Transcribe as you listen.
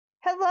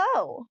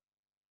Hello.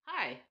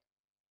 Hi,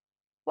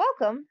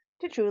 Welcome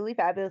to Truly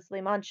Fabulously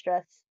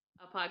Monstrous.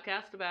 a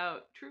podcast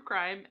about true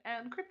crime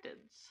and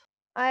cryptids.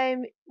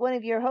 I'm one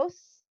of your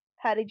hosts,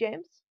 Hattie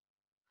James.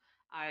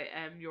 I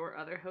am your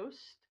other host,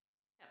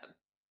 Kevin.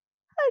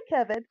 Hi,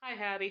 Kevin. Hi,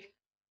 Hattie.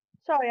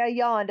 Sorry, I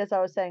yawned as I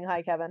was saying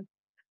hi, Kevin.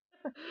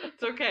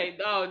 It's okay.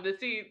 Oh,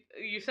 see,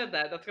 you said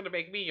that. That's gonna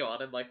make me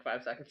yawn in like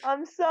 5 seconds.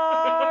 I'm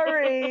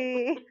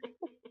sorry.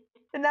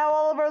 And now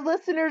all of our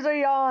listeners are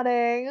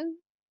yawning.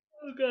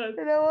 Oh god.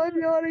 And now I'm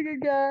yawning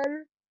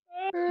again.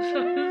 This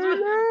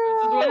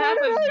is what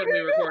happens when we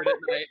record at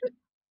night.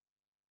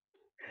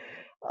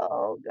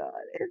 Oh, God.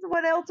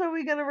 When else are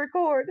we going to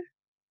record?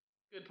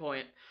 Good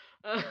point.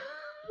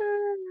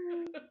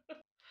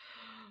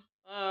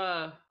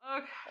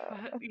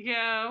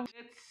 Yeah,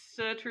 it's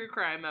a true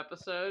crime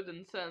episode,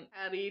 and since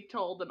Addie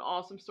told an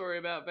awesome story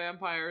about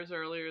vampires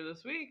earlier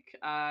this week,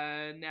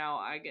 now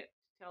I get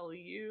to tell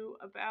you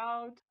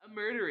about a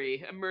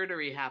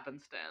murdery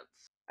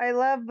happenstance. I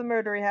love the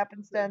murdery The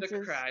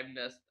happenstances.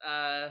 crimeness.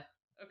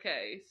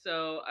 Okay,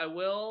 so I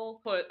will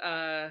put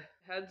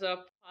heads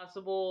up,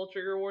 possible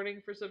trigger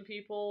warning for some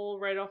people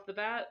right off the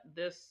bat.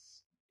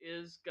 This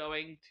is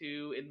going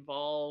to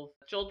involve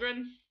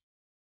children.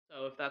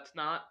 So if that's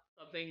not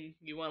something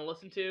you want to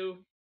listen to,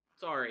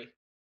 sorry.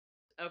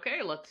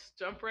 Okay, let's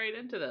jump right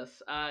into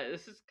this.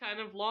 This is kind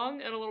of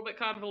long and a little bit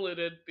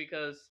convoluted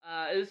because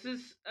this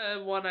is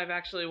one I've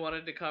actually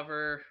wanted to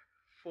cover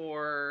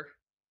for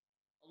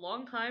a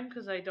long time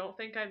because I don't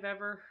think I've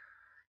ever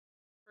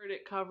heard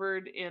it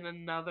covered in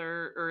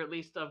another, or at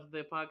least of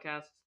the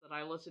podcasts that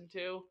I listen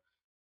to.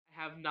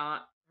 I have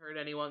not heard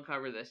anyone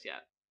cover this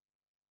yet,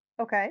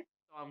 Okay.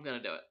 so I'm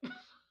gonna do it.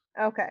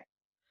 Okay.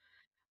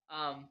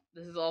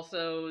 This is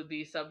also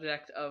the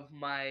subject of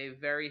my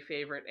very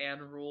favorite Anne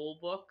Rule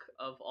book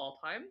of all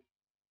time.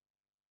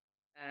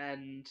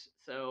 And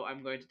so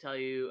I'm going to tell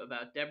you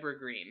about Deborah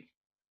Green.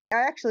 I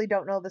actually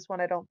don't know this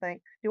one, I don't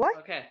think. Do I?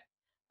 Okay.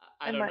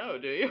 I don't know,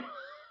 do you?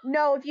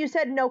 No, if you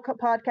said no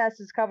podcast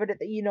has covered it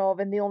that you know of,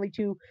 and the only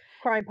two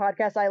crime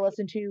podcasts I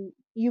listen to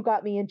you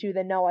got me into,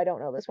 then no, I don't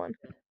know this one.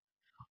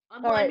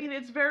 All Well, I right. mean,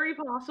 it's very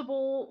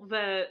possible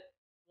that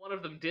one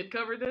of them did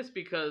cover this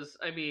because,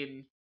 I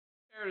mean,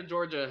 Karen and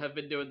Georgia have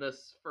been doing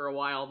this for a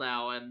while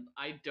now, and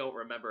I don't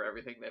remember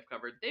everything they've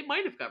covered. They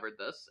might have covered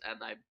this,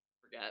 and I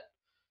forget.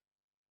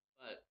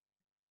 But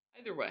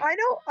either way. I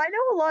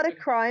know a lot of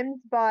Okay. crimes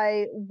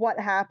by what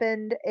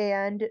happened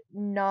and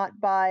not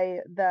by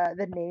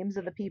the names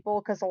of the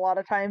people, because a lot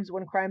of times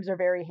when crimes are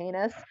very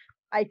heinous,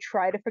 I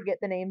try to forget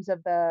the names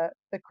of the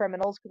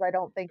criminals because I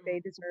don't think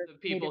they deserve The me to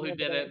people who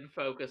remember did their it names. and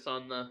focus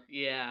on the.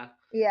 Yeah.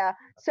 Yeah.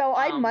 So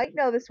I Um, might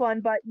know this one,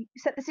 but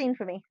set the scene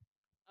for me.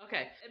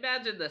 Okay,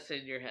 imagine this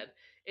in your head.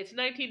 It's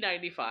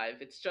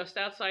 1995. It's just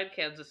outside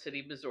Kansas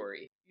City,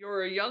 Missouri.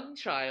 You're a young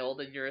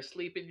child and you're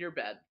asleep in your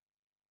bed.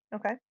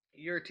 Okay.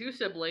 Your two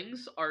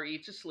siblings are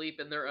each asleep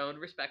in their own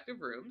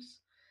respective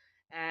rooms,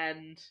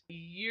 and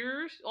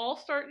you're all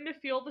starting to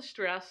feel the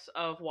stress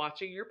of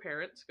watching your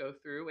parents go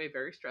through a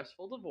very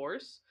stressful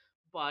divorce,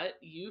 but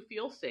you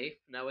feel safe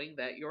knowing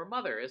that your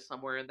mother is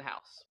somewhere in the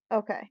house.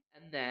 Okay.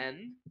 And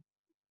then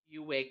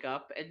you wake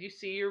up and you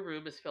see your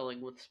room is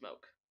filling with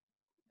smoke.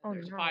 And Oh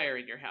there's a no. fire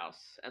in your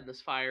house, and this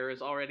fire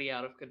is already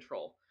out of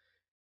control.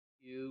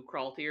 You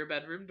crawl to your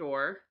bedroom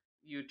door.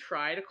 You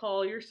try to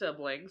call your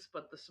siblings,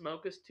 but the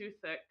smoke is too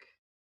thick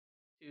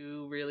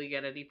to really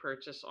get any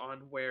purchase on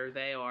where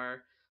they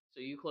are. So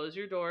you close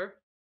your door,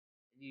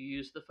 and you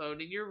use the phone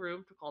in your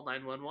room to call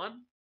 911,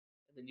 and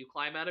then you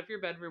climb out of your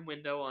bedroom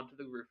window onto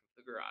the roof of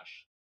the garage.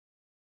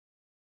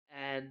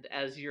 And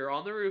as you're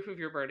on the roof of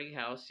your burning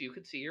house, you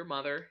can see your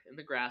mother in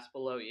the grass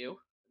below you,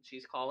 and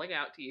she's calling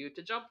out to you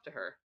to jump to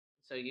her.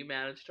 So you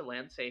manage to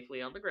land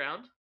safely on the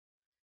ground.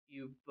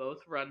 You both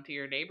run to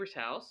your neighbor's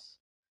house,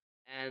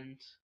 and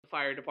the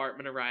fire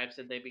department arrives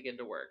and they begin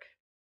to work.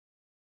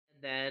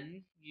 And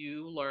then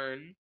you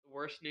learn the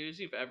worst news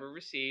you've ever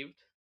received,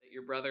 that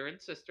your brother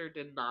and sister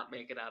did not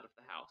make it out of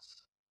the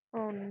house.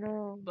 Oh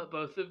no. But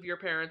both of your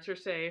parents are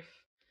safe,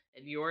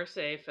 and you are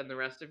safe, and the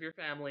rest of your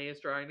family is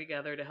drawing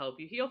together to help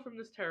you heal from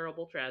this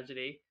terrible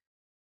tragedy.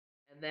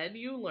 And then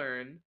you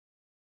learn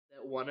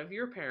that one of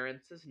your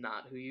parents is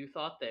not who you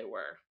thought they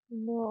were.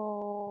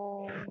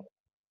 No.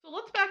 So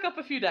let's back up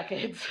a few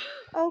decades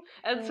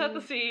and set the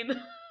Okay. scene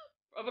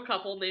of a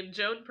couple named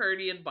Joan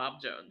Purdy and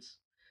Bob Jones.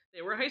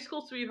 They were high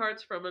school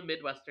sweethearts from a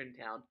Midwestern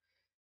town,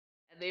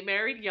 and they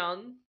married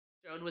young.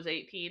 Joan was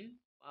 18,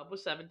 Bob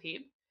was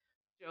 17.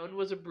 Joan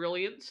was a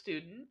brilliant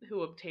student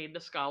who obtained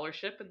a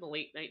scholarship in the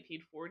late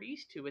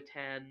 1940s to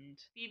attend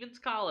Stevens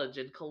College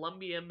in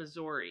Columbia,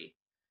 Missouri,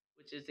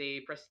 which is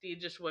a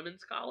prestigious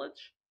women's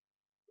college.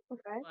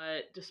 Okay.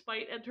 But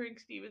despite entering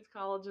Stevens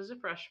College as a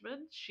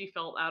freshman, she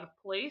felt out of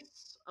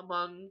place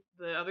among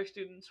the other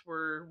students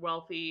were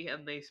wealthy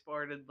and they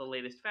sported the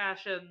latest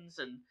fashions,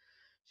 and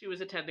she was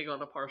attending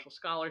on a partial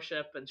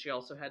scholarship, and she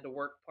also had to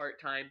work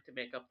part-time to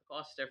make up the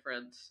cost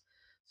difference.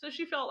 So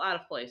she felt out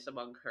of place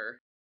among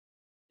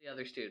the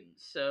other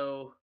students.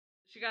 So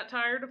She got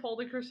tired of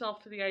holding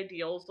herself to the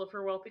ideals of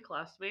her wealthy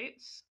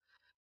classmates.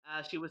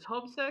 She was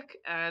homesick,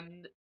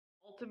 and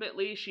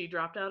ultimately she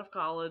dropped out of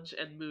college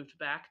and moved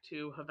back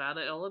to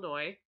Havana,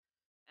 Illinois,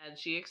 and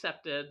she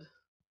accepted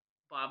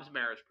Bob's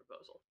marriage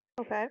proposal.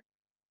 Okay.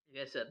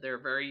 Like I said, they're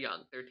very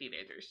young, they're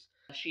teenagers.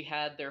 She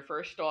had their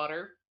first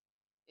daughter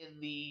in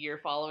the year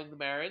following the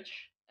marriage,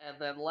 and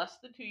then less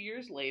than 2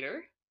 years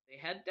later, they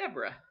had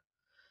Deborah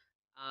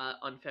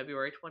on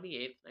February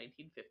 28th,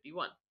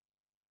 1951.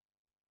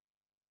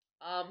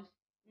 Um,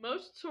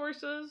 Most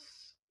sources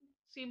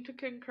seem to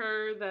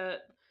concur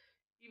that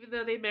even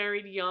though they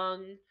married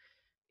young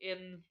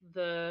in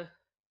the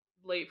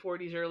late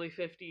 40s, early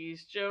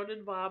 50s, Joan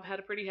and Bob had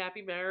a pretty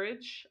happy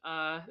marriage.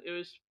 It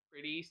was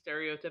pretty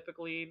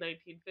stereotypically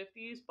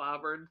 1950s.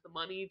 Bob earned the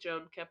money,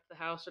 Joan kept the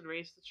house and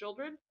raised the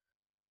children.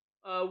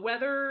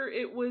 Whether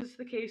it was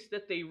the case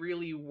that they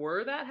really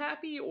were that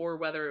happy, or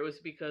whether it was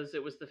because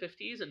it was the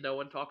 50s and no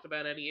one talked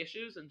about any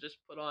issues and just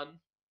put on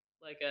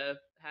like a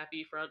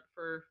happy front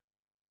for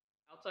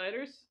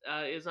outsiders,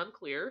 is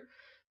unclear.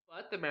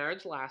 But the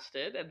marriage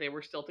lasted, and they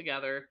were still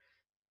together,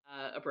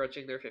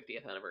 approaching their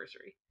 50th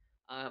anniversary.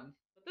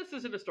 But this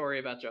isn't a story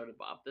about Joan and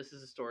Bob. This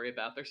is a story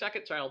about their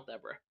second child,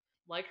 Deborah.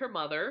 Like her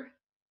mother,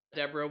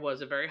 Deborah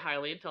was a very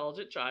highly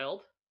intelligent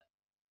child.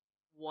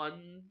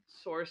 One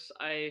source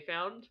I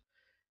found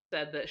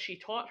said that she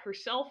taught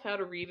herself how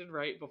to read and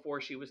write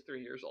before she was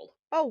 3 years old.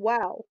 Oh,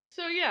 wow.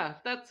 So yeah,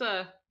 that's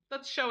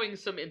showing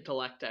some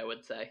intellect, I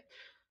would say.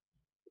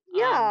 Um,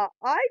 Yeah,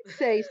 I'd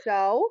say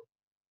so.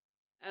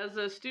 as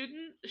a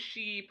student,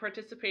 she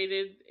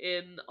participated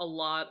in a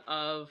lot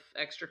of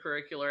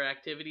extracurricular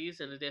activities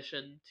in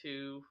addition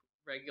to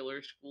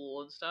regular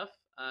school and stuff.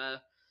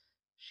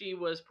 She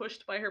was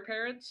pushed by her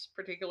parents,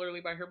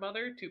 particularly by her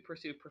mother, to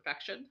pursue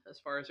perfection as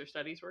far as her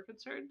studies were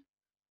concerned.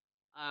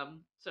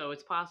 So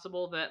it's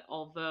possible that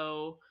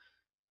although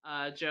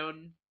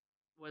Joan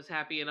was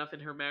happy enough in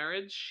her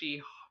marriage,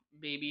 she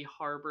maybe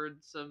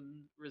harbored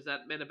some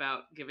resentment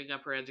about giving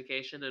up her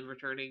education and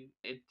returning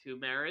into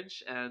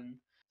marriage, and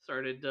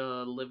started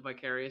to live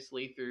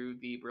vicariously through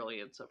the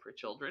brilliance of her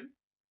children.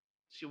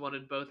 She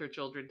wanted both her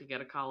children to get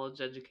a college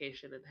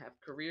education and have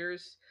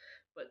careers,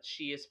 but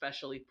she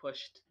especially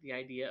pushed the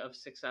idea of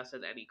success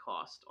at any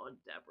cost on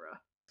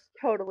Deborah.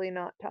 Totally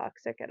not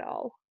toxic at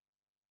all.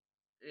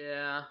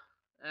 Yeah,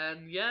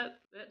 and yet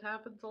it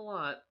happens a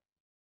lot.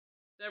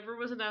 Deborah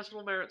was a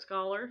National Merit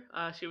Scholar.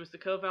 She was the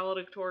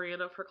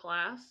co-valedictorian of her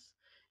class.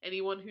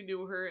 Anyone who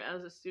knew her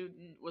as a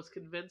student was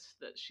convinced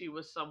that she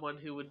was someone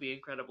who would be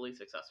incredibly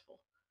successful.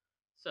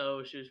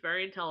 So she was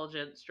very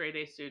intelligent, straight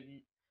A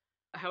student.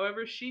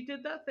 However, she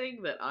did that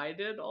thing that I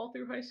did all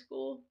through high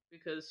school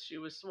because she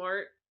was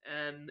smart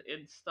and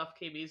stuff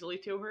came easily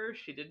to her.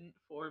 She didn't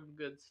form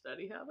good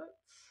study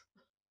habits.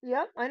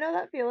 Yep, I know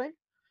that feeling.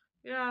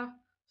 Yeah.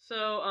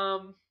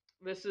 So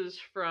this is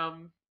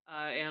from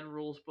Anne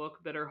Rule's book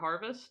Bitter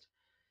Harvest.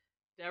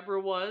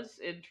 Deborah was,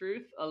 in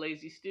truth, a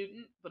lazy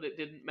student, but it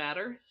didn't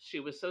matter. She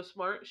was so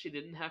smart she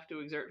didn't have to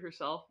exert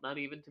herself, not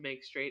even to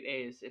make straight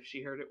A's. If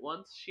she heard it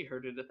once, she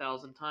heard it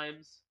 1,000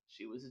 times.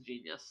 She was a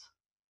genius.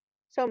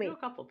 So I know me, a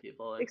couple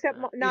people like except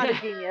that. not a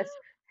Yeah. genius,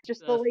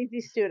 just the The lazy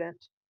student.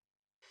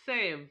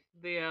 same.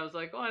 I was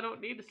like, oh, I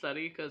don't need to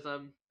study because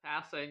I'm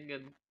passing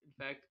and, in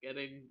fact,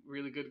 getting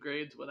really good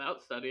grades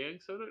without studying,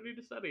 so I don't need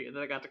to study. And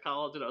then I got to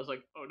college and I was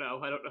like, oh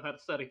no, I don't know how to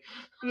study.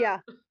 Yeah,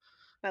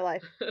 my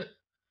life.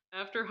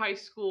 After high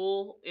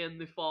school in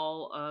the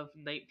fall of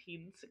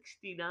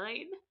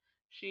 1969,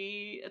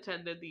 she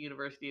attended the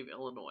University of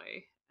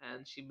Illinois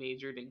and she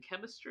majored in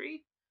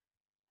chemistry,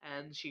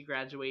 and she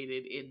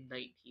graduated in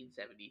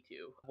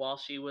 1972. While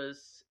she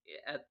was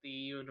at the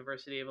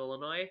University of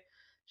Illinois,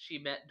 she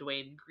met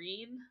Dwayne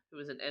Green, who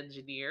was an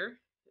engineer,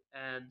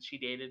 and she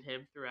dated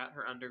him throughout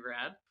her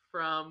undergrad.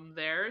 From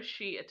there,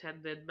 she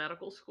attended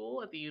medical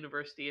school at the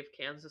University of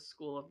Kansas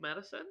School of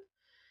Medicine,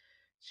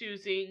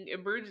 choosing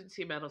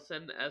emergency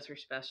medicine as her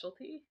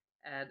specialty.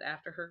 And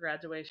after her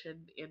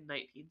graduation in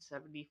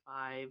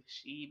 1975,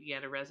 she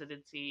began a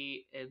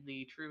residency in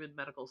the Truman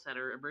Medical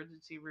Center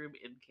emergency room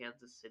in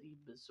Kansas City,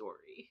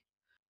 Missouri.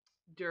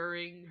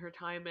 During her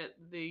time at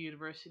the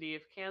University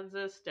of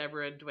Kansas,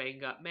 Deborah and Dwayne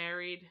got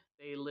married.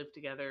 They lived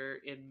together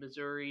in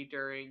Missouri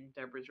during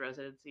Deborah's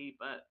residency,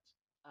 but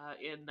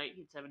in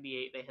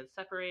 1978 they had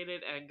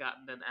separated and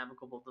gotten an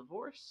amicable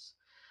divorce,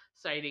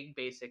 citing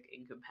basic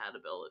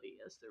incompatibility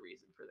as the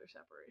reason for their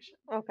separation.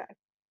 Okay.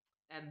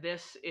 And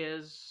this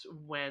is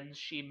when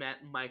she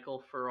met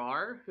Michael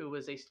Farrar, who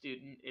was a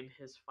student in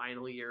his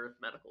final year of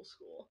medical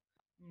school.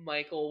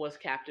 Michael was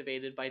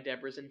captivated by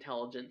Deborah's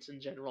intelligence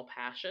and general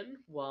passion,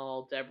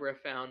 while Deborah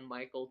found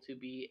Michael to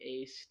be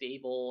a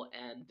stable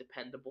and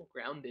dependable,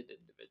 grounded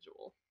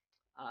individual.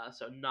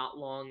 So, not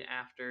long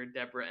after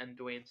Deborah and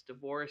Dwayne's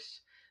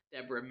divorce,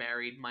 Deborah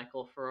married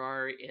Michael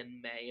Farrar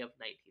in May of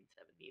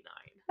 1979.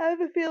 I have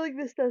a feeling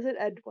this doesn't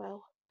end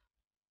well.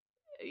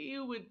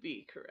 You would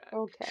be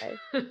Okay.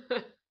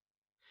 correct.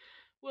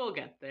 We'll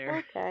get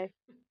there. Okay.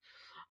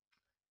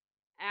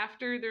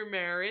 After their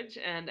marriage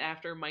and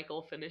after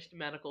Michael finished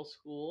medical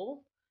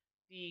school,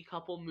 The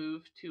couple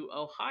moved to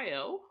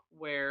Ohio,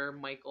 where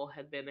Michael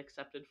had been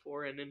accepted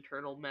for an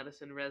internal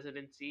medicine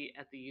residency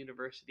at the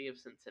University of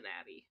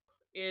Cincinnati.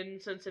 In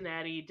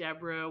Cincinnati,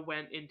 Deborah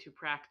went into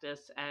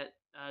practice at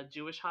a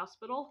Jewish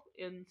hospital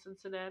in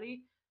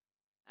Cincinnati,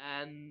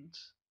 and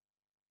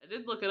I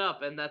did look it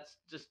up, and that's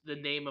just the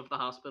name of the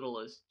hospital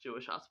is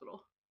Jewish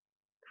Hospital.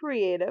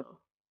 Creative. So,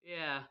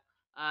 yeah.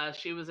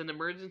 She was an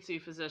emergency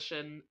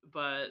physician,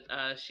 but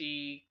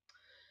she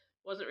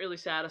wasn't really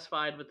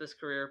satisfied with this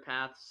career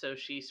path, so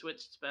she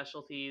switched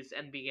specialties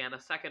and began a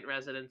second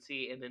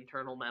residency in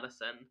internal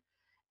medicine.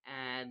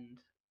 And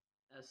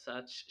as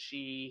such,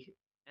 she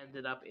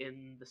ended up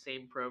in the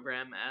same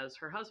program as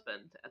her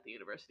husband at the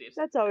University of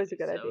That's always a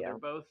Cincinnati. good So they're idea.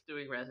 both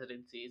doing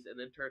residencies and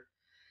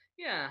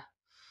Yeah,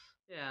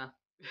 yeah.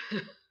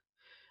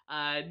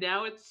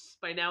 Now it's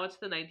the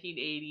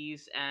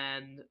 1980s,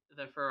 and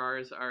the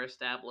Ferrars are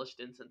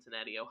established in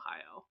Cincinnati,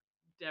 Ohio.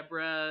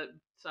 Deborah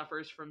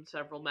suffers from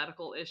several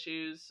medical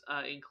issues,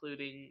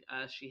 including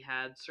she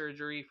had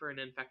surgery for an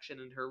infection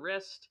in her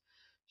wrist.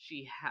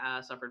 She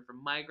suffered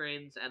from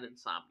migraines and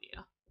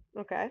insomnia.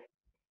 Okay.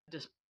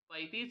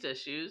 Despite these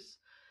issues,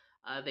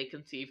 they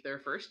conceived their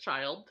first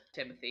child,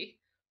 Timothy.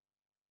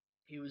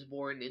 He was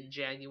born in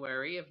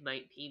January of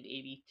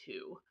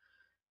 1982.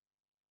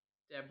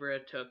 Deborah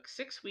took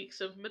 6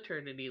 weeks of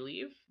maternity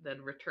leave,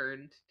 then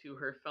returned to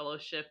her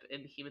fellowship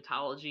in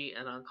hematology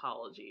and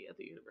oncology at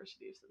the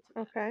University of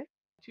Cincinnati. Okay.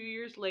 2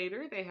 years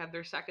later, they had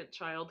their second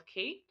child,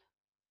 Kate,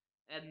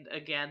 and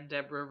again,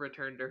 Deborah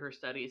returned to her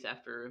studies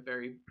after a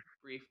very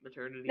brief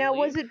maternity Now, leave.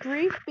 was it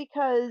brief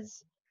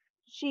because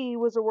she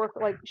was a work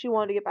like she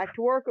wanted to get back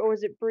to work, or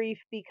was it brief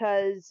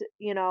because,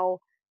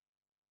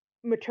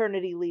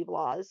 maternity leave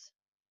laws?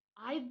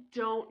 I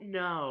don't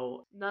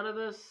know. None of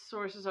the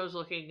sources I was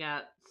looking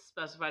at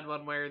specified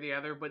one way or the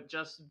other, but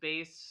just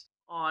based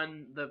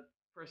on the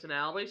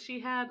personality she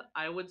had,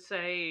 I would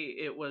say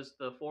it was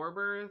the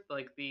former,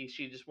 like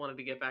she just wanted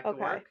to get back to Okay.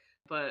 work.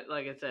 But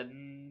like I said,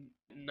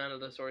 none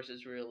of the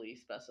sources really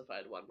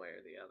specified one way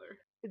or the other.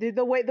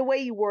 The way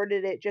you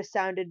worded it just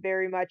sounded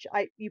very much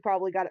you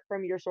probably got it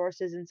from your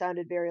sources and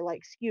sounded very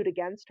like skewed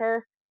against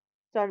her.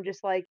 So I'm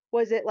just like,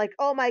 was it like,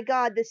 oh my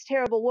God, this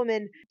terrible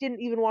woman didn't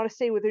even want to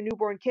stay with her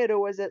newborn kid, or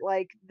was it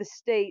like the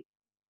state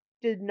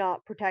did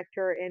not protect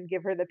her and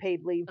give her the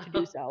paid leave to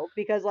do so?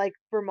 Because like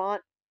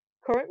Vermont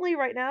currently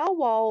right now,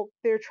 while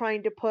they're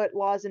trying to put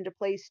laws into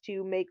place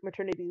to make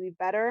maternity leave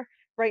better,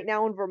 right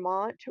now in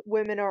Vermont,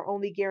 women are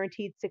only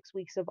guaranteed 6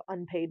 weeks of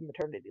unpaid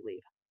maternity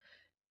leave.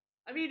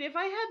 I mean, if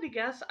I had to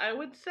guess, I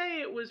would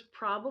say it was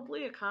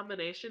probably a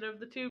combination of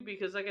the two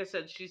because, like I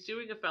said, she's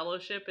doing a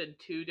fellowship in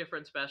two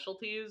different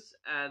specialties,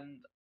 and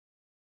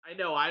I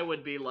know I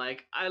would be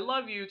like, I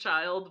love you,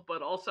 child,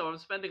 but also I'm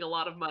spending a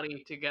lot of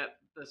money to get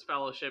this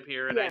fellowship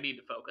here and I Yeah. need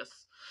to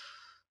focus.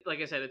 Like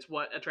I said, it's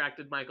what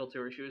attracted Michael to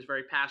her. She was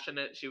very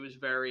passionate. She was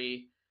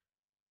very,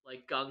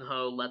 like, gung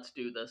ho, let's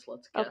do this,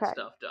 let's get Okay.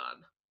 stuff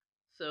done.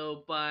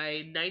 So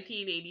by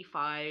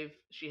 1985,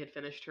 she had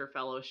finished her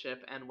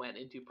fellowship and went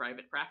into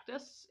private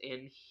practice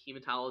in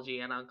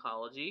hematology and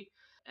oncology.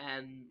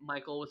 And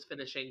Michael was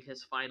finishing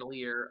his final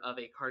year of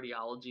a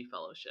cardiology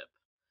fellowship.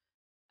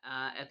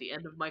 At the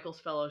end of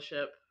Michael's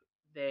fellowship,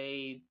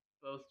 they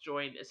both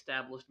joined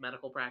established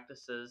medical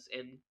practices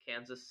in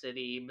Kansas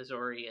City,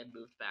 Missouri, and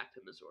moved back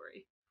to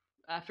Missouri.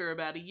 After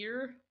about a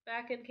year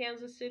back in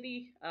Kansas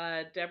City,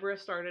 Deborah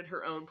started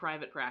her own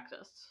private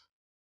practice,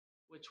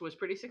 which was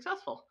pretty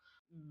successful.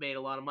 Made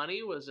a lot of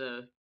money, was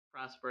a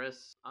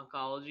prosperous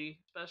oncology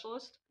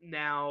specialist.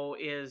 Now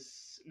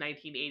is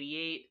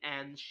 1988,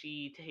 and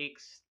she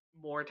takes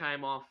more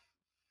time off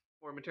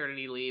for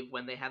maternity leave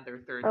when they had their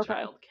third Okay.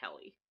 child,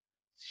 Kelly.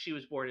 She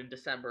was born in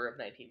December of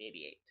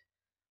 1988.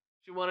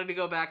 She wanted to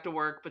go back to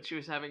work, but she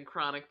was having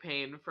chronic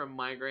pain from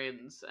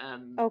migraines,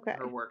 and her Okay.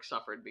 work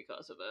suffered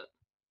because of it.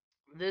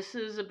 This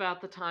is about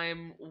the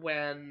time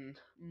when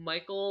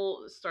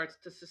Michael starts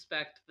to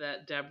suspect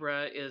that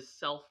Deborah is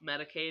self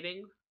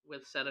medicating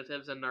with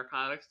sedatives and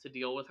narcotics to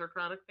deal with her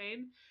chronic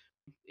pain.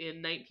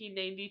 In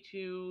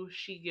 1992,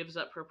 she gives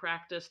up her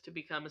practice to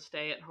become a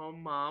stay at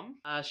home mom.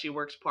 She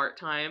works part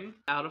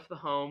time out of the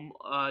home,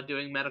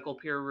 doing medical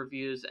peer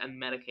reviews and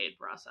Medicaid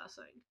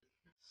processing.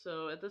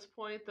 So at this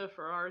point, the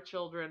Farrar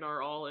children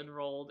are all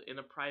enrolled in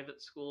a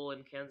private school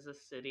in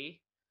Kansas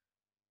City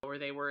where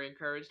they were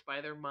encouraged by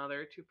their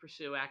mother to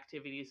pursue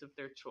activities of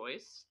their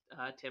choice.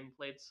 Tim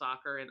played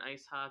soccer and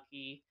ice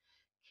hockey.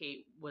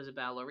 Kate was a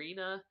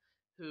ballerina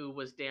who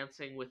was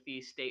dancing with the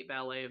State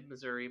Ballet of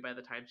Missouri by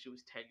the time she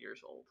was 10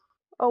 years old.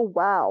 Oh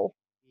wow.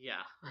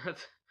 Yeah,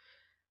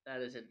 that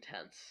is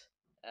intense.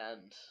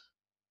 And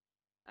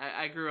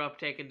I grew up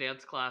taking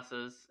dance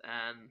classes,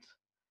 and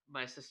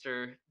my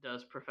sister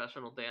does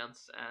professional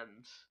dance,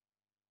 and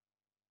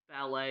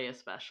ballet,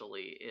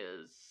 especially,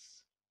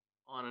 is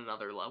on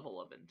another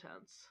level of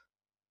intense.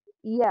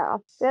 Yeah.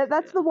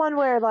 That's the Yeah. one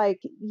where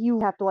like you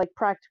have to like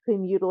practically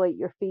mutilate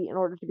your feet in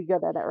order to be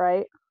good at it,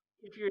 right?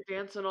 If you're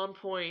dancing on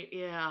point,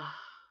 yeah.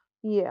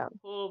 Yeah.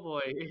 Oh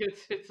boy,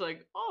 it's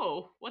like,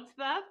 oh, what's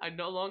that? I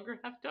no longer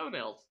have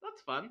toenails.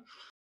 That's fun.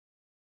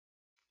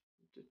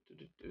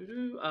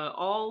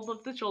 All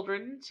of the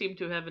children seem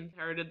to have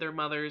inherited their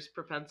mother's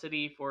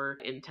propensity for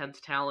intense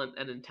talent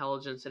and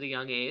intelligence at a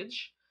young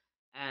age,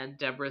 and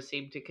Deborah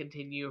seemed to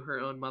continue her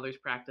own mother's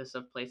practice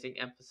of placing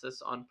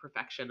emphasis on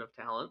perfection of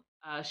talent.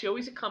 She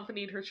always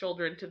accompanied her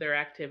children to their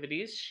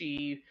activities.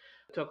 She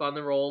took on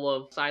the role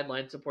of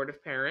sideline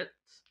supportive parents,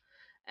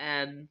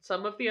 and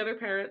some of the other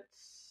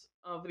parents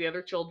of the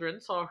other children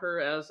saw her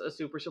as a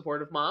super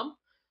supportive mom,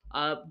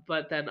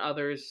 but then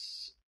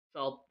others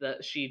felt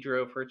that she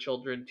drove her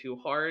children too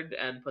hard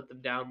and put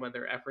them down when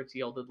their efforts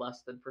yielded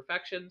less than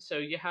perfection. So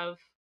you have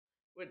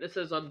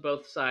witnesses on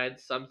both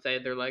sides. Some say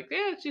they're like,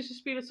 yeah, she's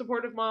just being a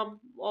supportive mom.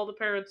 All the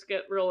parents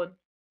get real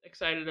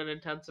excited and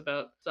intense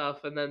about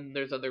stuff. And then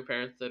there's other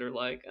parents that are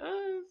like,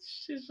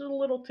 she's a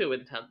little too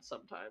intense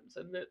sometimes.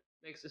 And it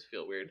makes us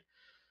feel weird.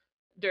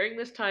 During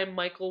this time,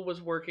 Michael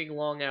was working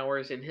long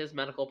hours in his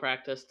medical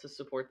practice to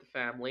support the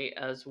family,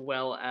 as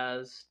well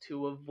as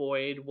to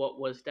avoid what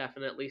was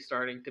definitely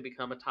starting to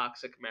become a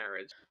toxic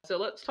marriage. So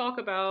let's talk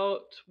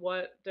about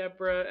what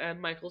Deborah and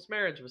Michael's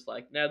marriage was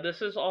like. Now,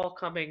 this is all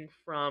coming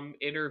from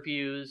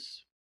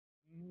interviews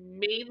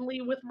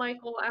mainly with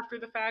Michael after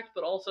the fact,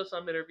 but also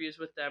some interviews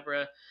with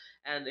Deborah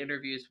and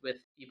interviews with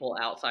people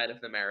outside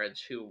of the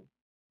marriage who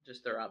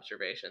just their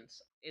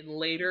observations. In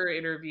later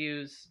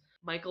interviews,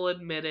 Michael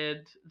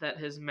admitted that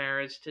his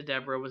marriage to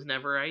Deborah was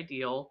never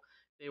ideal.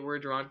 They were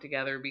drawn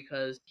together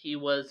because he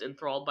was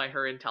enthralled by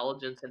her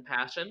intelligence and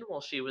passion, while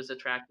she was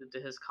attracted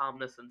to his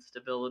calmness and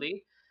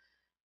stability.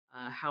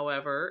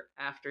 However,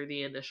 after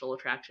the initial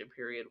attraction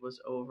period was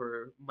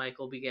over,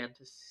 Michael began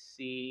to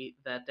see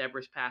that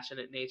Deborah's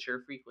passionate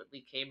nature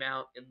frequently came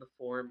out in the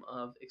form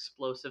of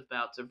explosive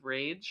bouts of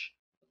rage.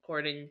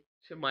 According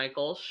to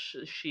Michael,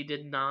 she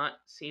did not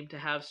seem to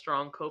have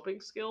strong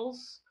coping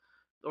skills,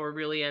 or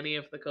really any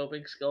of the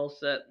coping skills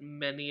that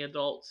many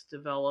adults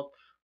develop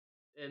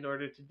in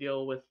order to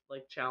deal with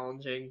like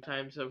challenging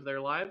times of their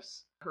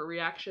lives. Her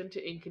reaction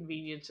to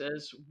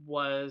inconveniences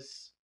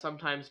was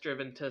sometimes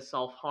driven to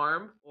self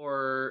harm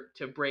or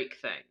to break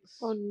Oh things.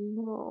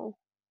 no.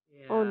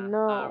 Oh Yeah,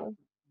 no.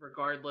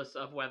 regardless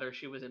of whether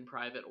she was in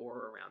private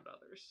or around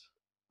others.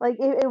 Like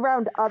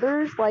around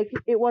others, like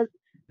it was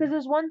because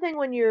there's one thing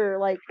when you're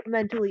like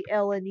mentally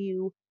ill and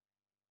you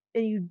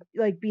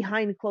like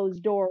behind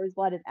closed doors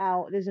let it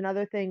out. There's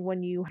another thing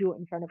when you do it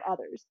in front of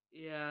others.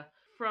 Yeah.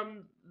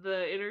 From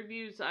the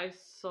interviews I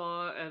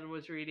saw and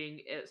was reading,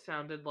 it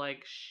sounded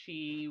like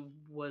she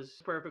was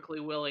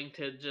perfectly willing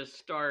to just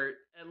start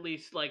at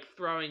least like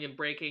throwing and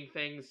breaking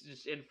things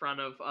just in front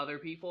of other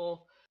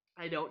people.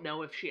 I don't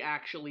know if she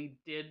actually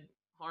did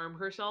harm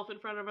herself in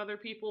front of other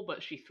people,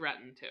 but she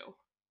threatened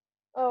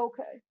to.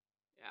 Okay.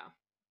 Yeah.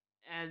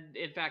 And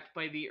in fact,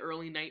 by the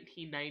early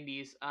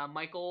 1990s,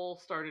 Michael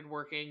started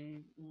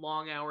working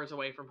long hours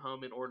away from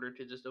home in order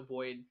to just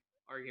avoid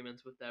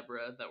arguments with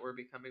Deborah that were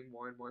becoming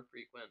more and more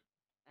frequent.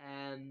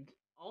 And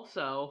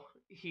also,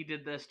 he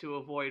did this to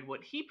avoid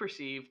what he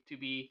perceived to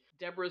be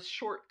Deborah's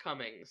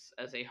shortcomings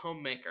as a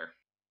homemaker.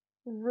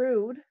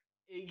 Rude.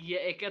 Yeah,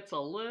 it gets a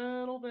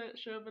little bit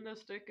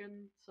chauvinistic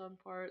in some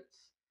parts.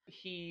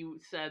 He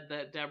said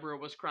that Deborah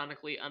was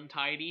chronically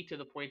untidy to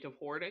the point of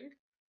hoarding,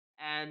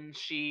 and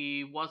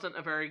she wasn't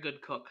a very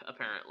good cook,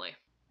 apparently.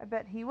 I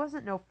bet he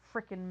wasn't no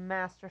frickin'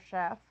 master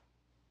chef.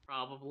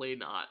 Probably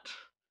not.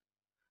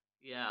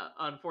 Yeah,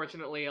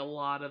 unfortunately, a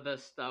lot of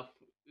this stuff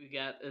we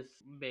get is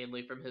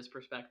mainly from his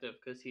perspective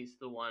because he's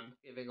the one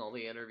giving all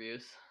the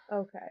interviews.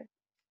 Okay.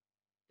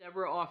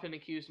 Deborah often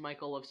accused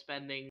Michael of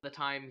spending the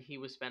time he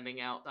was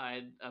spending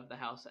outside of the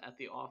house at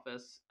the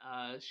office.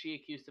 She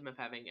accused him of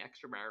having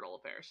extramarital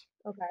affairs.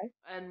 Okay.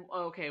 And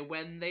okay,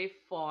 when they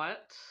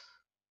fought,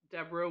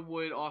 Deborah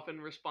would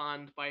often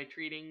respond by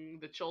treating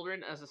the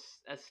children as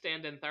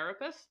stand-in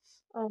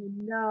therapists Oh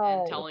and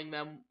no. telling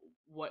them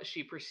what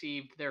she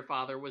perceived their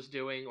father was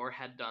doing or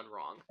had done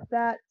wrong.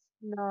 That's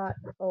not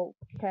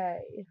okay.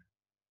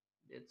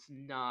 It's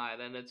not,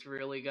 and it's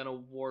really gonna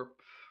warp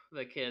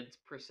the kids'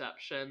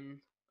 perception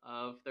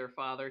of their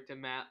father to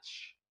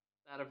match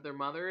that of their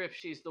mother. If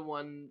she's the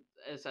one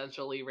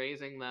essentially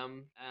raising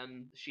them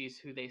and she's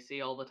who they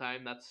see all the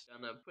time, that's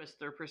gonna twist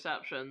their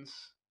perceptions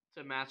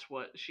to match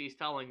what she's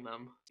telling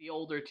them. The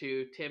older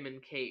two, Tim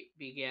and Kate,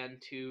 began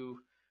to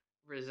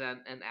resent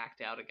and act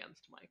out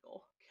against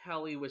Michael.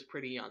 Kelly was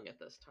pretty young at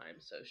this time,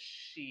 so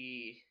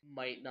she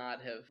might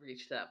not have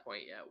reached that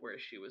point yet where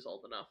she was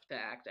old enough to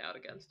act out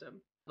against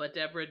him. But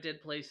Deborah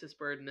did place this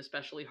burden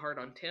especially hard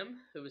on Tim,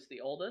 who was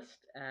the oldest,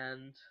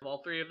 and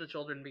all three of the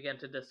children began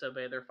to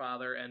disobey their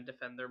father and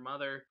defend their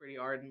mother pretty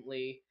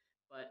ardently.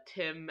 But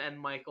Tim and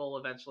Michael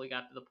eventually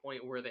got to the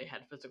point where they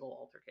had physical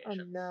Oh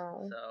altercations.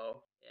 no.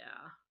 So,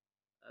 yeah,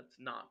 that's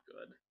not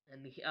good.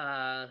 And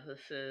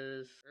this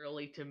is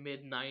early to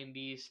mid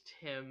 90s.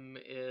 Tim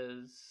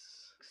is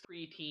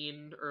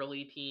preteen,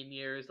 early teen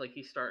years, like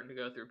he's starting to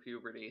go through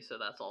puberty, so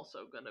that's also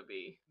gonna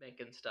be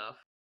making stuff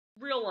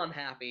real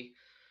unhappy.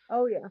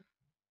 Oh yeah.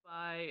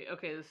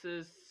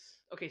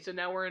 So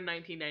now we're in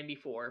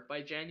 1994.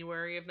 By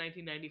January of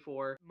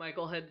 1994,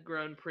 Michael had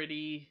grown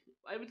pretty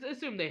I would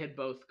assume they had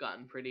both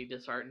gotten pretty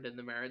disheartened in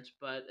the marriage,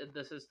 but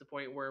this is the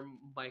point where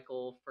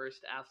Michael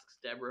first asks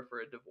Deborah for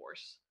a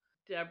divorce.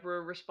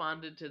 Deborah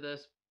responded to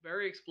this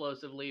very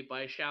explosively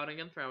by shouting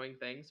and throwing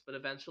things, but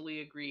eventually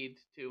agreed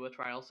to a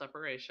trial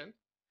separation.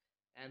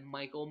 And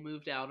Michael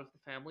moved out of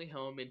the family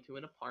home into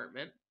an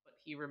apartment, but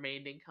he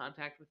remained in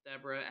contact with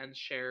Deborah and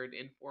shared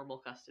informal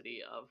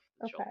custody of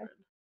the Okay. children.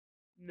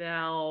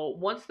 Now,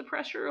 once the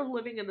pressure of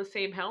living in the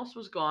same house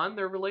was gone,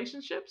 their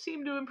relationship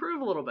seemed to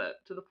improve a little bit,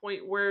 to the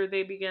point where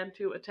they began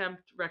to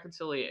attempt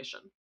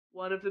reconciliation.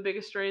 One of the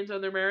biggest strains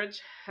on their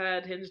marriage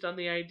had hinged on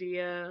the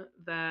idea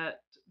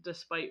that,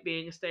 despite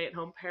being a stay at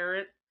home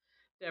parent,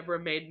 Deborah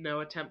made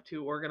no attempt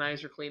to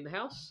organize or clean the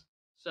house.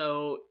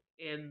 So,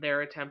 in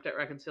their attempt at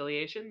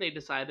reconciliation, they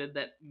decided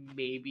that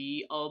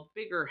maybe a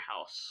bigger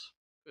house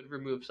could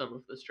remove some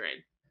of the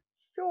strain.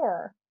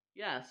 Sure.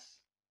 Yes,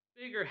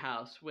 bigger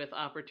house with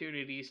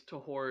opportunities to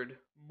hoard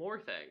more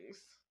things.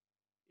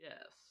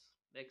 Yes,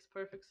 makes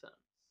perfect sense.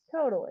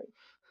 Totally.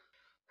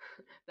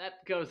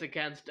 That goes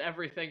against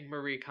everything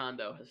Marie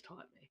Kondo has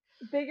taught me.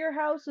 Bigger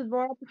house with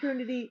more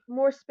opportunity,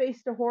 more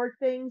space to hoard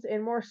things,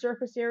 and more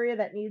surface area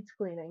that needs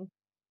cleaning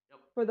Yep.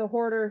 for the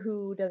hoarder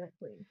who doesn't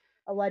clean,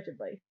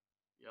 allegedly.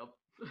 Yep.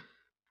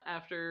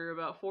 After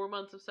about 4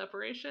 months of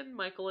separation,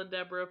 Michael and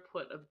Deborah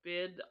put a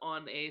bid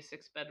on a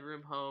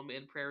 6-bedroom home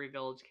in Prairie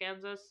Village,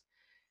 Kansas,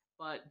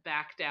 but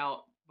backed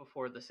out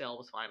before the sale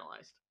was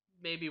finalized.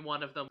 Maybe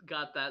one of them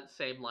got that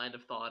same line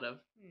of thought of,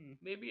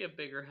 maybe a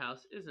bigger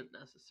house isn't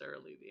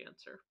necessarily the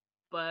answer.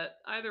 But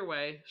either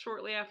way,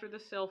 shortly after the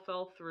sale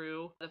fell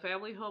through, the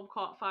family home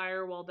caught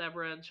fire while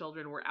Deborah and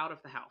children were out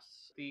of the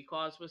house. The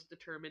cause was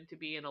determined to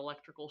be an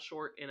electrical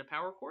short in a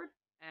power cord,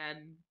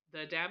 and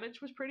the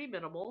damage was pretty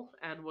minimal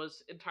and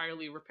was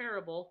entirely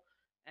repairable,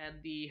 and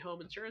the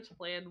home insurance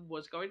plan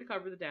was going to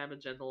cover the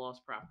damage and the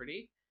lost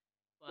property.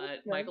 But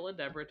Okay. Michael and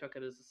Deborah took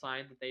it as a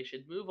sign that they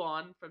should move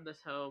on from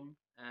this home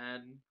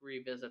and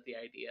revisit the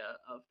idea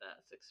of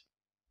that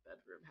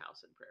 6-bedroom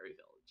house in Prairie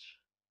Village.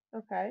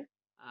 Okay.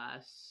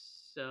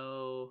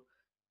 So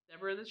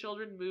Deborah and the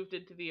children moved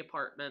into the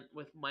apartment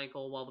with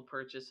Michael while the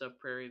purchase of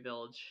Prairie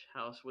Village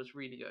house was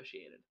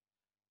renegotiated.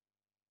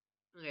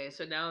 Okay,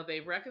 so now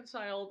they've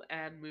reconciled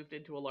and moved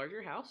into a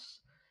larger house,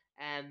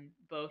 and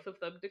both of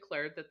them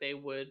declared that they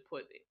would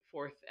put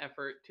forth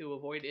effort to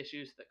avoid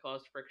issues that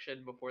caused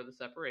friction before the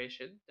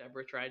separation.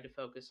 Deborah tried to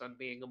focus on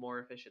being a more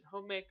efficient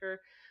homemaker.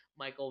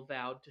 Michael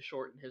vowed to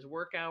shorten his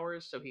work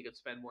hours so he could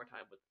spend more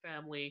time with the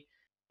family.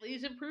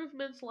 These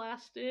improvements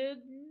lasted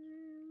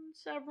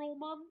several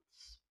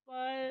months,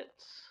 but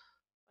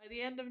by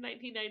the end of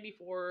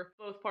 1994,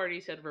 both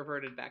parties had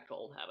reverted back to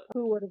old habits.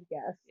 Who would have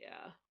guessed?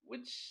 Yeah,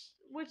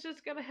 which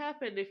is gonna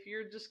happen if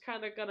you're just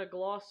kind of gonna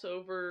gloss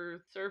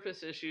over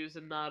surface issues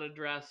and not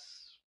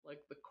address like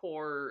the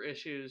core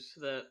issues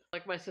that,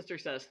 like my sister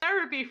says,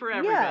 therapy for Yeah,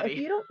 if everybody.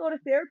 you don't go to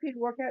therapy to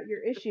work out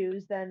your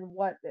issues, then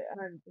what?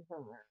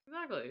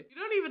 Exactly. You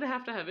don't even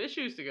have to have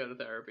issues to go to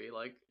therapy.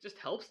 Like, it just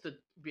helps to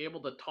be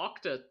able to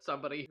talk to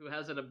somebody who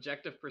has an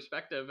objective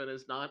perspective and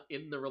is not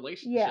in the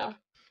relationship. Yeah.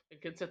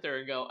 And can sit there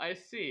and go, I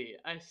see,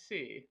 I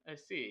see, I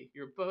see.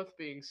 You're both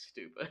being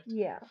stupid.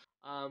 Yeah.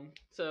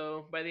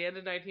 So by the end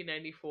of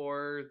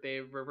 1994, they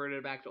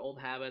reverted back to old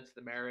habits.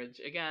 The marriage,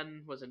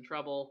 again, was in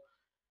trouble.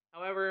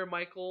 However,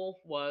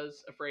 Michael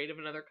was afraid of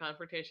another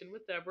confrontation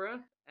with Deborah,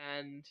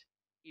 and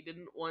he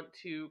didn't want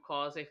to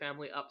cause a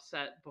family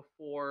upset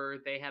before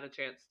they had a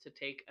chance to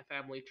take a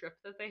family trip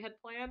that they had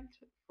planned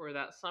for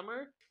that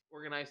summer,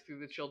 organized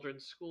through the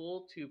children's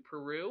school to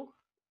Peru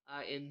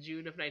in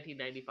June of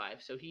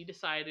 1995. So he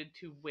decided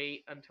to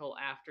wait until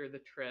after the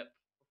trip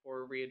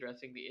before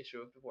readdressing the issue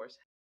of divorce.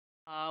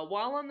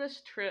 While on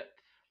this trip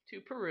to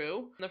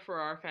Peru, the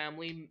Farrar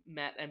family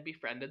met and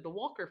befriended the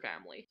Walker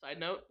family. Side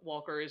note,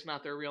 Walker is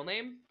not their real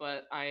name,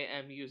 but I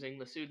am using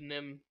the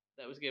pseudonym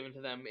that was given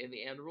to them in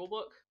the Anne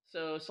rulebook.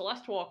 So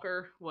Celeste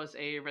Walker was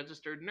a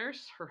registered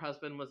nurse, her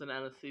husband was an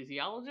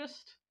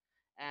anesthesiologist,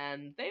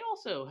 and they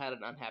also had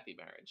an unhappy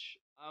marriage.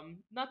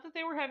 Not that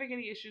they were having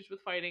any issues with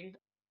fighting.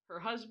 Her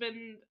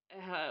husband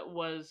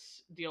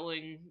was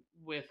dealing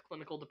with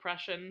clinical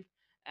depression,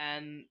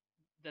 and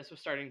this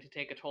was starting to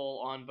take a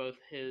toll on both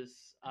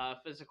his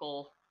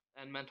physical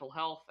and mental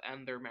health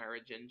and their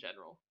marriage in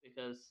general,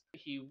 because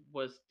he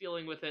was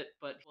dealing with it,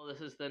 but well,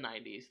 this is the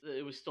 90s.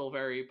 It was still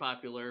very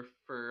popular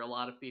for a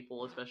lot of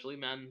people, especially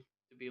men,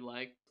 to be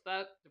like, is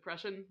that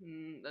depression?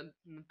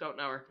 Don't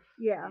know her.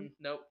 Yeah.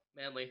 Nope.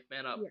 Manly,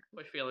 man up. Yeah.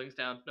 Push feelings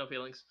down. No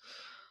feelings.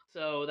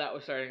 So that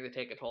was starting to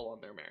take a toll on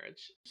their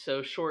marriage.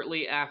 So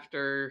shortly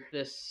after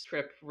this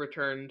trip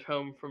returned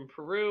home from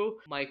Peru,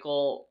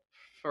 Michael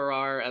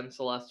Farrar and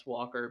Celeste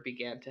Walker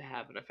began to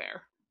have an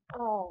affair.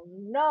 Oh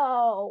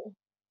no.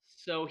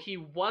 So he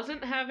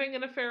wasn't having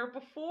an affair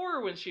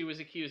before when she was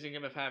accusing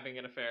him of having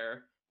an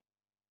affair,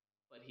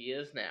 but he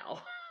is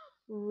now.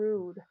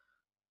 Rude.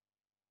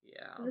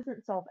 Yeah. That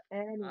doesn't solve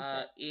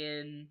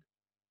anything.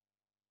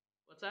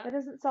 What's that? That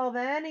doesn't solve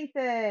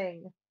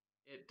anything.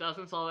 It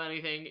doesn't solve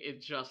anything,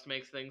 it just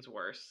makes things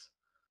worse.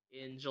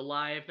 In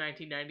July of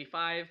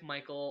 1995,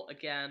 Michael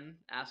again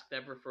asked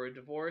Deborah for a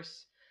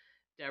divorce.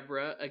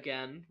 Deborah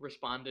again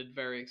responded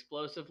very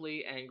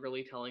explosively,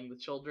 angrily telling the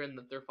children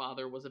that their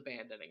father was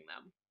abandoning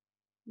them.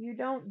 You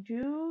don't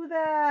do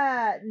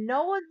that.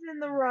 No one's in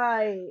the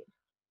right.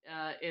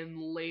 In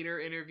later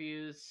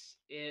interviews,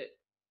 it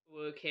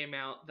came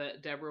out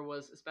that Deborah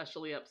was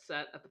especially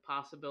upset at the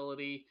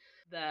possibility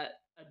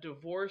that a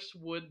divorce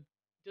would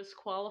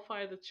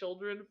disqualify the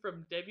children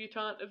from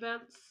debutante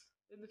events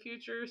in the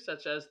future,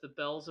 such as the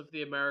Bells of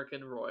the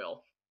American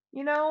Royal.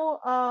 You know,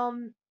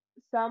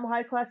 some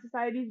high class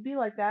societies be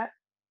like that.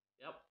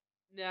 Yep.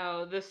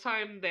 Now, this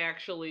time they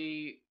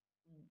actually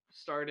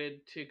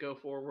started to go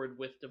forward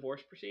with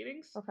divorce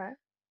proceedings. Okay.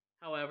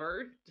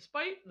 However,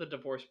 despite the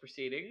divorce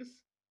proceedings,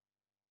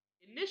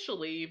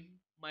 initially,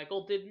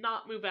 Michael did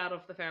not move out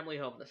of the family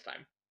home this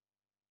time.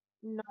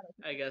 Not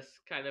I guess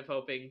kind of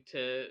hoping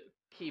to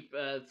keep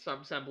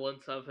some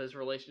semblance of his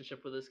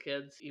relationship with his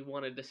kids. He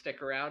wanted to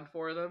stick around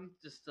for them,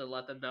 just to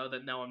let them know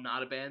that no, I'm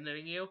not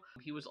abandoning you.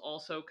 He was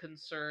also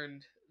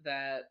concerned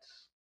that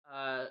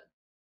uh,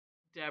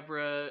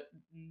 Deborah,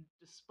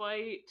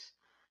 despite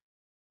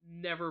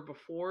never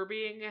before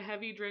being a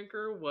heavy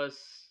drinker, was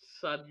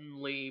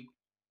suddenly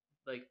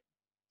like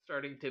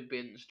starting to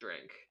binge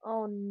drink.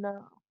 oh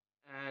no.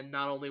 And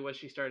not only was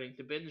she starting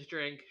to binge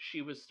drink,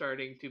 she was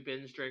starting to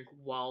binge drink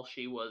while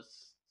she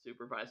was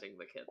supervising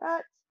the kids.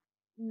 That's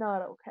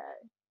not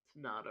okay. It's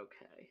not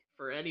okay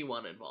for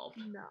anyone involved.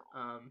 No.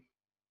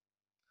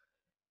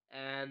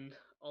 And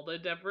although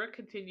Deborah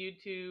continued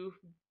to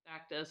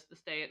act as the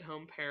stay at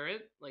home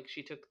parent, like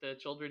she took the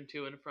children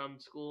to and from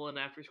school and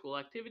after school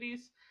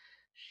activities,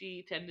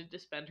 she tended to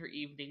spend her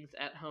evenings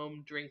at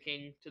home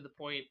drinking to the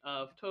point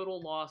of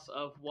total loss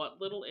of what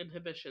little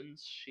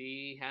inhibitions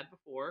she had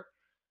before,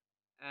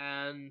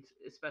 and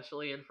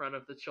especially in front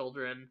of the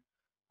children,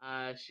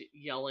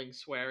 yelling,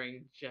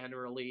 swearing,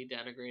 generally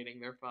denigrating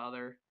their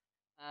father.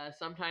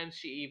 Sometimes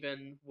she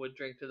even would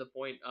drink to the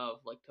point of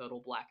like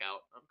total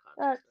blackout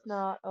That's unconsciousness.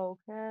 not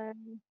okay.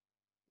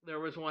 There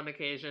was one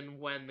occasion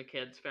when the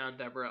kids found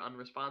Deborah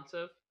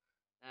unresponsive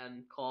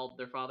and called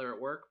their father at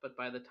work, but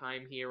by the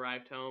time he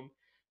arrived home,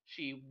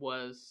 she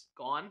was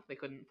gone. They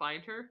couldn't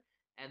find her,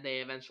 and they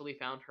eventually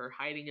found her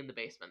hiding in the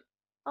basement.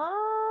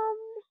 Um,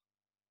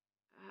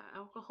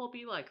 Alcohol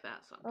be like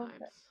that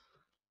okay. sometimes.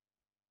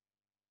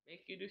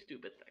 Make you do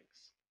stupid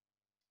things.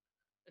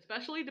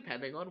 Especially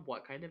depending on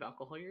what kind of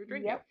alcohol you're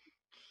drinking. Yep.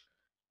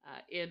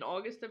 In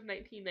August of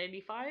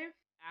 1995,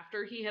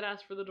 after he had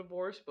asked for the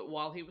divorce, but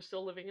while he was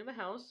still living in the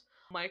house,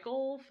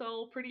 Michael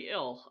fell pretty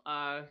ill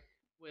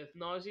with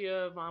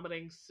nausea,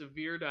 vomiting,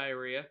 severe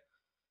diarrhea.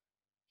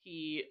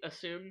 He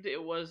assumed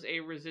it was a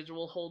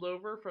residual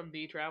holdover from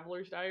the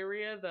traveler's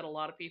diarrhea that a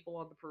lot of people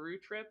on the Peru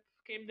trip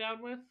came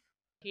down with.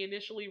 He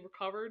initially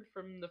recovered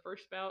from the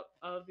first bout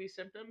of these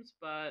symptoms,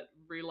 but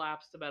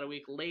relapsed about a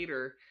week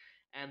later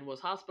and was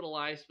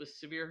hospitalized with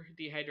severe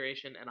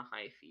dehydration and a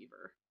high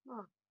fever.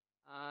 Huh.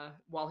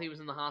 While he was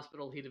in the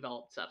hospital, he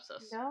developed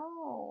sepsis.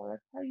 No,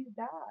 that's how you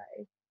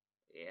die.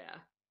 Yeah.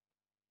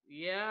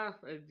 Yeah,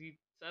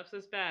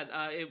 sepsis bad.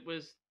 It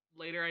was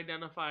later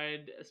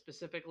identified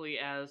specifically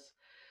as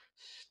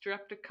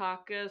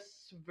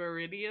Streptococcus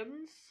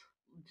viridans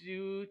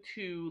due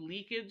to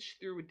leakage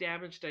through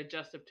damaged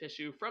digestive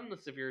tissue from the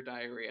severe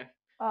diarrhea.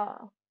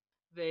 Uh,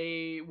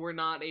 They were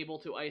not able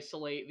to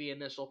isolate the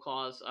initial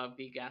cause of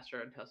the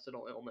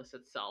gastrointestinal illness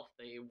itself.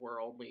 They were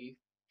only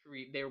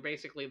they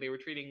were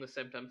treating the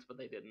symptoms, but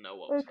they didn't know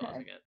what was okay.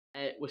 causing it.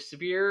 It was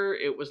severe,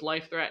 it was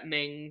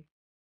life-threatening,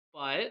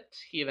 but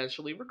he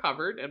eventually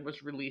recovered and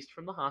was released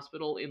from the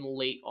hospital in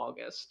late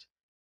August.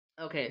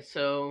 Okay,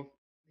 so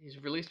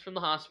he's released from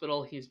the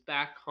hospital, he's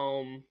back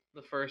home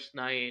the first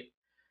night,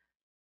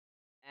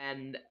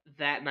 and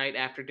that night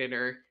after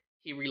dinner,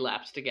 he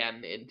relapsed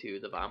again into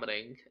the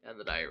vomiting and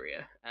the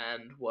diarrhea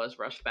and was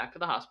rushed back to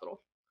the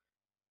hospital.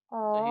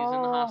 So he's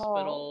in the Oh,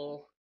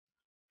 hospital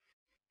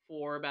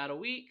for about a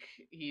week.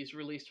 He's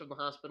released from the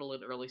hospital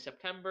in early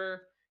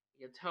September.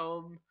 He gets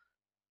home,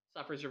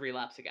 suffers a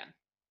relapse again,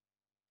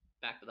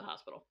 back to the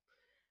hospital.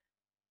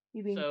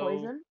 you being So,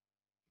 poisoned?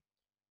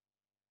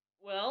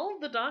 well,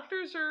 the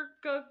doctors are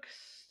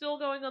still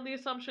going on the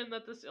assumption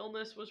that this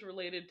illness was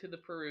related to the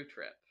Peru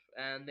trip,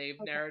 and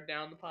they've Okay. narrowed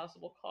down the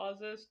possible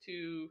causes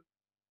to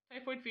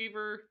typhoid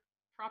fever,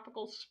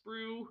 tropical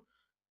sprue,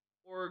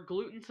 or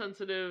gluten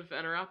sensitive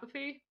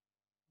enteropathy,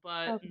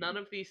 but Okay. none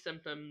of these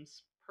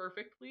symptoms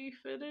perfectly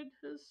fitted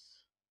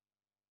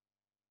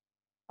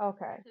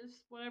Okay.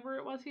 his whatever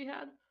it was he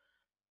had.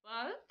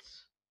 But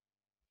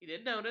he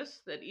did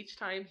notice that each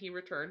time he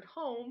returned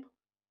home,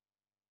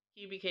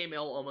 he became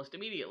ill almost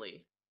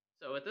immediately.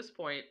 So at this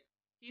point,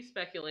 he's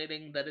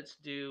speculating that it's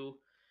due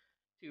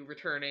to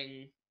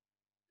returning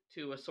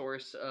to a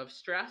source of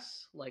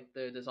stress, like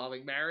the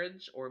dissolving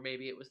marriage, or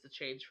maybe it was the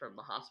change from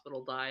the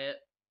hospital diet,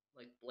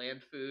 like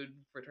bland food,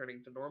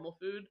 returning to normal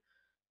food.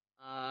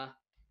 Uh,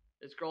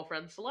 his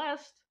girlfriend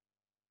Celeste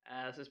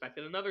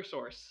suspected another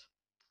source.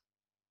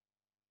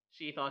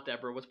 She thought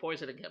Deborah was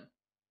poisoning him.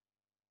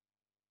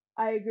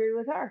 I agree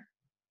with her.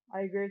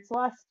 I agree with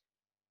Celeste.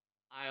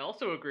 I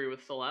also agree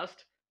with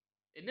Celeste.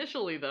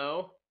 Initially,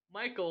 though,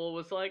 Michael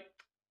was like,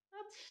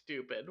 that's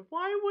stupid.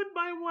 Why would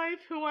my wife,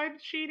 who I'm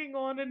cheating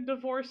on and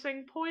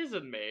divorcing,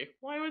 poison me?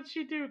 Why would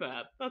she do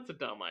that? That's a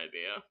dumb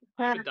idea.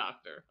 I'm a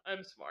doctor.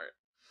 I'm smart.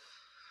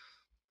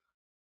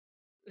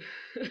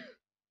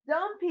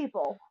 Dumb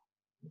people.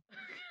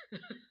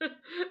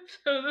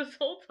 So this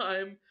whole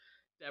time,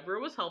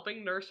 Deborah was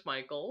helping nurse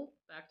Michael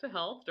back to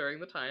health during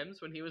the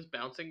times when he was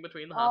bouncing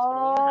between the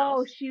hospital and the Oh,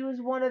 house. she was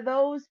one of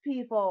those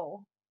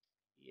people.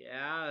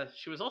 Yeah,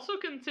 she was also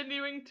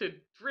continuing to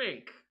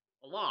drink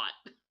a lot.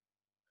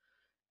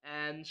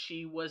 And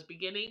she was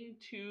beginning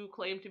to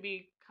claim to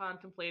be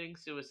contemplating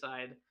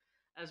suicide,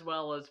 as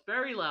well as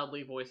very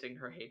loudly voicing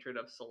her hatred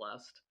of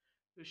Celeste,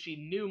 who she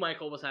knew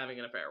Michael was having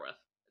an affair with.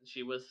 And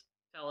she was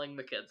telling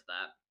the kids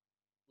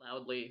that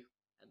loudly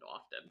and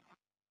often.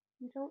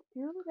 You don't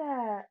do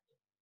that.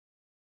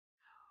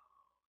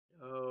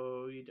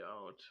 Oh, you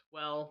don't.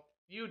 Well,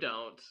 you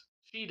don't.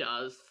 She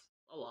does.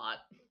 A lot.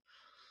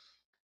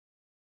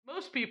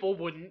 Most people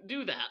wouldn't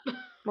do that.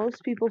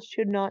 Most people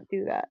should not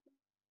do that.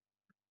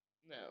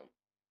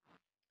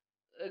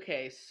 No.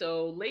 Okay,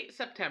 so late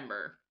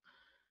September.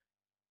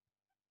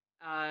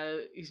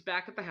 He's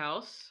back at the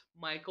house.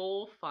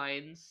 Michael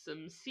finds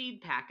some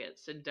seed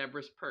packets in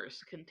Deborah's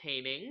purse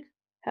containing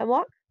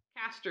Hemlock?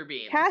 castor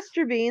beans.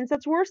 Castor beans?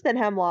 That's worse than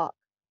hemlock.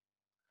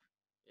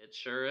 It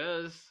sure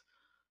is.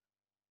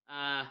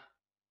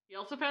 He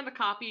also found a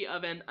copy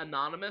of an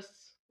anonymous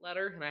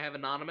letter, and I have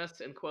anonymous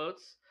in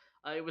quotes.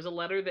 It was a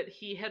letter that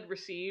he had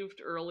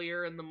received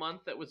earlier in the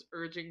month that was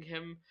urging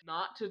him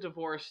not to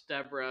divorce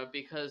Deborah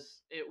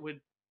because it would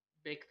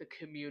make the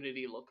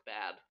community look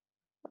bad.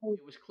 Oh, It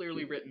was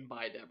clearly written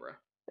by Deborah.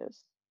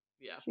 Jesus.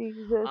 Yeah.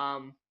 Jesus.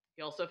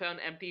 He also found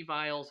empty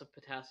vials of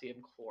potassium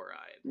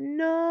chloride.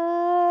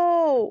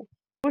 No!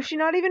 Was she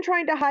not even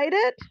trying to hide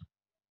it?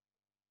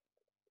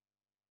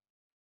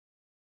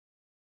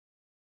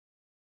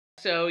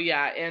 So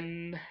yeah,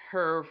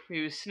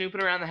 he was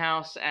snooping around the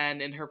house,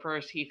 and in her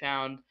purse he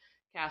found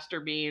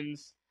castor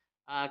beans,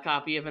 a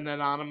copy of an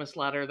anonymous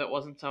letter that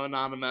wasn't so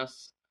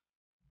anonymous,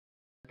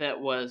 that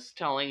was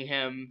telling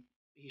him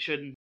he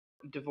shouldn't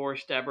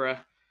divorce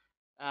Deborah,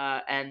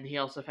 and he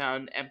also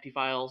found empty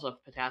vials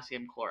of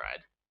potassium chloride.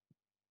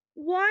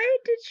 Why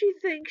did she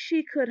think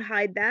she could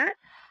hide that?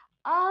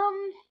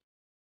 I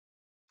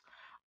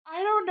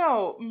don't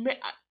know.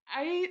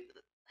 I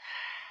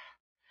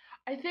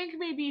I think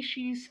maybe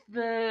she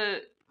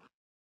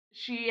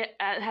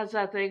has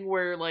that thing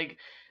where like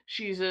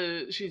she's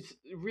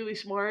really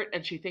smart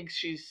and she thinks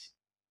she's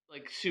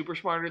like super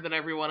smarter than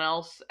everyone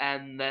else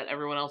and that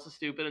everyone else is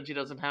stupid and she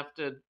doesn't have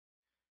to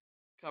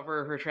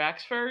cover her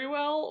tracks very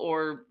well,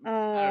 or I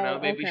don't know,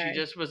 Oh, maybe she okay.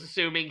 just was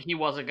assuming he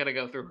wasn't going to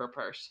go through her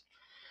purse.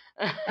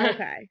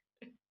 Okay.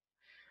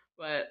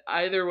 But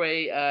either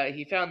way,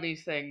 he found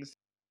these things.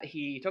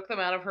 He took them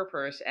out of her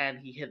purse and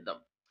he hid them.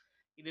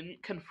 He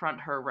didn't confront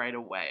her right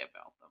away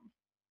about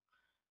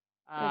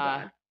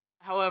them. Okay.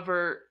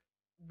 However,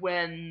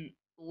 when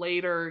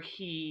later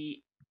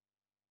he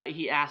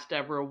asked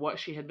Deborah what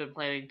she had been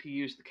planning to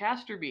use the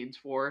castor beans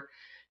for,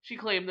 she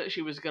claimed that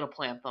she was going to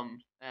plant them,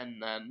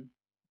 and then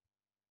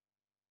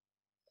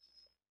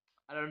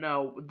I don't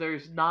know.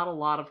 There's not a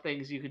lot of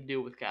things you can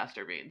do with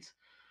castor beans,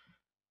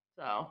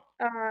 so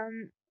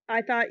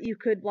I thought you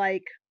could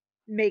like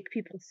make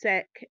people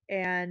sick,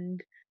 and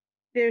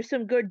there's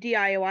some good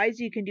DIYs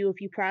you can do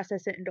if you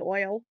process it into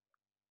oil.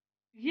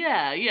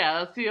 yeah.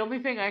 That's the only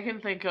thing I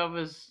can think of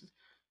is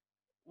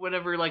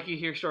whenever like you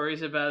hear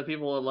stories about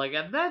people like,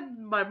 and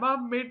then my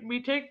mom made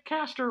me take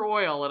castor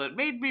oil and it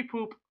made me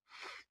poop.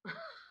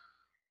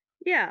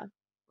 Yeah,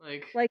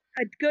 Like, like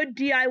a good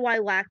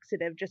DIY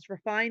laxative. Just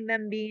refine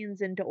them beans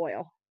into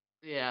oil.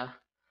 yeah.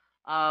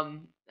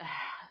 Um,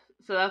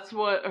 so that's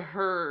what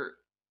her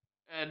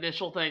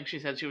initial thing. She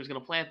said she was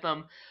going to plant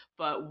them,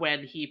 but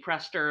when he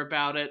pressed her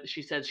about it,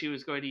 she said she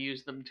was going to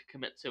use them to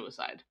commit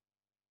suicide.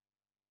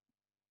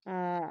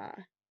 Ah,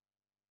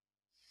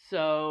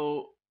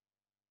 So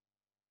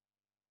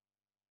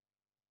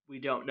we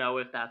don't know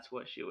if that's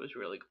what she was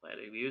really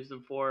planning to use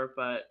them for,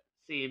 but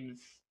seems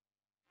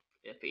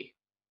iffy.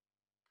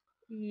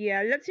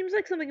 yeah, that seems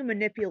like something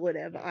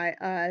manipulative.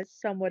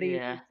 Somebody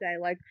Yeah. would say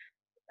like,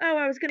 "Oh,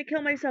 I was gonna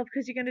kill myself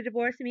because you're gonna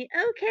divorce me."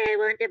 Okay, I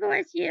won't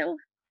divorce you.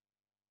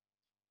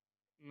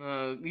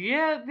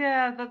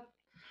 Yeah. That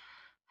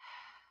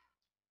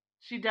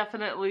she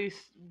definitely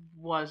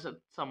was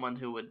someone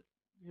who would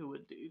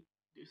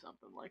do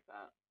something like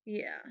that.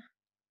 Yeah.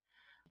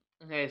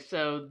 Okay,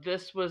 so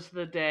this was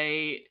the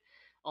day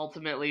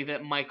ultimately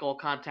that Michael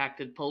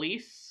contacted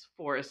police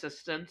for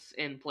assistance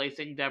in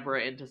placing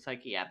Deborah into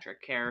psychiatric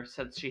care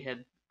since she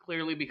had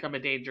clearly become a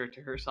danger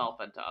to herself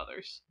and to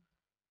others.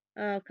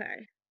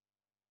 Okay.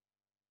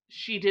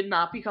 She did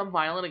not become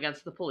violent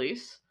against the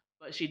police,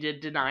 but she did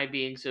deny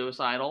being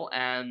suicidal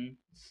and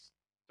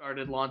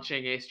started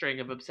launching a string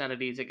of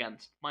obscenities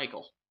against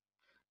Michael.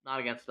 Not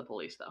against the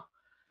police, though.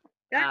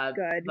 That's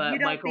good. But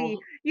Michael,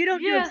 You don't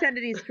do yeah.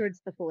 obscenities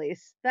towards the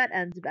police. That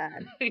ends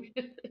bad.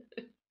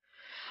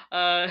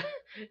 Uh,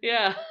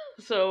 yeah.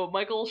 So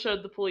Michael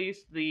showed the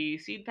police the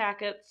seed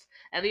packets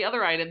and the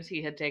other items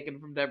he had taken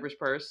from Deborah's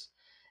purse,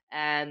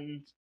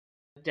 and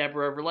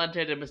Deborah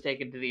relented and was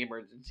taken to the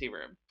emergency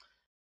room.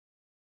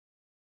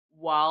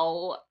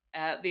 While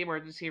at the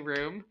emergency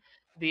room,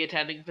 the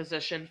attending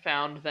physician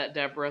found that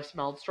Deborah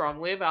smelled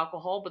strongly of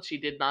alcohol, but she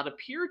did not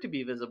appear to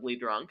be visibly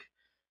drunk.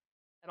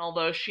 And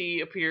although she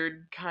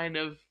appeared kind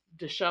of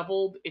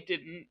disheveled, it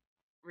didn't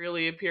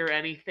really appear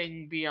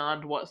anything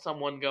beyond what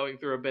someone going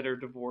through a bitter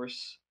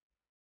divorce.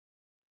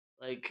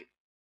 Like,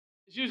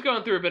 she was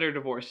going through a bitter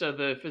divorce, so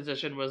the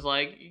physician was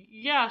like,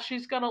 yeah,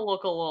 she's gonna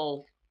look a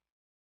little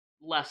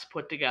less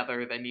put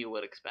together than you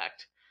would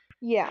expect.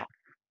 Yeah.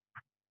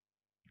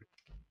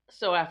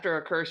 So, after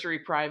a cursory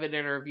private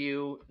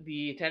interview,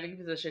 the attending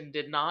physician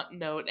did not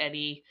note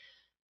any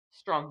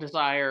strong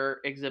desire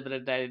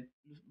exhibited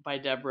by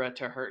Deborah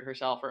to hurt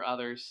herself or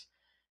others.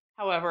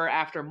 However,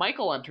 after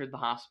Michael entered the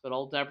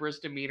hospital, Deborah's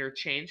demeanor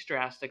changed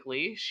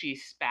drastically. She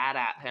spat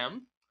at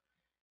him.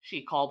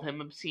 She called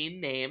him obscene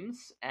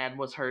names and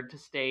was heard to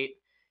state,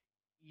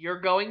 "You're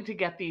going to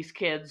get these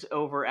kids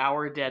over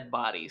our dead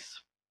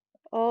bodies."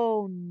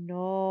 Oh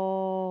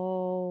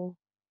no.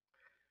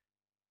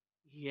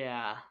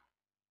 Yeah.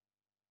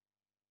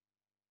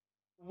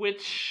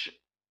 Which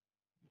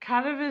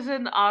kind of is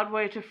an odd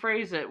way to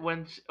phrase it.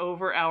 When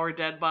over our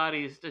dead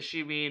bodies, does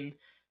she mean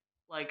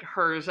like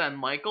hers and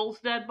Michael's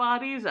dead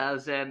bodies,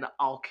 as in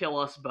I'll kill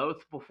us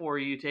both before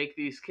you take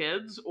these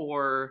kids,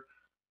 or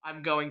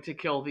I'm going to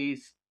kill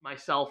these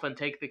myself and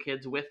take the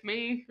kids with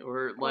me,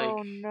 or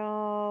Oh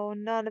no.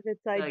 None of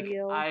it's like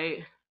ideal.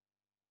 I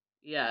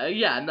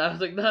yeah, and I was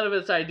like none of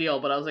it's ideal,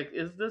 but I was like,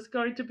 is this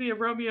going to be a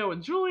Romeo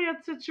and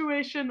Juliet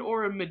situation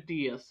or a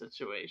Medea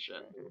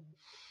situation?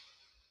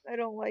 I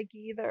don't like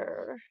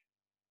either.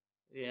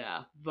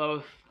 Yeah,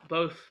 both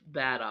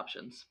bad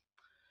options.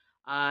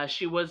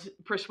 She was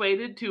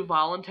persuaded to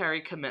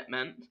voluntary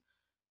commitment,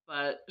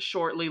 but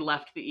shortly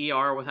left the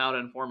ER without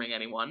informing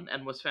anyone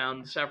and was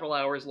found several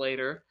hours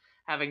later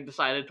having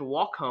decided to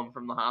walk home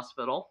from the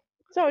hospital.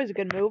 It's always a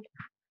good move.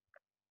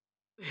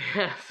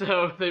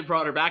 So they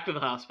brought her back to the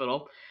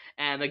hospital,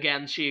 and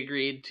again she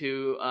agreed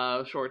to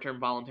short-term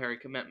voluntary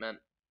commitment.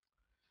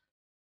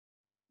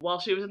 While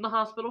she was in the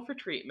hospital for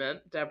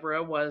treatment,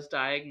 Deborah was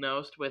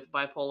diagnosed with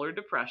bipolar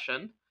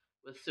depression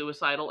with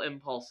suicidal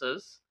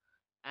impulses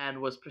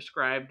and was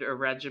prescribed a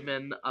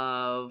regimen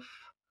of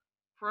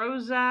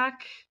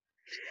Prozac,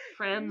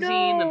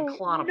 Franzine, and No,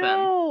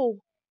 Klonopin, no,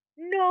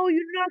 no,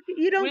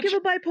 you don't give which a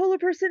bipolar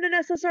person an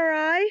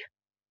SSRI?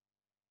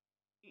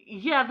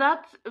 yeah,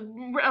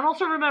 and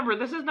also remember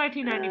this is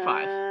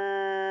 1995.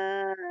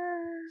 Uh,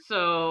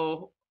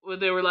 So when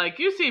they were like,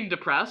 "You seem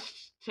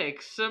depressed.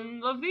 Take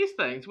some of these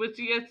things." Which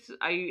yes,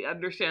 I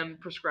understand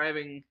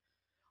prescribing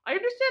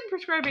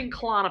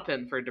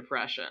Klonopin for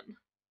depression.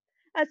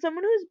 as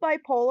someone who's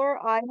bipolar,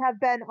 I have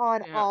been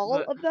on Yeah, all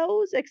but of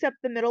those except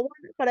the middle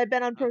one, but I've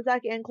been on uh,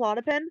 Prozac and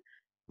Klonopin.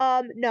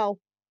 No,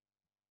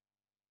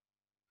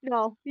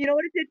 no. You know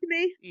what it did to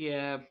me?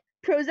 yeah,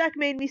 Prozac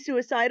made me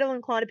suicidal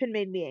and Klonopin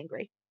made me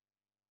angry.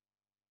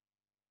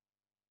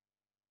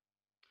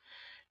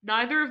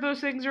 neither of those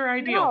things are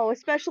ideal. No,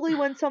 especially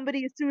when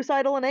somebody is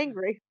suicidal and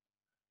angry.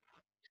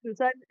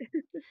 Suicide.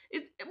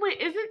 Wait,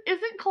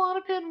 isn't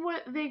Klonopin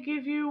what they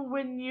give you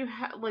when you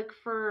like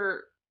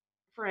for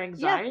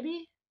Yeah,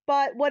 anxiety?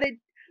 but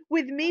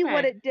with me,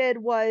 what Okay, it did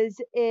was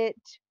it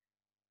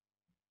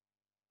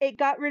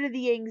got rid of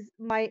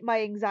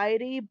my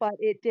anxiety, but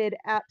it did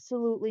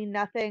absolutely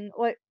nothing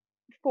like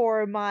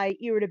for my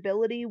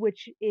irritability,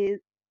 which is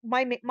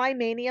my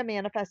mania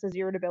manifests as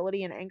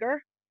irritability and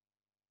anger.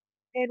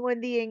 And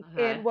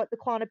okay, what the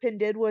Klonopin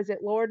did was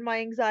it lowered my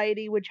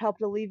anxiety, which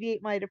helped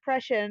alleviate my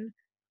depression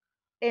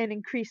and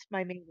increased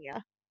my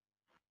mania.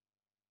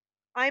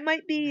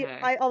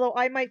 okay. Although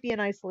I might be an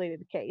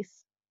isolated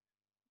case.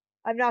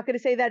 I'm not going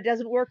to say that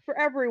doesn't work for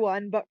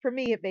everyone, but for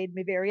me, it made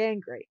me very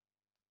angry.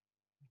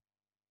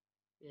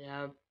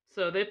 Yeah.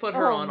 So they put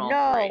her Oh on all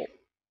three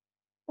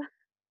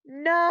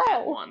no,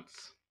 at no.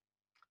 once.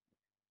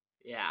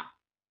 Yeah.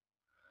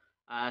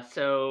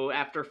 So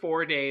after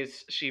 4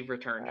 days, she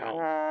returned home.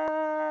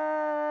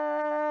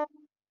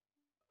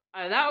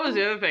 Uh, That was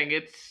the other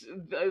thing.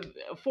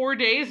 4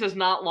 days is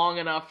not long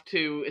enough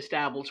to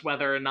establish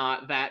whether or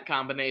not that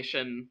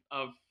combination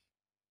of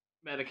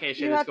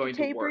medication you is have to going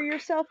to taper work.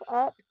 yourself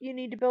up. You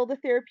need to build a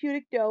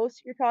therapeutic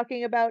dose. You're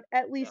talking about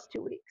at Yeah. least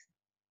 2 weeks.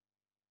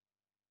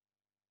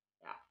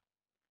 Yeah.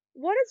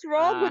 What is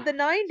wrong Uh, with the so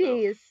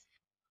 90s?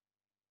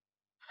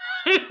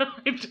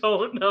 I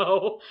don't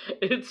know.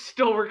 It's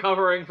still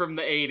recovering from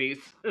the 80s.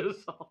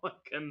 Is all I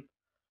can.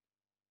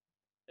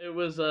 It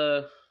was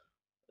a.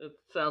 It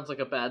sounds like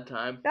a bad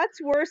time.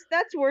 That's worse.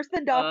 That's worse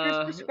than doctors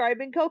Uh.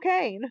 prescribing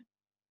cocaine.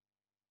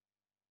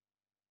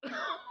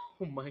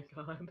 Oh my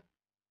god.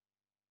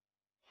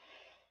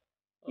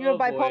 You have Oh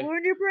boy. bipolar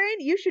in your brain?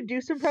 You should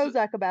do some So,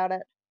 Prozac about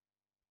it.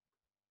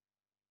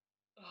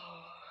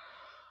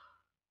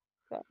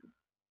 So,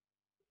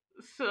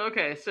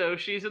 So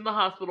she's in the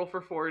hospital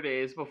for 4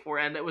 days before,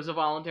 and it was a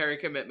voluntary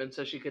commitment,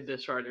 so she could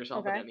discharge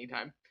herself at Okay. any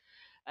time.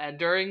 And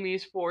during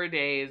these 4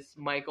 days,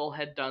 Michael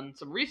had done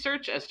some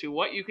research as to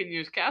what you can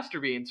use castor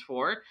beans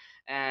for,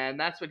 and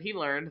that's when he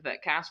learned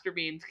that castor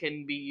beans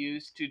can be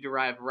used to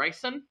derive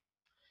ricin,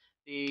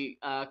 the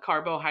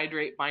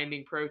carbohydrate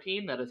binding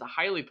protein that is a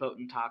highly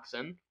potent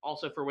toxin,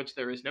 also for which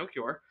there is no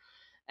cure.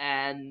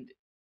 And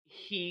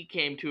he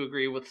came to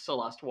agree with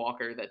Celeste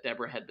Walker that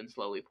Deborah had been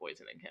slowly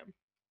poisoning him.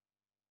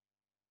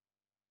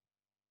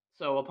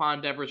 So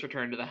upon Deborah's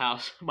return to the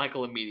house,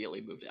 Michael immediately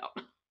moved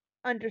out.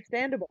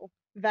 Understandable.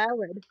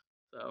 Valid.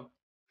 So,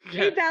 A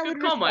yeah, valid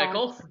good call,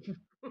 Michael.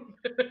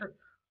 response.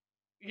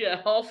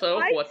 Yeah, also,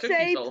 I'd what took you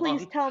say so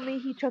please long? tell me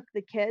he took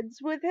the kids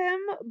with him,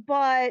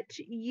 but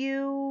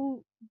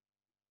you,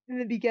 in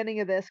the beginning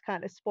of this,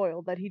 kind of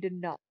spoiled that he did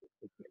not take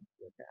the kids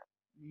with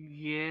him.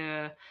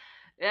 Yeah.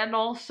 And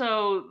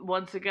also,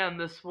 once again,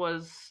 this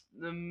was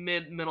the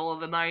middle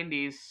of the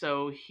 90s,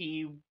 so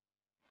he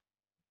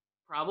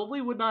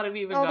probably would not have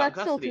even Well, gotten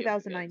that's still custody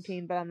of the kids.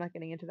 2019, but I'm not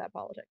getting into that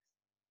politics.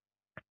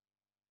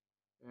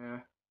 Yeah.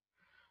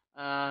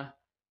 Uh,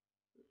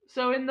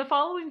 so in the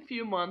following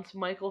few months,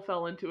 Michael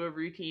fell into a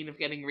routine of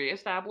getting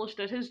reestablished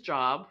at his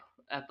job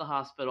at the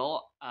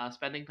hospital,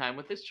 spending time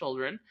with his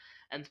children,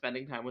 and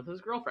spending time with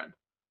his girlfriend.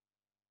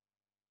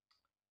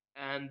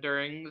 And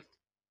during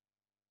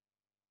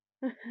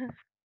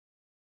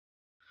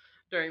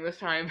this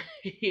time,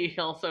 he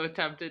also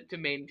attempted to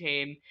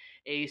maintain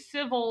a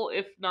civil,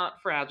 if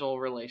not fragile,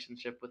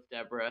 relationship with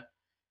Deborah.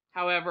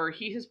 However,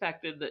 he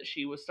suspected that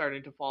she was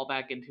starting to fall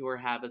back into her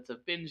habits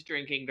of binge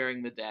drinking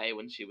during the day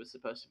when she was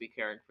supposed to be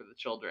caring for the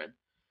children,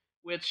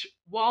 which,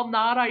 while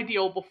not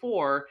ideal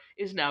before,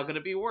 is now going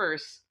to be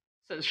worse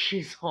since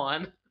she's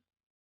on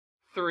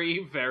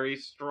 3 very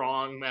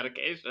strong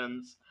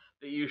medications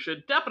that you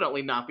should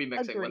definitely not be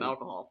mixing with Agreed.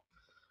 alcohol.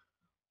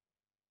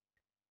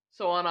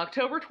 So on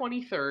October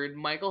 23rd,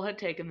 Michael had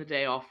taken the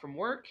day off from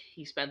work.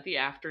 He spent the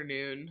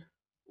afternoon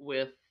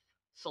with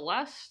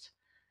Celeste,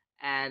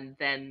 and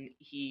then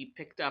he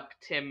picked up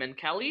Tim and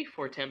Kelly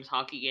for Tim's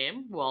hockey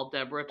game, while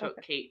Deborah took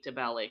Okay. Kate to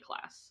ballet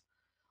class.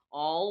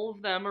 All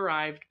of them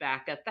arrived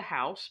back at the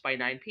house by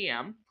 9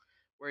 p.m.,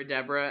 where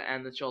Deborah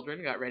and the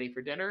children got ready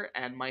for dinner,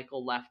 and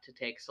Michael left to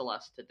take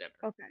Celeste to dinner.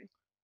 Okay.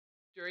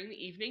 During the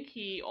evening,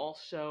 he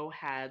also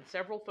had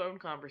several phone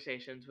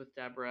conversations with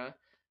Deborah,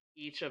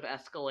 each of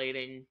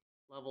escalating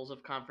levels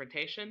of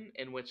confrontation,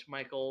 in which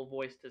Michael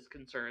voiced his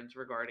concerns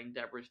regarding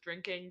Deborah's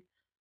drinking,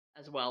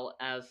 as well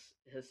as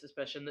his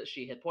suspicion that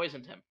she had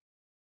poisoned him.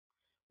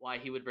 Why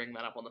he would bring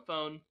that up on the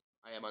phone,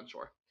 I am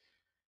unsure.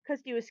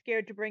 Because he was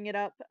scared to bring it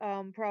up,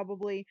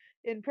 probably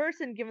in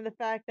person, given the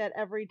fact that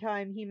every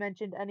time he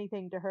mentioned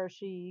anything to her,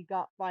 she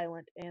got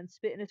violent and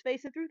spit in his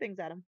face and threw things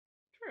at him.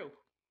 True.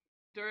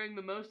 During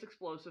the most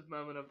explosive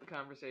moment of the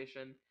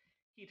conversation,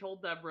 he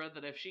told Deborah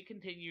that if she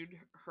continued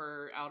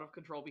her out of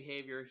control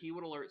behavior, he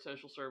would alert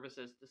social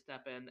services to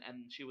step in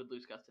and she would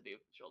lose custody of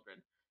the children.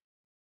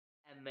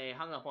 And they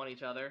hung up on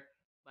each other.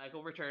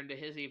 Michael returned to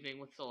his evening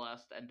with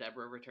Celeste, and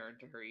Deborah returned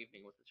to her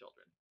evening with the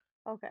children.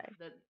 Okay.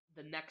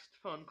 The next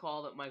phone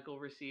call that Michael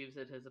receives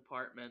at his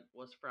apartment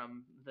was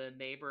from the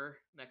neighbor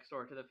next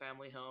door to the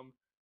family home,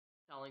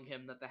 telling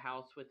him that the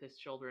house with his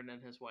children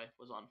and his wife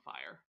was on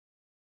fire.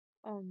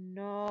 Oh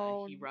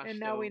no. He And rushed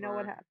now we know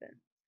what over.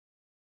 happened.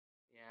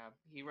 Yeah,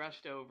 he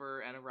rushed over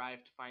and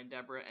arrived to find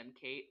Deborah and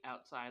Kate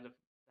outside of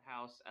the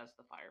house as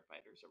the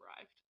firefighters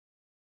arrived.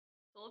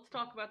 So let's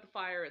talk about the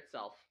fire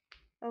itself.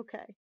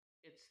 Okay.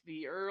 It's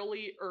the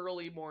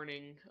early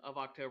morning of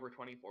October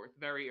 24th,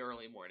 very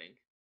early morning.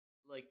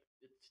 Like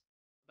it's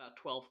about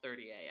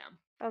 12:30 a.m.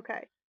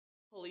 Okay.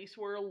 Police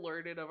were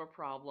alerted of a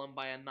problem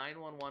by a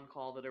 911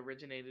 call that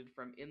originated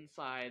from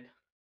inside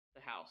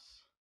the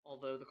house,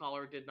 although the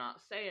caller did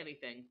not say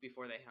anything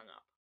before they hung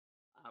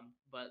up.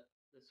 But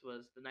this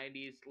was the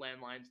 90s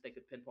landlines, they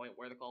could pinpoint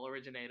where the call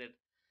originated.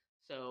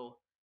 So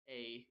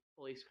a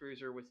police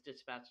cruiser was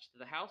dispatched to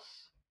the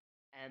house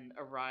and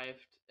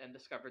arrived and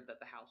discovered that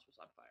the house was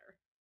on fire.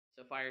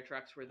 So fire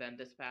trucks were then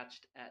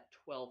dispatched at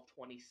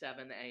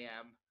 12:27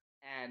 a.m.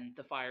 and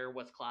the fire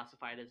was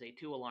classified as a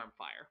 2-alarm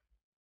fire.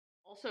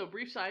 Also,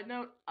 brief side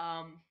note,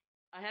 I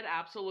had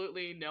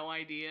absolutely no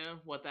idea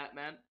what that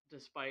meant,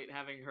 despite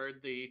having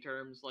heard the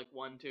terms like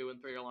 1, 2,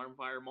 and 3 alarm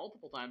fire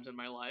multiple times in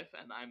my life,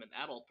 and I'm an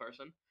adult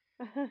person.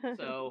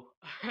 So,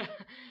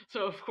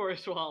 so of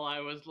course, while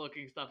I was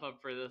looking stuff up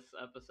for this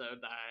episode,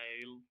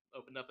 I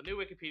opened up a new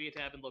Wikipedia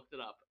tab and looked it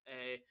up.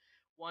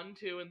 1,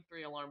 2, and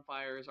 3 alarm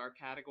fires are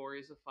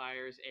categories of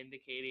fires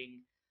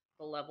indicating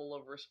the level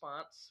of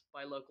response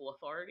by local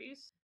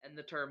authorities, and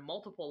the term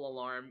multiple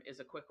alarm is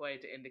a quick way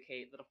to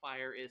indicate that a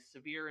fire is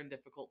severe and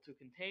difficult to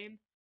contain.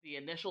 The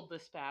initial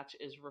dispatch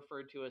is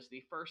referred to as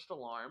the first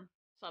alarm.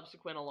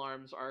 Subsequent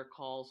alarms are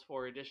calls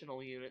for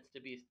additional units to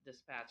be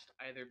dispatched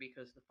either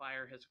because the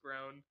fire has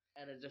grown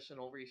and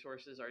additional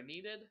resources are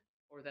needed,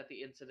 or that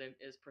the incident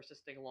is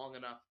persisting long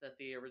enough that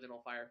the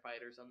original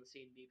firefighters on the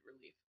scene need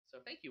relief. So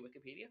thank you,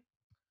 Wikipedia.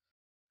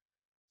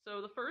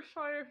 So the first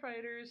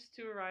firefighters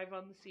to arrive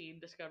on the scene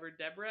discovered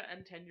Deborah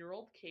and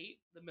 10-year-old Kate,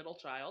 the middle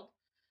child,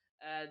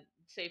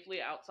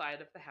 safely outside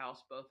of the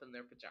house, both in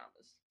their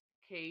pajamas.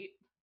 Kate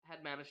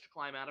had managed to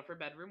climb out of her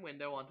bedroom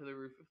window onto the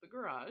roof of the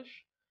garage,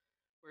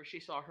 where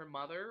she saw her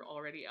mother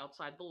already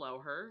outside below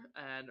her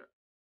and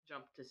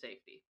jumped to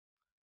safety.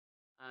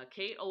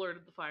 Kate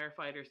alerted the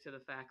firefighters to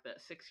the fact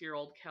that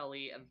 6-year-old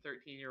Kelly and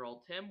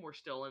 13-year-old Tim were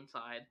still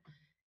inside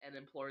and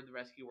implored the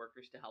rescue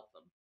workers to help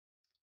them.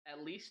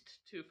 At least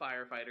 2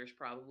 firefighters,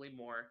 probably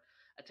more,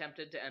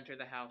 attempted to enter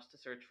the house to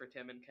search for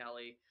Tim and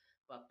Kelly,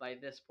 but by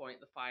this point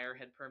the fire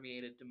had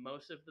permeated to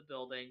most of the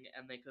building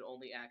and they could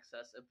only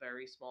access a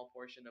very small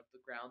portion of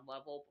the ground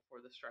level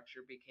before the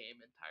structure became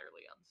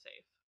entirely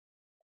unsafe.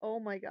 Oh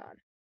my god.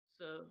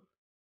 So,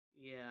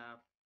 yeah.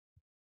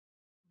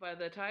 By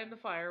the time the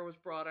fire was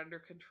brought under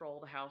control,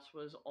 the house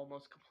was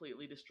almost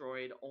completely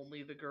destroyed.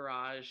 Only the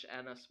garage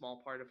and a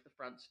small part of the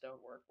front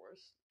stonework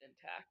was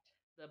intact.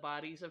 The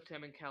bodies of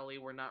Tim and Kelly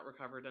were not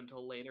recovered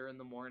until later in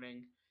the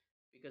morning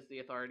because the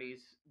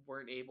authorities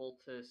weren't able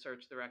to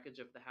search the wreckage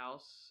of the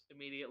house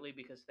immediately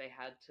because they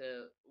had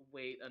to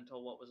wait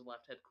until what was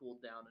left had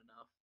cooled down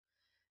enough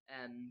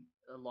and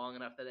long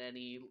enough that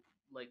any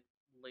like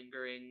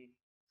lingering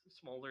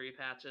smoldery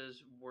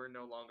patches were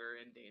no longer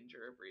in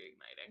danger of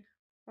reigniting.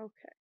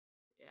 Okay.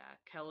 Yeah,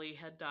 Kelly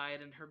had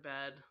died in her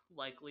bed,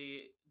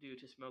 likely due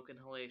to smoke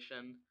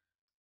inhalation.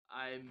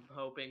 I'm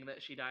hoping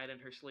that she died in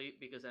her sleep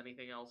because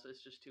anything else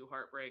is just too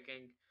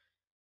heartbreaking.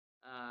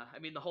 I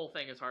mean, the whole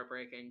thing is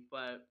heartbreaking,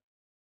 but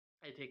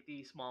I take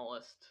the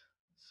smallest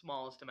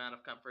amount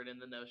of comfort in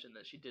the notion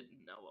that she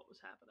didn't know what was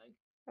happening.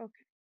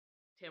 Okay.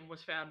 Tim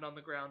was found on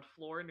the ground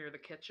floor near the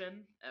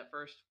kitchen. At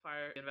first,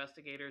 fire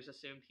investigators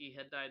assumed he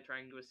had died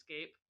trying to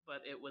escape,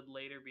 but it would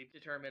later be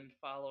determined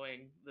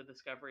following the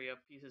discovery of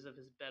pieces of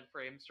his bed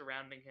frame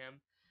surrounding him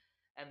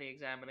and the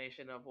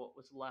examination of what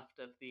was left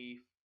of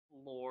the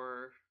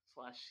floor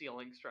slash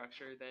ceiling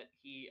structure that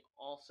he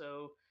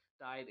also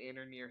died in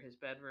or near his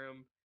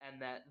bedroom,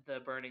 and that the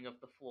burning of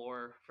the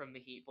floor from the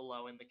heat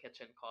below in the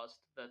kitchen caused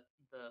the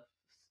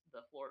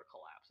floor to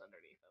collapse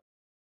underneath him.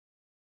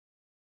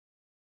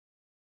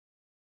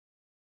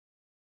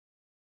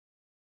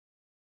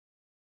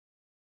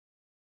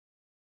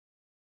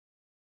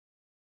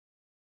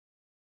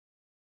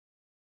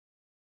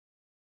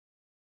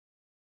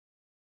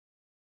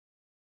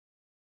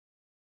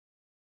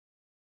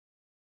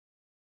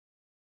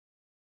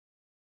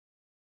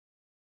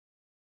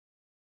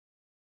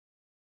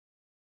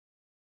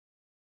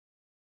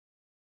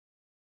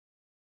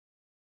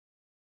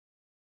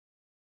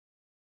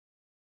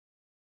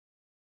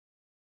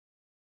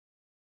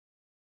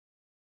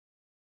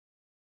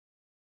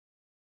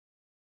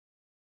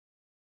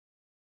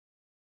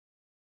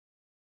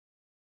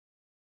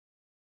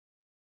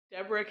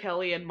 Deborah,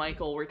 Kelly, and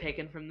Michael were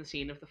taken from the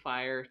scene of the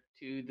fire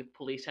to the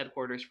police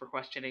headquarters for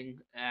questioning,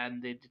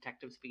 and the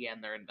detectives began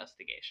their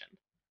investigation.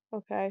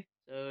 Okay.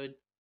 So,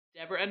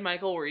 Deborah and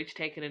Michael were each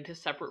taken into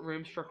separate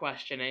rooms for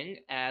questioning,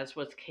 as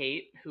was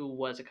Kate, who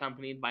was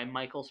accompanied by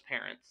Michael's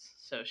parents.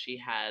 So she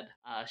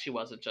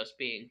wasn't just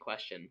being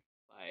questioned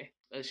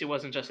she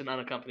wasn't just an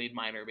unaccompanied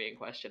minor being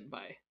questioned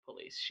by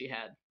police. She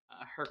had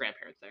her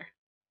grandparents there.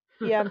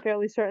 Yeah, I'm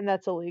fairly certain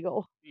that's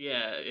illegal.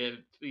 Yeah,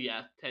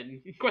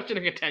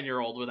 questioning a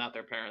 10-year-old without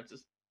their parents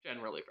is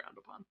generally frowned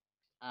upon.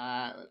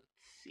 Let's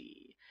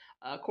see.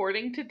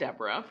 According to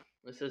Deborah,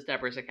 this is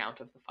Deborah's account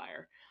of the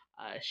fire.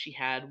 She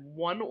had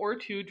 1 or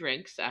 2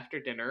 drinks after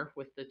dinner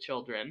with the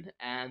children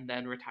and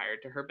then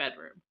retired to her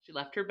bedroom. She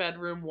left her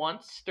bedroom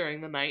once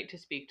during the night to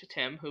speak to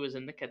Tim, who was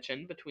in the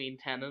kitchen between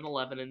 10 and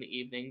 11 in the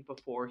evening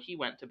before he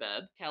went to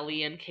bed.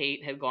 Kelly and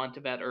Kate had gone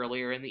to bed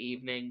earlier in the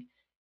evening,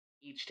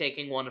 each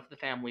taking one of the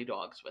family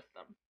dogs with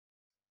them.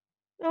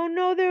 Oh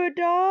no, there were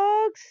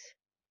dogs?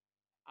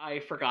 I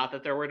forgot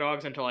that there were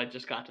dogs until I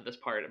just got to this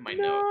part in my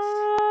notes.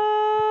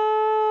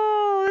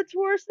 No! It's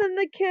worse than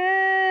the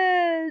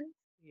kids!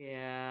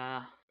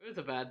 Yeah, it was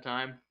a bad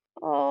time.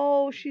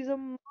 Oh, she's a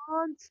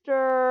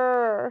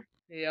monster!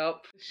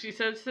 Yep. She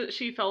says that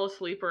she fell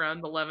asleep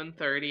around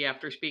 11:30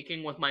 after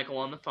speaking with Michael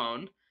on the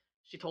phone.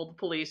 She told the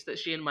police that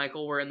she and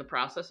Michael were in the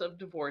process of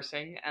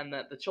divorcing and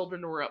that the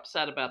children were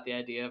upset about the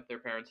idea of their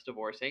parents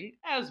divorcing,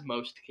 as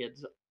most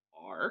kids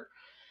are,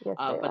 Yes,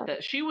 they but are.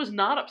 that she was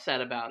not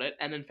upset about it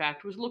and, in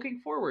fact, was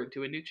looking forward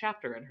to a new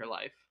chapter in her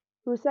life.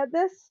 Who said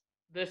this?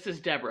 This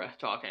is Deborah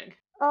talking.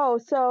 Oh,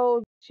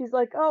 so she's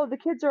like, oh, the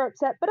kids are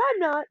upset, but I'm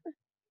not.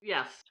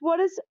 Yes. What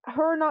does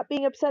her not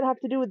being upset have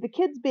to do with the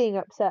kids being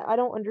upset? I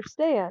don't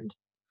understand.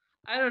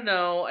 I don't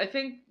know. I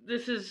think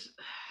this is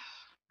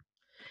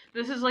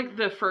like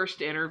the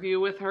first interview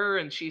with her,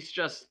 and she's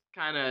just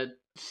kind of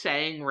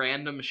saying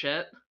random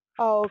shit.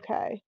 Oh,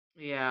 okay.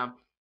 Yeah,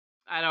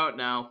 I don't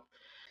know.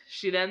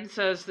 She then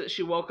says that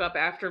she woke up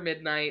after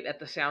midnight at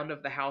the sound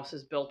of the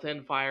house's built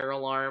in fire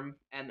alarm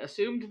and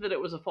assumed that it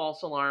was a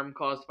false alarm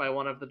caused by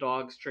one of the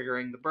dogs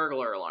triggering the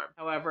burglar alarm.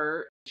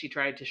 However, she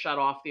tried to shut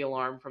off the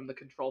alarm from the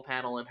control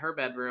panel in her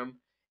bedroom.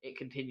 It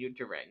continued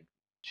to ring.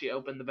 She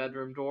opened the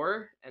bedroom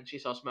door and she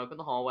saw smoke in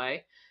the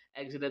hallway,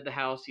 exited the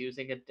house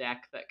using a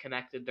deck that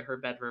connected to her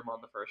bedroom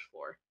on the first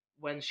floor.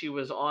 When she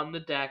was on the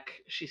deck,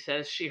 she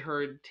says she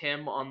heard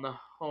Tim on the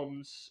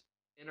home's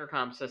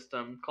intercom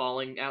system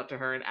calling out to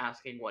her and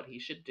asking what he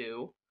should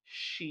do.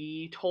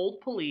 She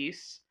told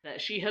police that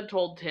she had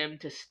told Tim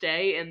to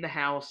stay in the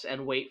house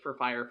and wait for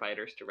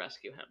firefighters to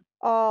rescue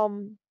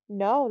him.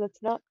 No,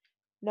 that's not.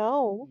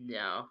 No.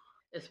 No.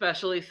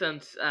 Especially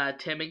since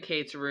Tim and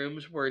Kate's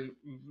rooms were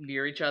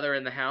near each other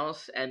in the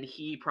house, and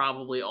he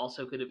probably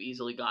also could have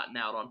easily gotten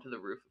out onto the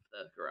roof of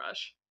the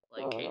garage,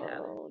 like Kate had.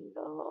 Oh,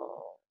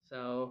 no.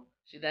 So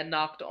she then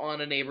knocked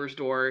on a neighbor's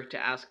door to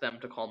ask them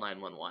to call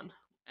 911.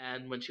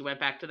 And when she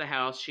went back to the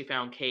house, she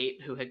found Kate,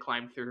 who had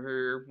climbed through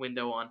her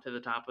window onto the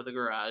top of the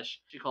garage.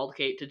 She called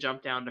Kate to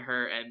jump down to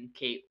her, and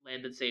Kate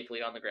landed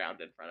safely on the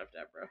ground in front of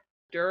Deborah.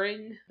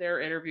 During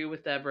their interview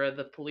with Deborah,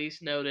 the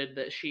police noted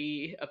that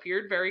she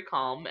appeared very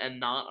calm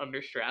and not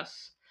under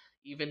stress,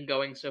 even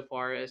going so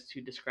far as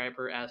to describe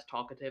her as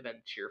talkative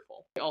and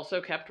cheerful. They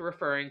also kept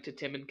referring to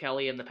Tim and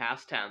Kelly in the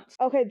past tense.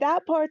 Okay,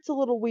 that part's a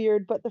little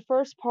weird, but the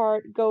first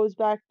part goes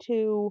back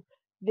to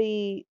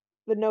the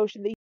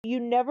notion that you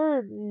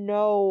never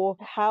know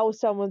how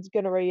someone's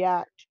going to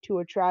react to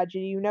a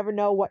tragedy. You never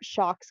know what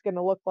shock's going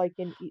to look like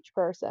in each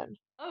person.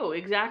 Oh,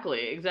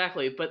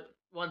 exactly. But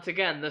once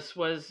again, this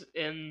was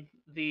in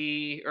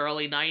the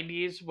early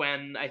 90s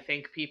when I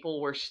think people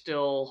were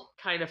still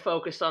kind of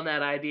focused on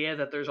that idea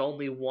that there's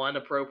only one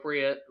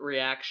appropriate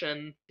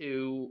reaction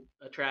to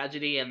a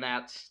tragedy, and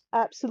that's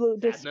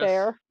Absolute sadness.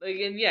 despair.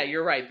 And yeah,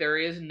 you're right. There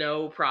is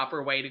no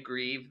proper way to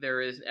grieve.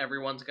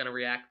 Everyone's going to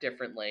react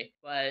differently.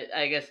 But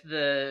I guess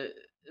the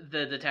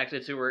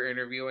detectives who were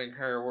interviewing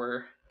her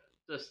were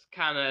just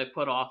kind of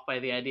put off by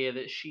the idea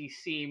that she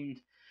seemed,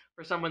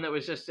 for someone that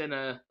was just in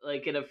a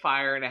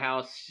fire in a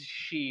house,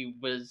 she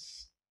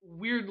was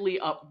weirdly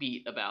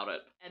upbeat about it.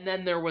 And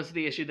then there was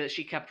the issue that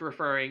she kept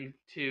referring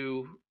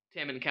to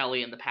Tim and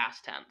Kelly in the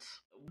past tense.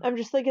 I'm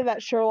just thinking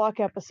that Sherlock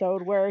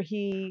episode where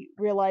he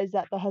realized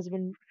that the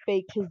husband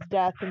faked his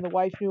death and the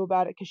wife knew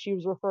about it because she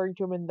was referring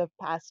to him in the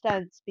past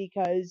tense,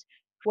 because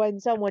when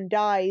someone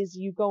dies,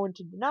 you go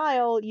into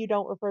denial, you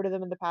don't refer to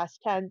them in the past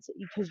tense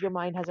because your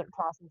mind hasn't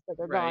processed that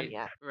they're gone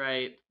yet.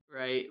 Right.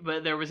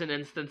 But there was an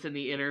instance in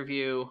the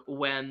interview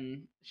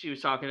when she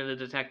was talking to the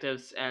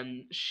detectives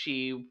and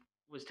she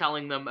was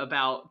telling them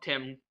about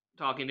Tim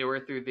talking to her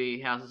through the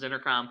house's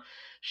intercom.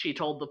 She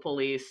told the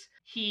police,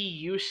 "He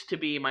used to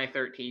be my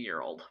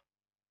 13-year-old."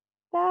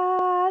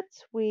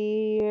 That's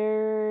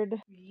weird.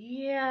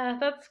 Yeah,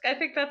 I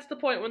think that's the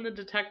point when the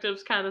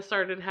detectives kind of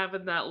started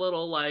having that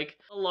little like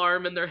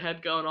alarm in their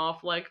head going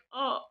off, like,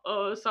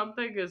 oh,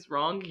 something is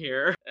wrong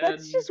here.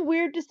 That's just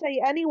weird to say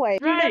anyway.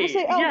 You never Right,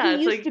 say, oh, yeah, he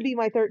it's used like, to be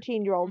my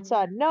 13-year-old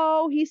son.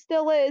 No, he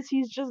still is.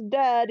 He's just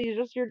dead. He's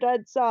just your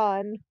dead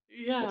son.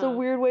 That's a yeah.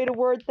 weird way to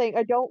word things.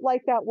 I don't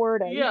like that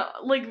wording. Yeah,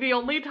 like the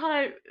only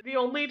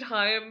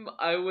time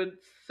I would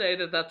say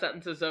that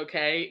sentence is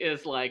okay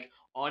is like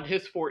on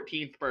his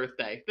 14th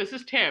birthday. This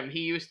is Tim. He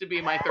used to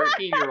be my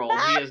 13-year-old.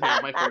 He is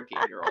now my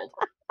 14-year-old.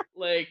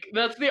 Like,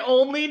 that's the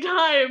only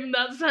time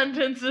that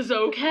sentence is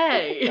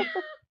okay.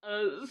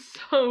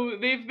 So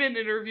they've been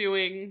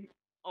interviewing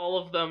all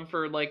of them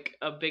for like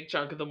a big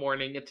chunk of the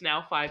morning. It's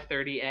now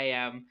 5:30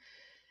 a.m.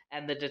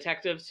 and the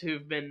detectives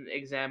who've been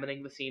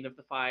examining the scene of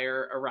the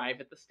fire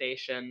arrive at the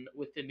station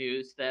with the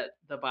news that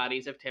the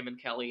bodies of Tim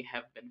and Kelly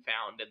have been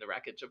found in the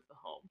wreckage of the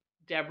home.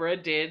 Deborah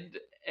did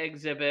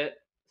exhibit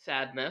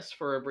sadness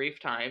for a brief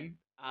time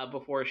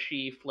before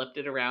she flipped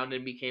it around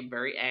and became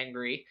very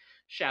angry,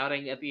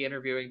 shouting at the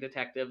interviewing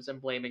detectives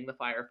and blaming the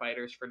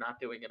firefighters for not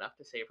doing enough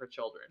to save her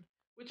children,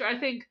 which I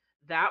think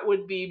that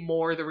would be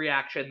more the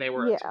reaction they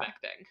were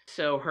expecting.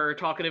 So her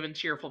talkative and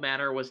cheerful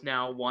manner was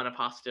now one of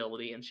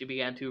hostility, and she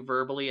began to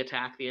verbally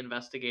attack the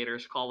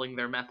investigators, calling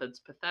their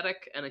methods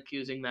pathetic and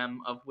accusing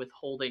them of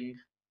withholding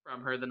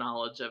from her the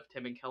knowledge of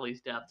Tim and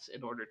Kelly's deaths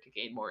in order to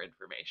gain more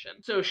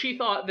information. So she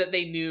thought that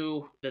they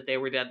knew that they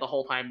were dead the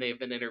whole time they've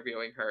been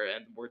interviewing her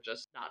and were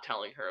just not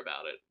telling her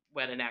about it,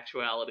 when in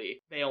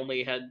actuality, they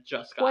only had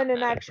just gotten When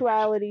in that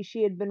actuality,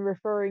 she had been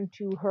referring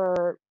to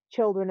her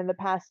children in the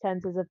past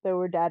tense as if they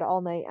were dead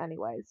all night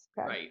anyways.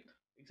 Okay. Right,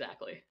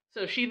 exactly.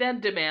 So she then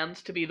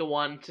demands to be the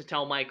one to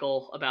tell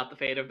Michael about the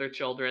fate of their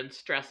children,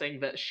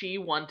 stressing that she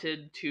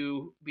wanted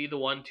to be the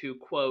one to,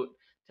 quote,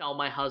 tell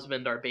my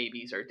husband our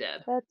babies are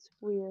dead. That's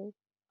weird.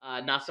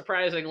 Not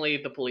surprisingly,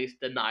 the police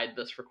denied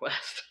this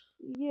request.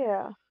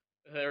 Yeah.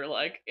 They were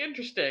like,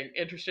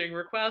 interesting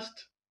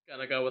request.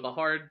 Gonna go with a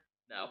hard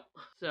no.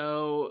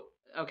 So,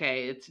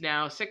 okay, it's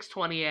now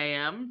 6:20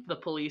 a.m. The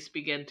police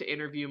begin to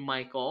interview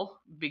Michael,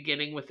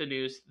 beginning with the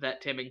news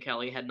that Tim and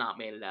Kelly had not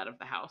made it out of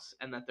the house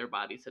and that their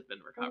bodies had been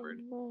recovered.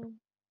 Oh, no.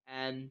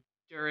 And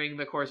during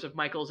the course of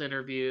Michael's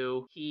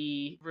interview,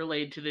 he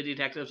relayed to the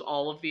detectives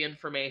all of the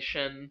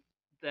information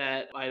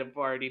that I've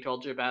already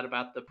told you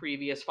about the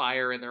previous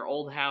fire in their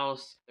old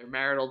house, their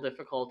marital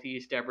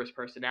difficulties, Deborah's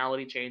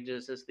personality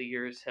changes as the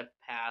years have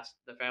passed,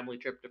 the family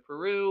trip to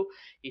Peru.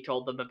 He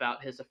told them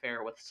about his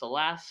affair with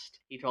Celeste.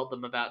 He told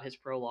them about his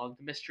prolonged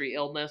mystery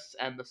illness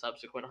and the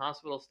subsequent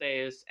hospital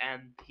stays,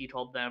 and he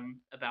told them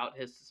about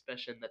his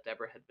suspicion that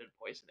Deborah had been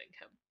poisoning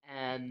him.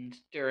 And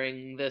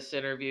during this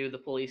interview, the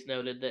police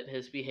noted that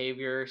his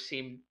behavior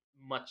seemed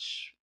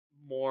much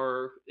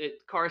more, it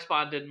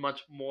corresponded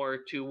much more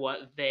to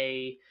what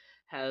they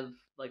have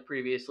like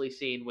previously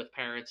seen with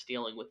parents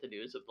dealing with the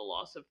news of the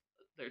loss of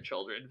their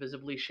children,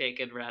 visibly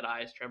shaken, red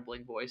eyes,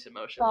 trembling voice,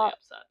 emotionally So,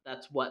 upset.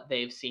 That's what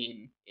they've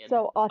seen in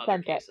so other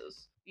authentic.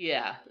 cases.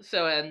 Yeah.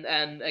 So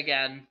and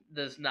again,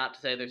 this is not to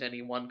say there's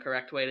any one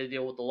correct way to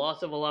deal with the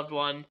loss of a loved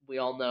one. We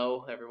all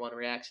know everyone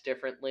reacts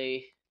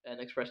differently and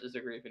expresses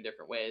their grief in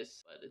different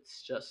ways. But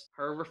it's just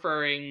her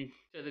referring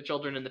to the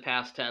children in the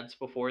past tense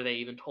before they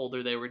even told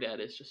her they were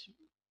dead is just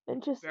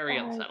And just, very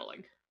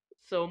unsettling.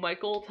 So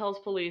Michael tells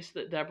police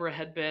that Deborah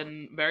had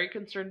been very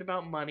concerned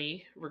about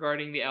money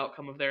regarding the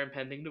outcome of their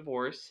impending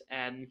divorce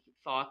and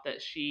thought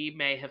that she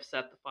may have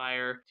set the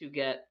fire to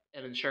get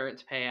an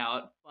insurance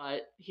payout,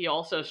 but he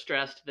also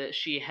stressed that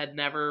she had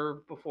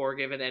never before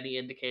given any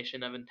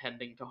indication of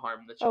intending to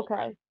harm the children.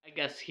 okay. I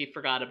guess he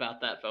forgot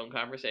about that phone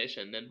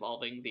conversation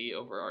involving the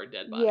over our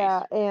dead bodies.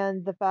 Yeah,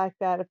 and the fact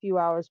that a few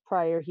hours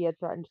prior he had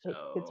threatened to take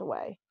the kids So,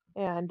 away.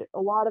 And a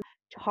lot of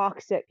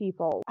toxic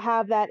people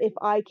have that if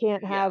I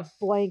can't have yes.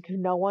 blank,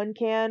 no one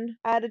can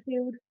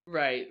attitude.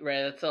 Right,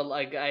 right. That's a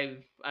like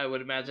I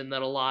would imagine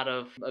that a lot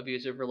of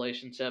abusive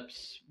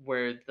relationships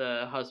where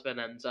the husband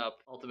ends up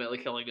ultimately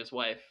killing his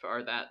wife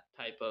are that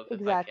type of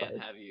if I can't Exactly.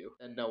 have you,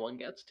 then no one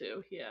gets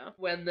to. Yeah.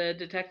 When the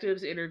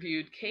detectives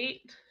interviewed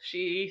Kate,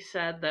 she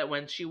said that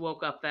when she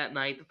woke up that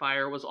night, the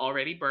fire was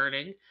already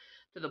burning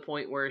to the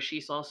point where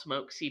she saw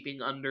smoke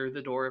seeping under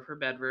the door of her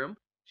bedroom.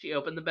 She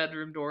opened the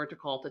bedroom door to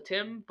call to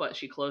Tim, but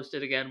she closed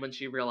it again when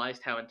she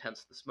realized how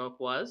intense the smoke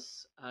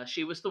was.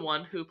 She was the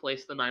one who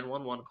placed the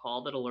 911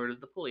 call that alerted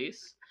the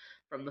police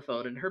from the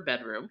phone in her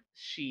bedroom.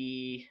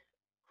 She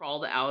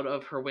crawled out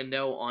of her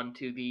window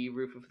onto the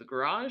roof of the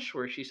garage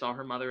where she saw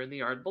her mother in the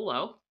yard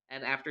below.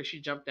 And after she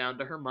jumped down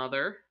to her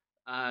mother,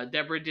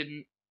 Deborah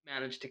didn't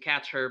manage to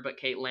catch her, but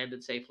Kate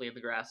landed safely in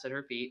the grass at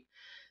her feet.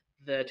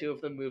 The two of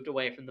them moved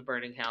away from the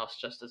burning house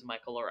just as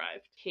Michael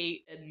arrived.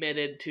 Kate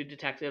admitted to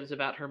detectives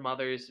about her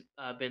mother's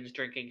binge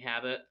drinking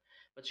habit,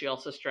 but she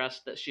also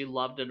stressed that she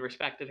loved and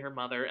respected her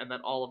mother and that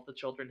all of the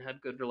children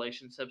had good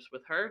relationships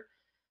with her,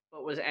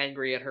 but was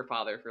angry at her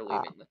father for Ah,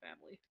 leaving the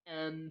family.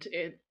 And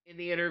in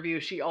the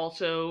interview, she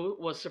also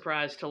was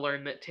surprised to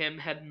learn that Tim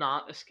had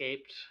not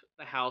escaped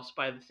the house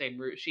by the same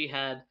route she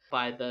had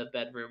by the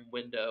bedroom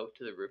window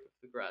to the roof of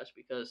the garage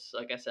because,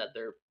 like I said,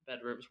 their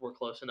bedrooms were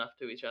close enough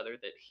to each other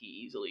that he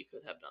easily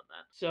could have done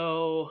that.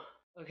 So,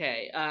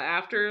 okay,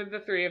 after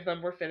the three of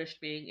them were finished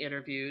being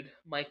interviewed,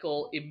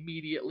 Michael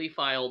immediately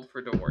filed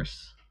for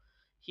divorce.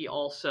 He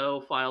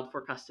also filed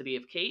for custody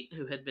of Kate,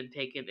 who had been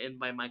taken in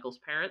by Michael's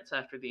parents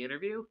after the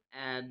interview,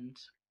 and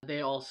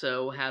they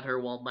also had her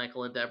while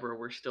Michael and Deborah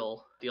were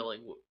still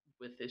dealing with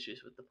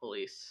issues with the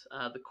police.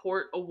 The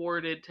court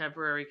awarded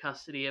temporary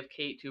custody of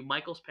Kate to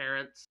Michael's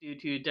parents due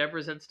to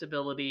Deborah's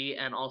instability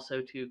and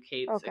also to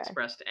Kate's okay.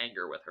 expressed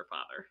anger with her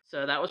father.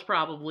 So that was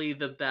probably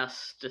the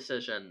best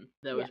decision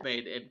that was Yes.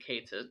 made in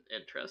Kate's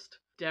interest.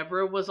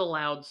 Deborah was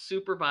allowed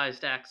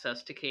supervised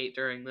access to Kate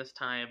during this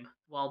time,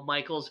 while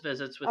Michael's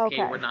visits with Kate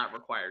were Okay. not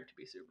required to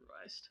be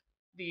supervised.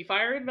 The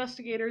fire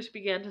investigators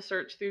began to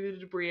search through the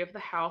debris of the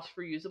house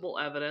for usable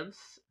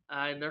evidence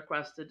in their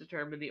quest to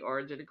determine the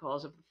origin and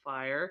cause of the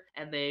fire,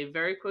 and they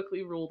very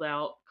quickly ruled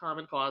out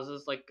common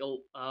causes like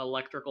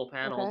electrical Okay.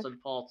 panels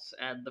and faults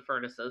and the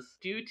furnaces.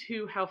 Due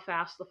to how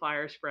fast the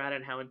fire spread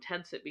and how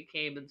intense it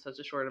became in such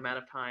a short amount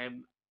of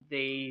time,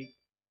 they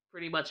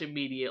pretty much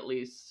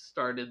immediately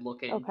started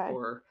looking Okay.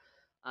 for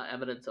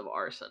evidence of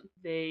arson.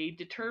 They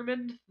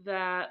determined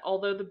that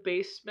although the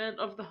basement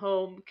of the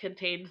home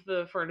contained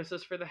the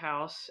furnaces for the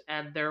house,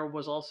 and there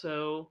was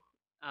also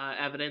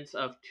evidence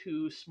of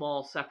two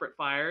small separate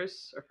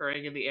fires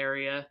occurring in the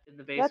area in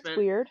the That's basement.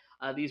 weird.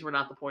 These were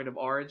not the point of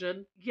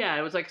origin. Yeah,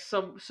 it was like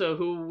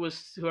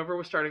whoever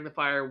was starting the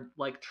fire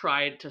like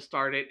tried to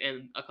start it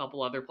in a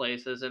couple other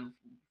places and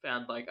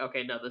found like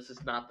okay no this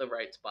is not the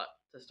right spot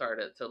to start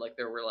it. So like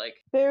there were like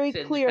Very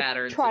singe clear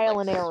patterns in trial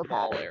like and error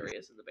small patterns.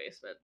 areas in the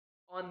basement.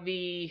 On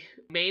the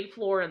main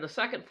floor and the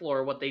second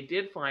floor, what they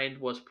did find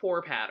was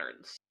pour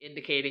patterns,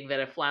 indicating that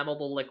a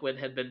flammable liquid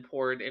had been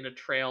poured in a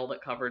trail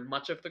that covered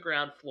much of the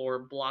ground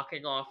floor,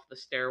 blocking off the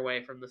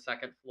stairway from the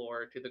second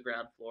floor to the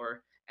ground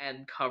floor,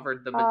 and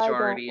covered the I don't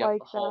majority of like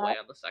the hallway that.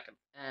 on the second.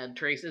 And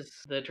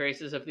the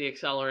traces of the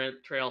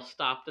accelerant trail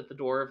stopped at the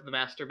door of the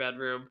master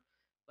bedroom,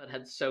 but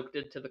had soaked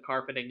into the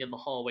carpeting in the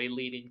hallway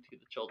leading to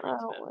the I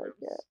children's don't like it.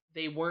 bedrooms.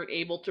 They weren't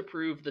able to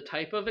prove the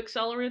type of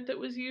accelerant that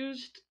was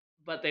used,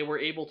 but they were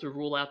able to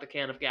rule out the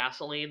can of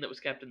gasoline that was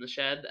kept in the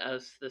shed,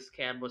 as this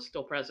can was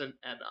still present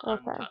and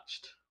Okay.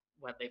 untouched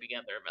when they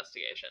began their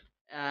investigation.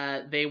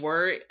 They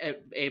were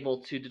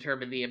able to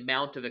determine the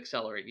amount of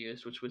accelerant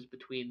used, which was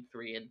between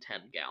 3 and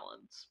 10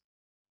 gallons.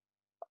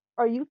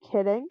 Are you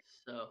kidding?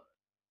 So,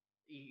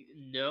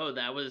 no,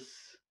 that was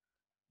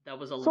a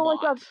So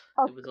like lot.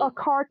 It was a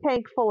car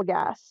tank full of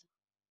gas.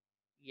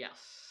 Yes.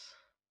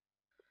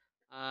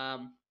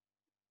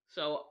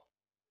 So,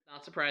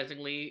 not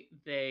surprisingly,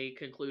 they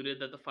concluded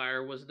that the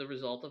fire was the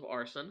result of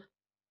arson.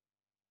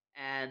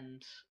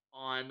 And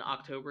on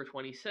October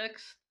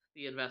 26th,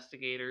 the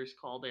investigators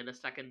called in a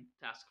second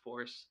task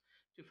force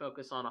to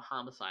focus on a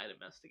homicide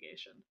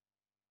investigation.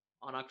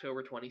 On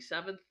October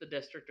 27th, the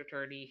district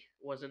attorney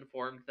was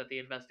informed that the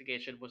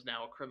investigation was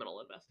now a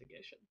criminal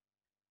investigation.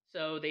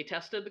 So they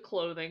tested the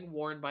clothing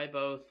worn by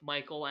both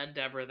Michael and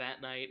Deborah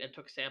that night and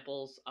took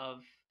samples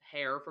of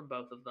hair from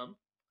both of them.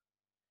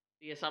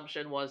 The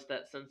assumption was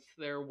that since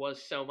there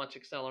was so much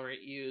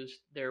accelerant used,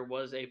 there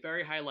was a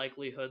very high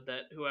likelihood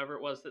that whoever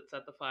it was that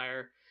set the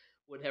fire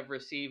would have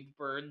received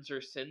burns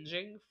or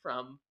singeing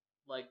from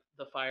like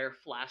the fire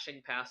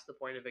flashing past the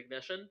point of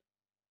ignition.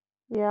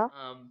 Yeah.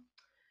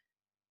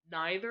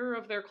 Neither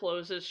of their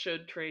clothes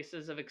showed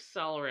traces of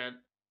accelerant,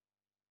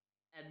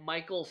 and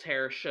Michael's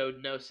hair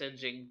showed no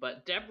singeing,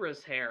 but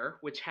Deborah's hair,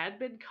 which had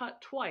been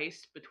cut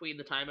twice between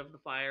the time of the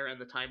fire and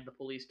the time the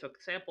police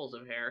took samples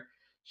of hair,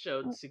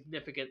 showed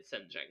significant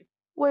singeing.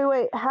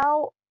 Wait.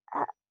 How?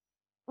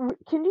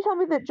 Can you tell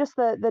me that just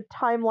the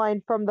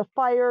timeline from the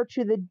fire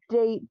to the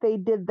date they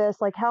did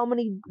this? Like how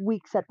many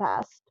weeks had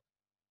passed?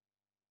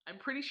 I'm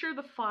pretty sure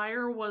the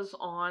fire was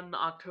on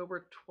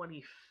October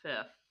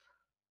 25th.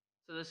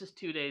 So this is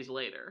 2 days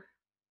later.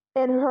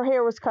 And her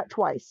hair was cut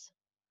twice.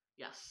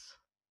 Yes.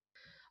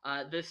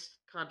 This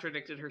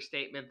contradicted her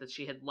statement that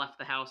she had left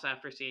the house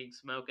after seeing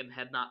smoke and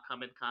had not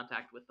come in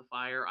contact with the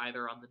fire,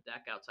 either on the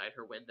deck outside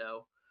her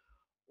window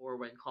or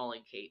when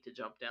calling Kate to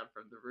jump down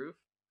from the roof.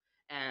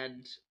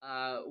 And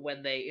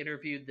when they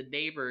interviewed the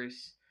neighbor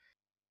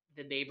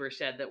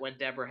said that when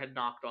Deborah had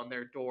knocked on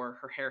their door,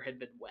 her hair had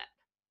been wet.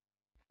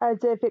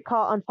 As if it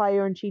caught on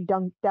fire and she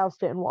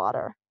doused it in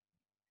water.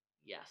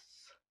 Yes.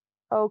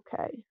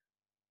 Okay.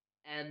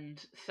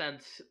 And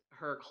since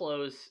her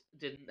clothes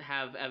didn't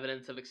have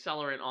evidence of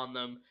accelerant on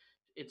them,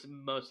 it's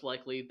most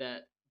likely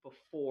that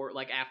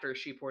after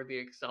she poured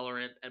the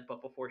accelerant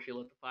but before she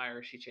lit the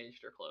fire, she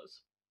changed her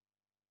clothes.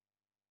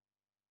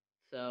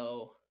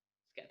 So,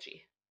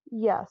 sketchy.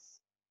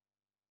 Yes.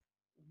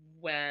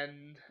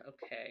 When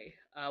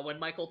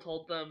Michael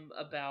told them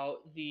about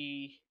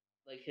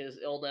his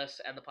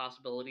illness and the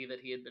possibility that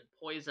he had been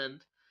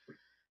poisoned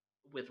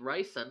with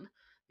ricin,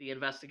 the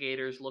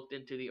investigators looked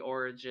into the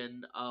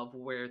origin of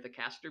where the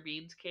castor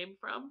beans came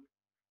from,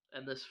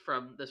 and this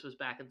was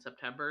back in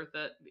September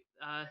that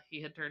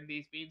he had turned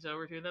these beans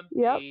over to them.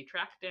 Yep. They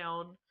tracked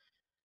down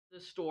the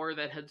store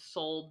that had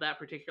sold that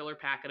particular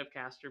packet of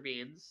castor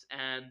beans,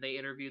 and they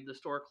interviewed the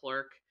store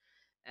clerk.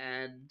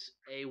 And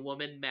a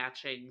woman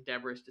matching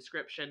Deborah's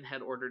description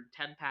had ordered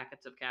 10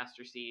 packets of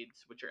castor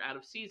seeds, which are out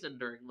of season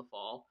during the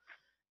fall,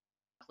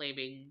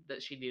 claiming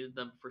that she needed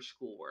them for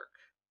schoolwork.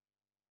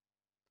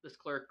 This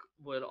clerk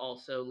would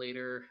also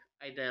later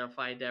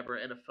identify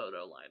Deborah in a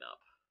photo lineup.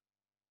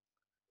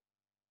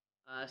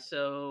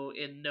 So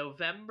in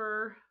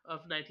November of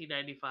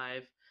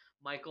 1995,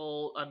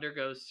 Michael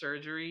undergoes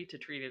surgery to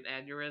treat an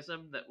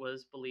aneurysm that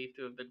was believed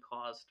to have been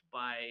caused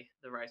by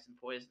the ricin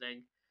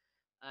poisoning.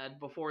 And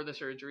before the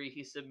surgery,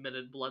 he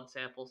submitted blood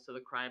samples to the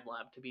crime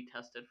lab to be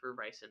tested for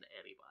ricin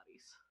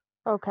antibodies.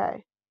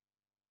 Okay.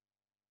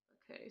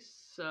 Okay,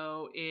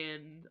 so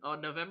on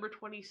November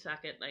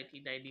 22nd,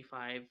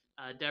 1995,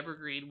 Deborah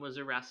Green was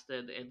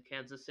arrested in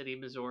Kansas City,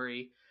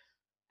 Missouri.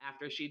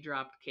 After she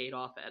dropped Kate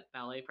off at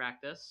ballet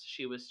practice,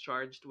 she was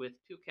charged with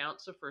 2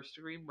 counts of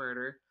first-degree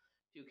murder,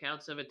 2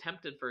 counts of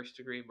attempted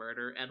first-degree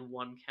murder, and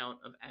 1 count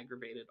of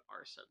aggravated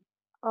arson.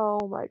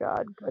 Oh my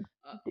God.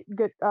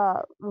 Good.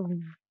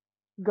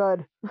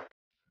 Good.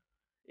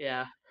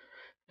 Yeah.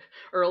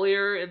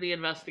 Earlier in the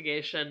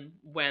investigation,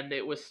 when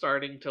it was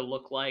starting to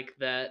look like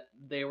that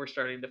they were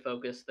starting to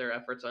focus their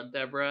efforts on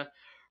Deborah,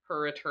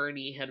 her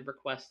attorney had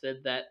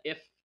requested that if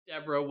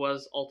Deborah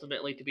was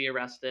ultimately to be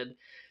arrested,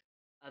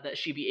 that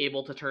she be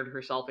able to turn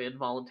herself in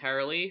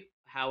voluntarily.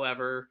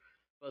 However,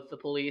 both the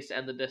police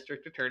and the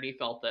district attorney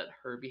felt that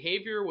her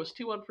behavior was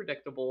too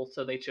unpredictable,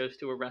 so they chose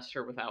to arrest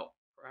her without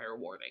prior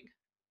warning,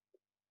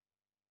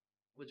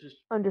 which was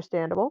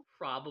Understandable.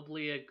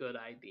 probably a good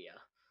idea,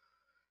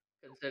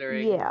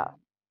 considering Yeah.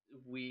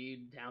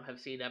 we now have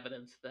seen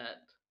evidence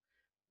that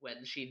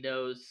when she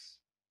knows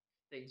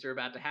things are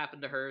about to happen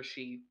to her,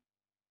 she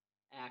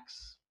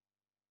acts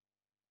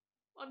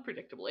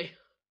unpredictably.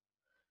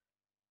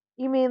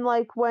 You mean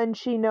like when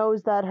she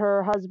knows that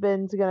her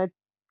husband's gonna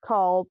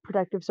call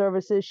protective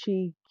services,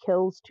 she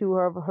kills 2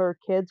 of her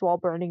kids while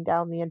burning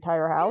down the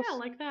entire house? Yeah,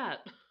 like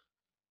that.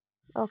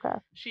 Okay.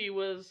 She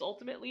was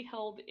ultimately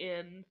held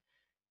in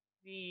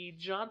the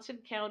Johnson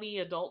County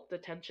Adult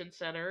Detention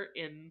Center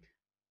in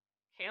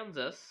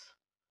Kansas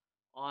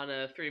on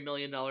a $3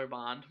 million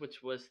bond,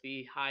 which was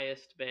the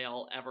highest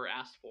bail ever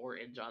asked for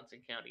in Johnson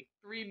County.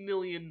 $3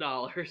 million.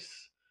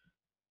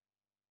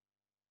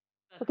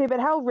 Okay, but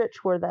how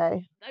rich were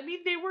they? I mean,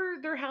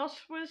 their house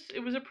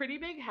was a pretty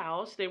big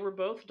house. They were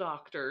both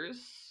doctors.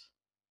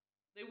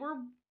 They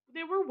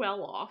were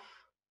well off.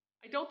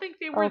 I don't think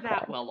they were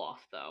that Okay. well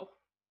off though.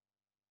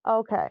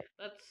 Okay.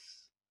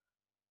 That's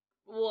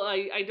well,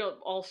 I don't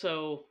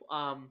also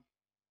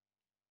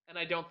and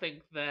I don't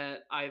think that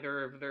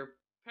either of their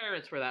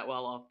parents were that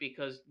well off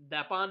because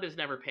that bond is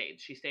never paid.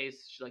 She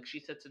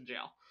sits in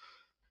jail.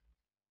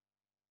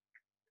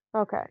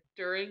 Okay.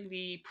 During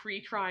the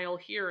pretrial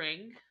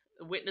hearing,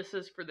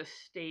 witnesses for the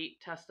state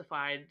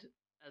testified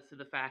as to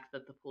the fact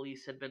that the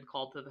police had been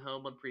called to the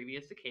home on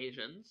previous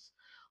occasions,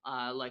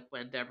 like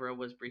when Deborah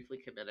was briefly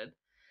committed.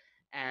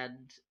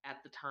 And at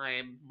the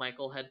time,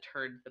 Michael had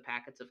turned the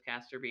packets of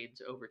castor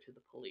beans over to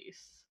the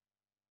police.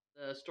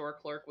 The store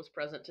clerk was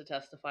present to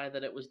testify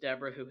that it was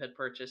Deborah who had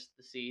purchased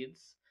the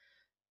seeds.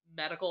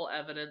 Medical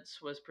evidence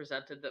was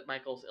presented that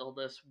Michael's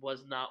illness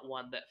was not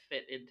one that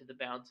fit into the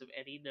bounds of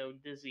any known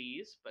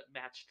disease, but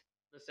matched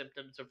the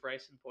symptoms of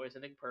ricin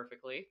poisoning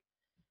perfectly.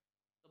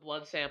 The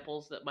blood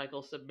samples that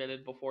Michael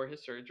submitted before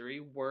his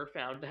surgery were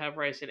found to have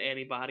ricin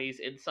antibodies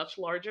in such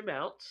large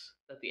amounts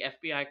that the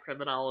FBI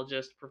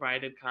criminologist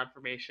provided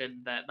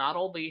confirmation that not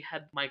only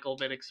had Michael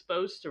been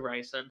exposed to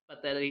ricin,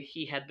 but that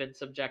he had been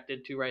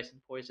subjected to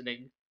ricin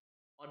poisoning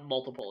on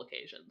multiple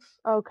occasions.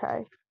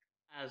 Okay.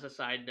 As a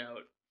side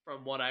note,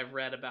 from what I've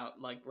read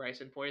about like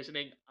ricin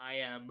poisoning, I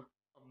am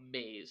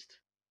amazed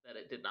that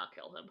it did not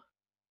kill him.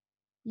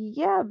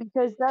 Yeah,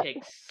 because It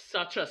takes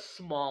such a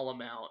small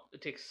amount.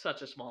 It takes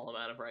such a small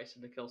amount of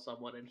ricin to kill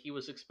someone, and he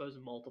was exposed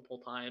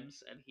multiple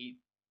times, and he's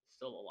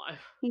still alive.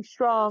 he's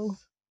strong.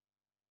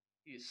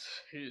 He's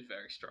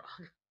very strong.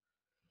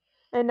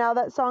 And now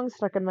that song's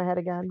stuck in my head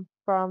again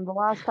from the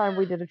last time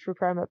we did a true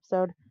crime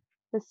episode.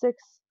 The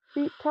 6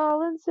 feet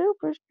tall and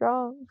super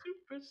strong.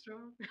 Super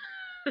strong.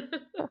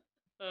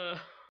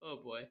 Oh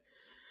boy.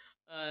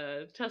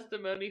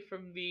 Testimony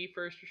from the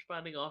first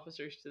responding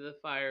officers to the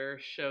fire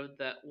showed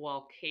that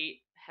while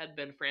Kate had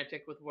been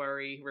frantic with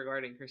worry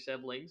regarding her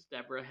siblings,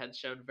 Deborah had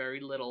shown very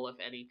little, if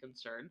any,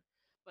 concern.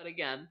 But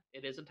again,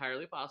 it is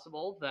entirely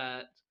possible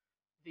that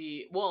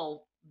the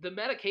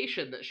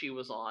medication that she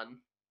was on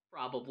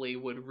probably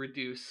would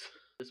reduce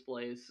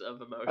displays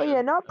of emotion. Oh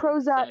yeah, not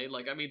Prozac.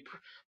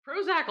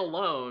 Prozac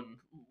alone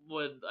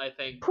would, I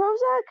think.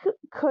 Prozac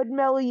could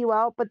mellow you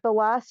out, but the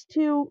last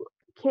two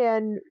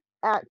can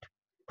act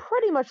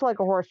pretty much like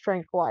a horse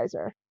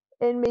tranquilizer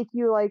and make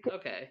you like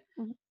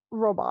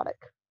robotic.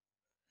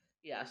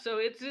 Yeah, so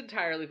it's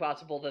entirely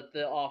possible that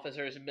the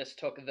officers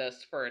mistook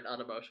this for an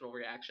unemotional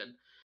reaction.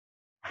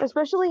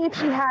 Especially if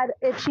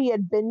she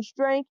had binge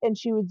drank and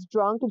she was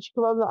drunk and she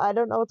come up and I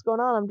don't know what's going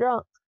on, I'm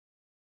drunk.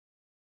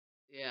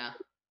 Yeah.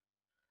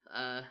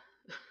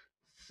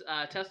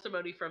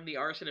 Testimony from the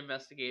arson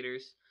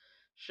investigators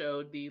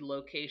showed the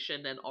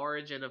location and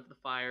origin of the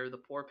fire, the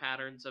poor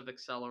patterns of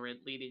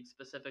accelerant leading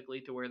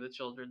specifically to where the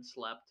children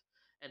slept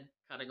and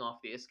cutting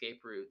off the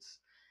escape routes,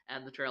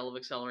 and the trail of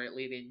accelerant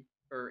leading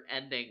or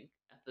ending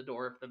at the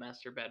door of the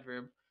master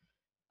bedroom.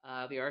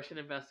 The arson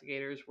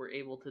investigators were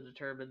able to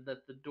determine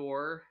that the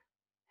door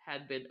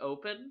had been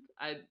opened.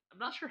 I'm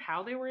not sure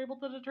how they were able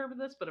to determine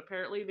this, but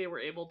apparently they were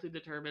able to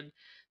determine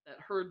that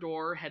her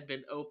door had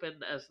been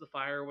opened as the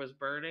fire was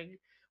burning,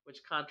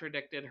 which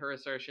contradicted her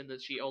assertion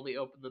that she only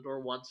opened the door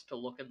once to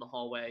look in the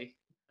hallway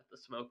at the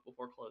smoke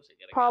before closing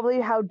it again.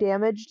 Probably how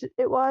damaged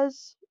it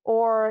was,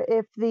 or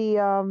if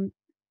the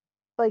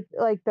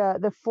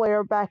the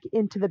flare back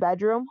into the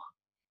bedroom.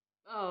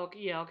 Oh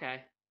yeah,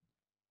 okay.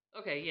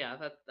 Okay, yeah,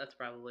 that's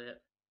probably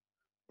it.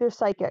 They're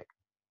psychic.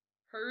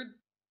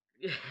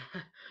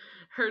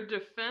 Her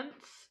defense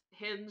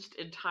hinged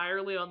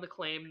entirely on the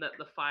claim that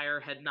the fire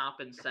had not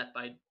been set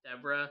by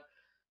Deborah,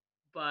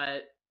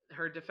 but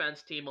her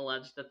defense team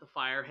alleged that the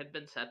fire had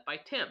been set by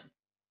Tim,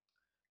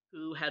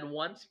 who had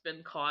once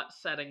been caught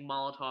setting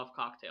Molotov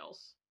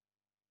cocktails.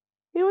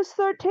 He was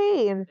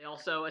 13. They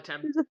also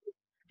attempted.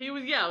 I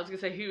was gonna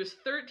say he was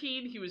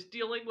 13. He was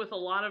dealing with a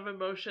lot of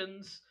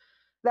emotions.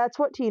 That's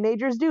what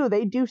teenagers do.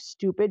 They do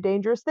stupid,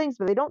 dangerous things,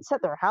 but they don't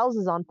set their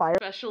houses on fire.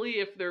 Especially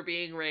if they're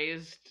being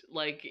raised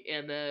like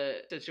in a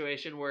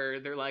situation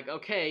where they're like,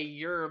 okay,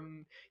 you're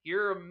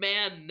a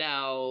man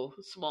now,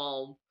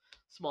 small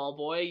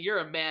boy. You're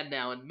a man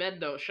now, and men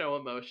don't show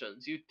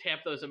emotions. You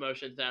tamp those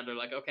emotions down. They're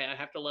like, okay, I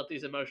have to let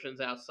these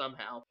emotions out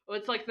somehow. Well,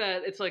 it's like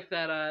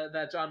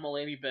that John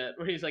Mulaney bit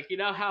where he's like, you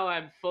know how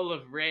I'm full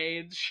of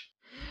rage,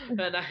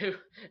 and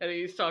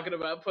he's talking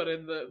about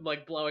putting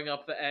blowing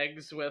up the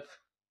eggs with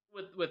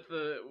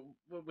the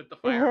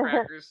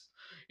firecrackers.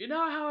 You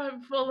know how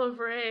I'm full of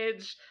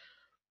rage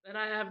and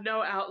I have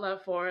no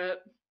outlet for it?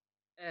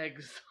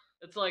 Eggs.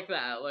 It's like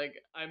that.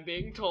 Like, I'm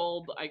being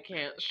told I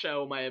can't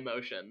show my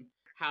emotion.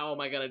 How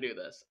am I gonna do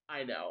this?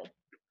 I know.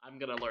 I'm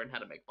gonna learn how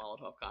to make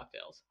Molotov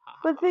cocktails.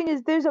 But the thing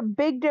is, there's a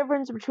big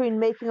difference between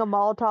making a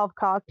Molotov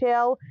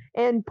cocktail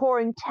and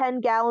pouring 10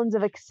 gallons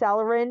of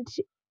accelerant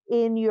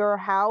in your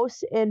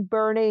house and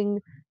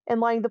burning and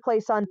lighting the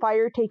place on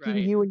fire, taking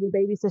Right. you and your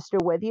baby sister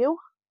with you.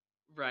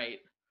 Right.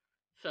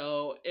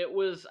 So it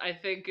was. I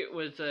think it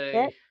was It,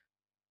 a.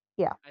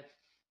 yeah. I,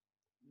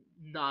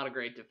 not a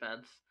great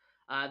defense.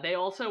 They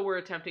also were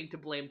attempting to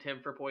blame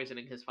Tim for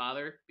poisoning his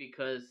father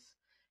because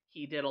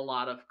he did a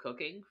lot of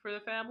cooking for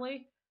the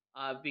family.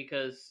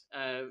 Because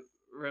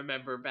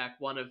remember back,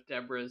 one of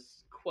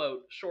Deborah's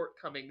quote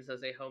shortcomings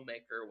as a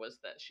homemaker was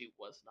that she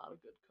was not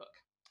a good cook.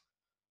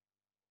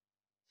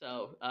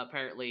 So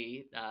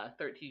apparently,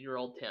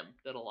 13-year-old Tim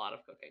did a lot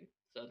of cooking.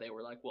 So they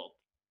were like, well,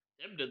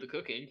 Tim did the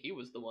cooking. He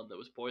was the one that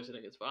was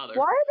poisoning his father.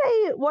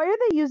 Why are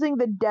they using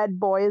the dead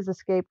boy as a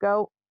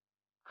scapegoat?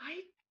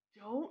 I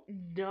don't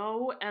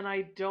know, and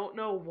I don't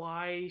know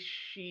why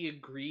she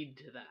agreed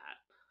to that.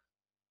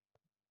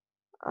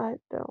 I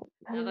don't.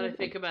 Now that I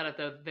think about it,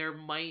 though,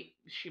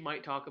 she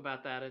might talk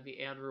about that in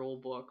the Anne Rule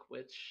book,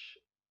 which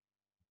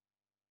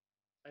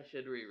I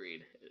should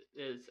reread.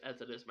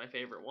 It is my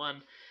favorite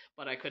one,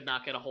 but I could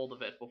not get a hold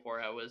of it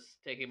before I was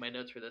taking my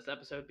notes for this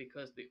episode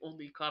because the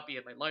only copy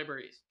in my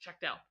library is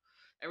checked out.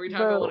 Every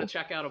time I want to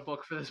check out a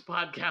book for this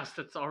podcast,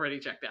 it's already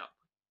checked out.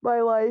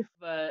 My life.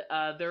 But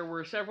there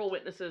were several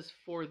witnesses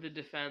for the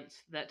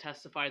defense that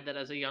testified that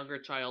as a younger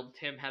child,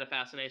 Tim had a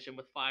fascination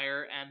with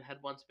fire and had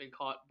once been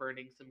caught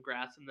burning some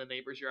grass in the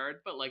neighbor's yard.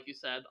 But like you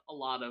said, a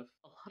lot of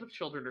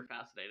children are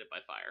fascinated by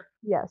fire.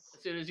 Yes.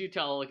 As soon as you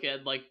tell a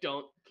kid, like,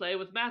 don't play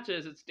with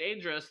matches, it's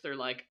dangerous, they're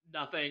like,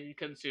 nothing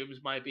consumes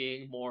my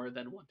being more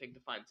than wanting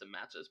to find some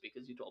matches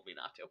because you told me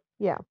not to.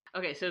 Yeah.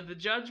 Okay, so the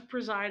judge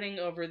presiding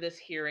over this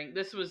hearing,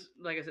 this was,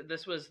 like I said,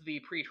 this was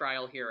the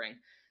pretrial hearing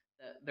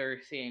that they're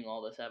seeing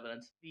all this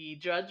evidence. The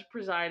judge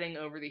presiding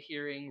over the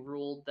hearing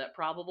ruled that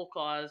probable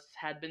cause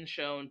had been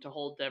shown to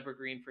hold Deborah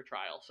Green for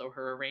trial, so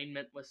her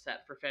arraignment was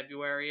set for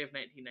February of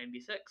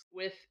 1996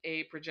 with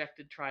a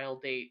projected trial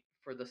date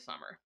for the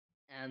summer.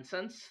 And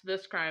since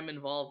this crime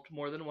involved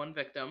more than one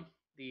victim,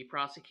 the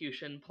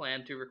prosecution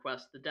planned to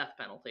request the death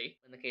penalty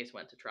when the case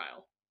went to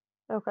trial.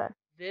 Okay.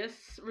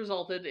 This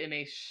resulted in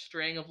a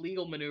string of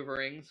legal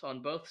maneuverings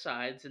on both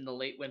sides in the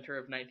late winter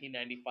of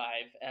 1995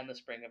 and the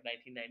spring of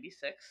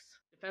 1996.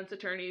 Defense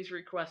attorneys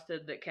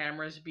requested that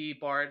cameras be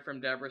barred from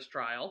Deborah's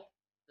trial.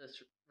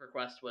 This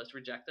request was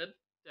rejected.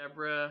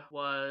 Deborah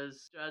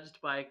was judged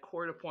by a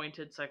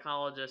court-appointed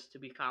psychologist to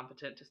be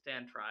competent to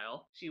stand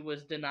trial. She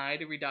was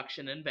denied a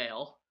reduction in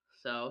bail,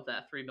 so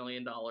that $3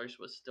 million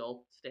was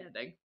still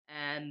standing.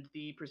 And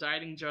the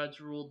presiding judge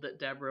ruled that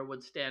Deborah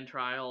would stand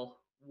trial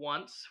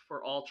once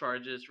for all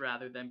charges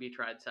rather than be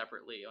tried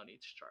separately on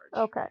each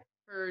charge. Okay.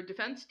 Her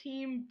defense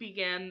team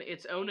began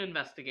its own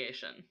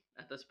investigation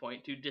at this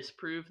point to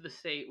disprove the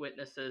state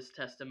witnesses'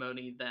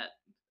 testimony that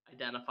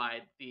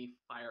identified the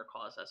fire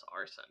cause as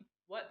arson.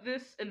 What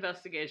this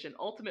investigation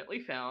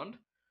ultimately found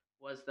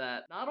was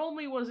that not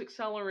only was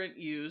accelerant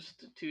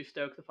used to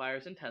stoke the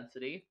fire's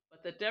intensity,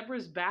 but that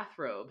Deborah's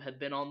bathrobe had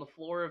been on the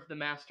floor of the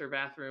master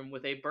bathroom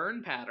with a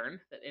burn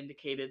pattern that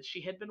indicated she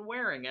had been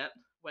wearing it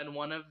when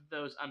one of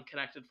those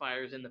unconnected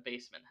fires in the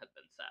basement had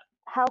been set.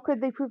 How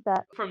could they prove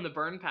that? From the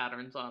burn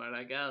patterns on it,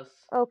 I guess.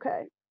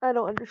 Okay. I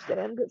don't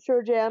understand, but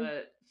sure, Jan.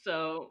 But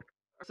so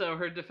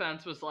her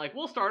defense was like,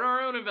 we'll start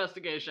our own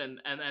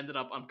investigation, and ended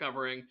up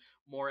uncovering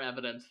more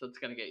evidence that's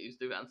going to get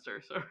used against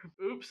her. So,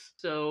 oops.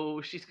 So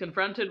she's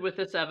confronted with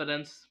this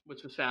evidence,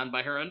 which was found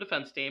by her own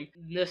defense team.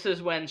 This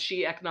is when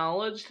she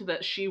acknowledged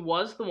that she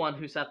was the one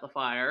who set the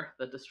fire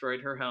that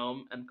destroyed her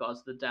home and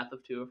caused the death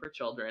of 2 of her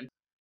children.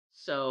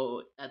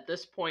 So at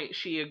this point,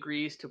 she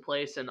agrees to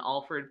place an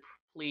Alford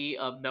plea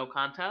of no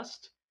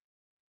contest.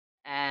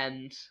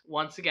 And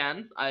once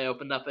again, I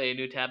opened up a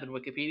new tab in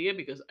Wikipedia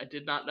because I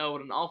did not know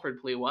what an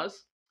Alford plea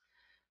was.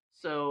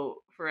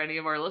 So, for any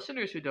of our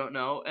listeners who don't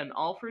know, an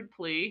Alford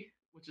plea,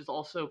 which is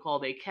also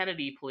called a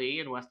Kennedy plea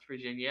in West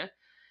Virginia,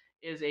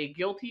 is a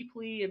guilty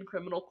plea in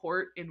criminal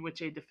court in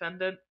which a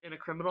defendant in a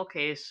criminal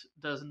case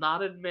does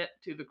not admit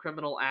to the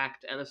criminal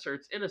act and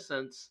asserts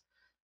innocence.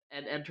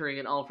 And entering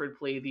an Alford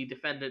plea, the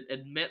defendant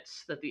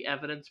admits that the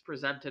evidence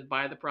presented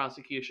by the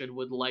prosecution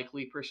would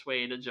likely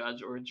persuade a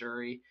judge or a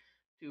jury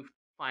to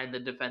find the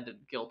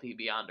defendant guilty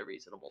beyond a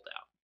reasonable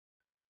doubt.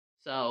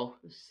 So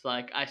it's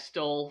like I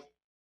still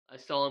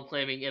am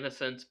claiming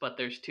innocence, but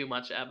there's too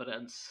much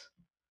evidence,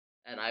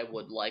 and I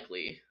would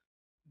likely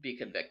be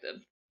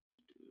convicted.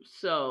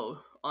 So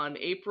on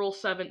April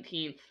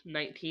 17th,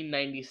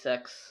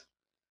 1996,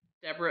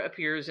 Deborah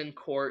appears in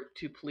court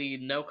to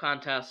plead no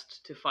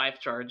contest to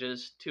 5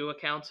 charges, 2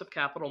 accounts of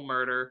capital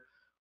murder,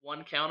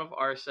 1 count of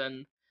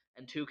arson,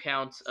 and 2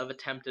 counts of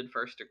attempted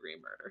first-degree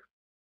murder.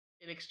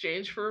 In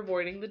exchange for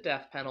avoiding the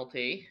death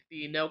penalty,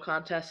 the no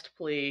contest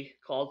plea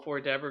called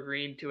for Deborah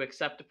Green to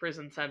accept a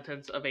prison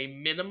sentence of a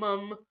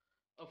minimum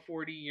of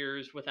 40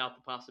 years without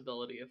the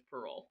possibility of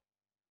parole.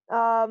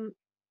 Arguably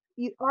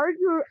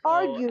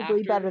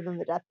better than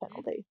the death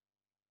penalty.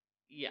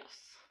 Yes.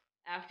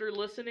 After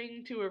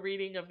listening to a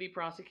reading of the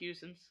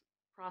prosecution's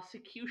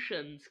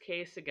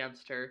case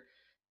against her,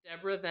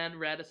 Deborah then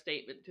read a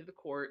statement to the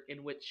court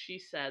in which she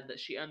said that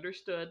she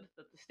understood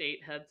that the state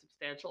had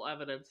substantial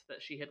evidence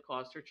that she had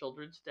caused her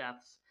children's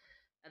deaths,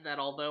 and that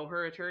although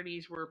her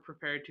attorneys were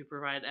prepared to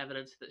provide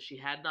evidence that she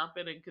had not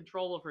been in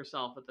control of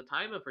herself at the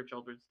time of her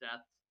children's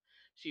deaths,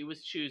 she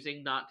was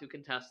choosing not to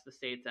contest the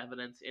state's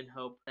evidence in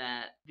hope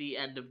that the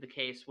end of the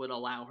case would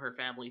allow her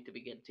family to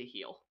begin to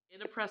heal.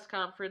 In a press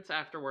conference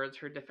afterwards,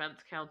 her defense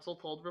counsel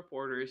told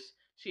reporters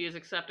she is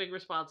accepting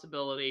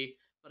responsibility,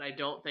 but I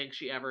don't think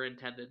she ever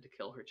intended to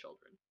kill her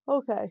children.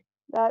 Okay.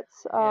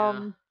 That's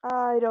Yeah.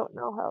 I don't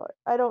know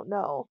I don't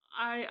know.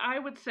 I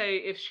would say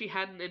if she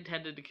hadn't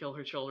intended to kill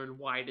her children,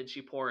 why did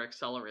she pour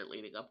accelerant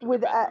leading up to their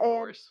With bedroom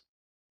doors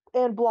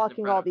and and in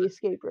blocking front all of the this?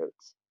 escape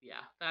routes. Yeah,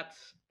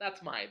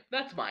 that's my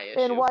And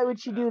issue why with would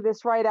she that. do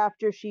this right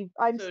after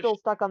I'm So still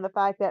stuck on the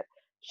fact that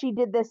she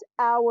did this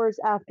hours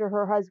after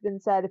her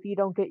husband said, if you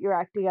don't get your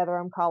act together,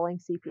 I'm calling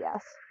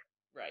CPS.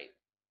 right,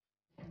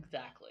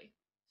 exactly.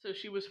 So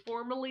she was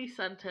formally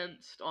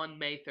sentenced on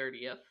May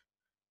 30th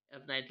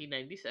of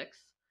 1996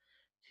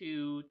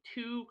 to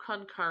 2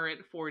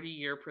 concurrent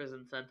 40-year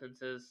prison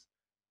sentences,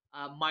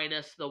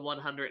 minus the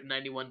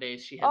 191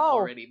 days she had Oh,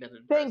 already been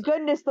in thank prison.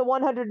 goodness the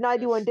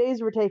 191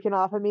 days were taken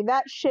off. I mean,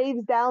 that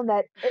shaves down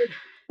that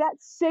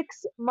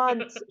 6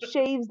 months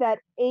shaves that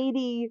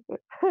 80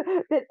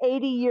 that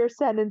 80-year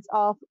sentence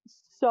off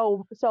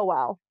so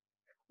well.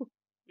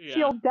 Yeah.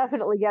 She'll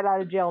definitely get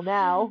out of jail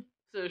now.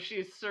 So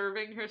she's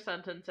serving her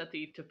sentence at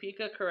the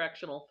Topeka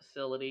Correctional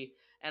Facility,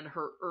 and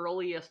her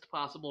earliest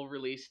possible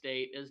release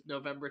date is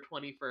November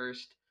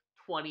 21st,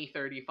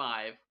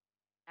 2035.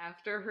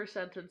 After her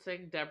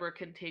sentencing, Deborah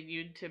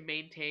continued to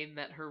maintain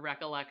that her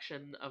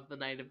recollection of the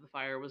night of the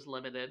fire was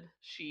limited.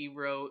 She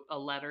wrote a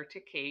letter to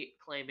Kate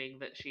claiming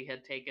that she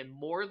had taken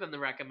more than the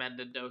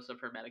recommended dose of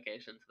her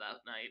medications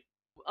that night.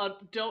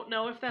 Don't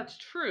know if that's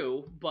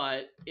true,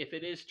 but if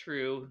it is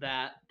true,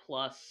 that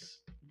plus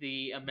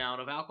the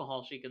amount of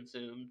alcohol she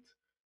consumed,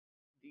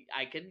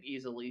 I can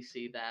easily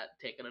see that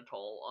taking a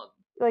toll on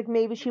Like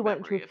maybe she your went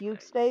into a memory of fugue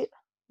things. state.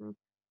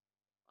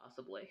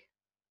 Possibly.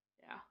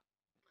 Yeah.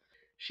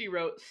 She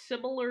wrote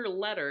similar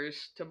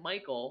letters to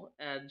Michael,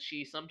 and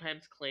she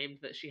sometimes claimed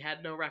that she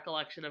had no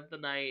recollection of the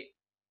night,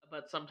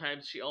 but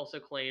sometimes she also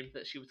claimed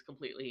that she was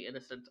completely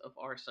innocent of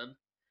arson.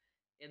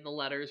 In the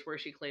letters where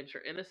she claims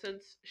her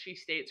innocence, she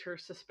states her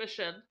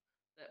suspicion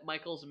that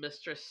Michael's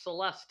mistress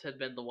Celeste had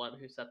been the one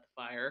who set the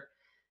fire,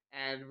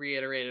 and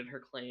reiterated her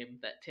claim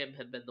that Tim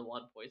had been the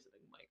one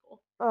poisoning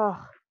Michael.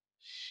 Ugh.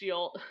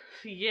 She'll,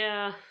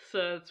 yeah,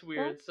 so it's Don't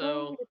weird. hurt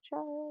So a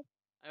child.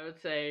 I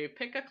would say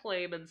pick a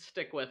claim and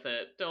stick with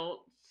it. Don't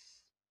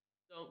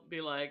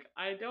be like,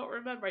 I don't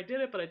remember. I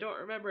did it, but I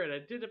don't remember it. I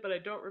did it, but I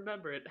don't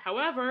remember it.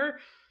 However,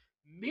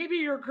 maybe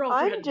your I'm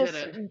girlfriend did just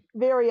it.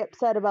 very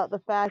upset about the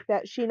fact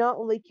that she not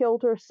only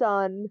killed her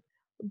son,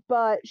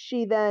 but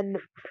she then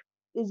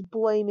is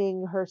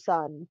blaming her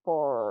son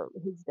for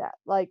his death.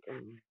 Like,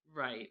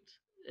 Right.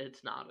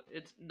 It's not.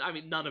 It's. I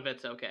mean, none of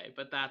it's okay,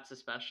 but that's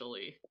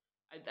especially.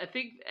 I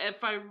think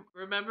if I'm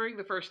remembering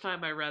the first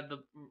time I read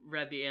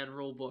the Anne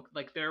Rule book,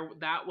 like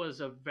that was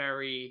a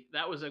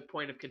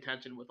point of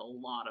contention with a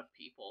lot of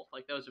people.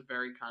 Like that was a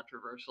very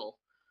controversial,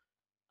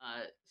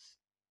 uh,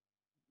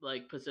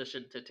 like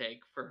position to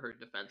take for her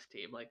defense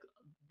team. Like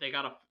they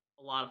got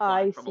a lot of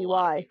I flack from a see lot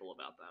of why. people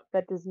about that.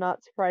 That does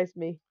not surprise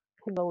me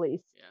in the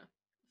least. Yeah.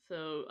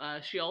 So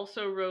she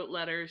also wrote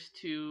letters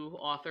to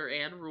author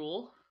Anne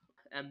Rule,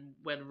 and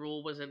when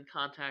Rule was in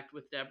contact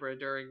with Deborah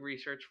during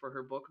research for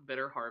her book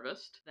Bitter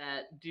Harvest,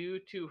 that due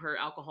to her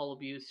alcohol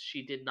abuse,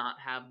 she did not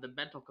have the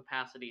mental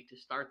capacity to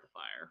start the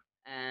fire.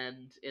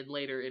 And in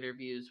later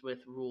interviews with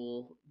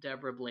Rule,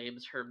 Deborah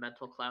blames her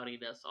mental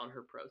cloudiness on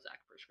her Prozac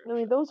I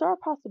mean, prescription. those are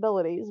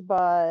possibilities,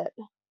 but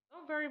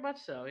Oh, very much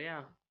so,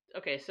 yeah.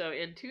 Okay, so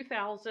in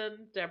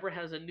 2000, Deborah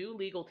has a new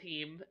legal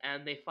team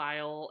and they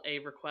file a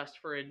request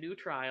for a new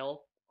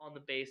trial on the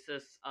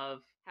basis of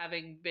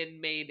having been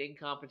made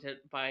incompetent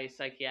by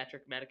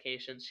psychiatric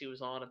medications she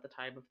was on at the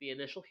time of the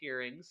initial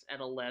hearings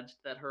and alleged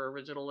that her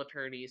original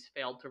attorneys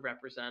failed to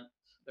represent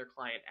their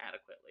client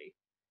adequately.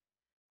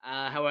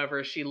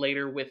 However, she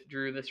later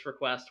withdrew this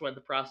request when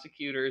the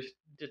prosecutors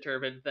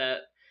determined that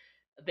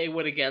they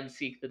would again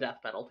seek the death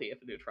penalty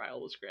if a new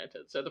trial was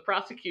granted. So the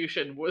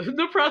prosecution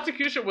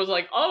was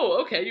like,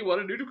 "Oh, okay, you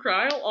want a new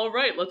trial? All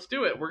right, let's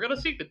do it. We're gonna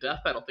seek the death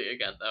penalty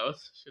again, though."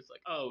 She's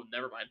like, "Oh,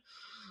 never mind."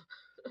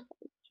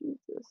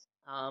 Jesus.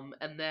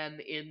 And then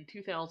in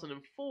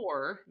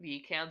 2004, the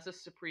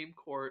Kansas Supreme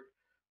Court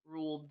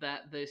ruled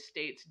that the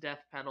state's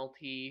death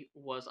penalty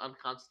was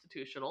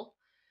unconstitutional,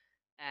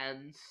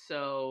 and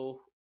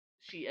so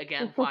she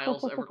again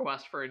files a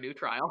request for a new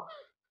trial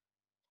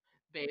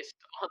based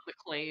on the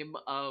claim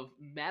of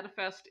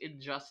manifest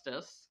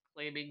injustice,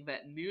 claiming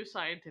that new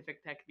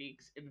scientific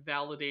techniques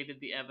invalidated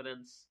the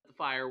evidence the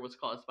fire was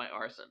caused by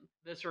arson.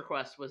 This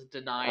request was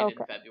denied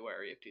in Okay.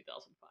 February of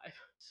 2005.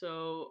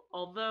 So,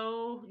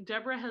 although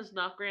Deborah has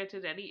not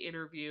granted any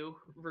interview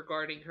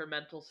regarding her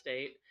mental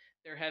state,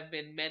 There have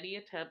been many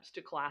attempts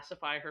to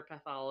classify her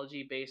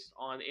pathology based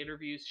on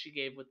interviews she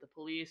gave with the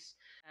police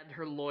and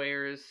her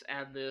lawyers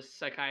and the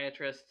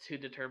psychiatrists who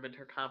determined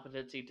her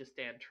competency to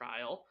stand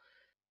trial.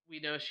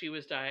 We know she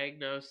was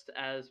diagnosed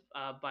as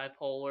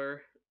bipolar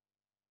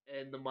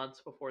in the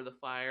months before the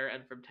fire,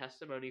 and from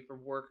testimony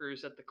from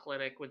workers at the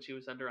clinic when she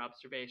was under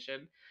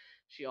observation,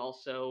 she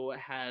also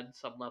had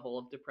some level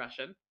of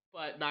depression.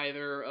 But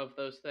neither of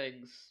those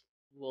things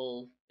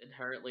will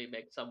inherently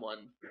make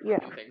someone Yeah.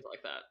 do things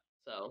like that.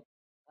 So,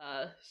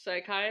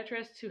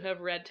 psychiatrists who have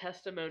read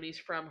testimonies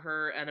from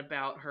her and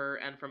about her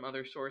and from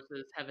other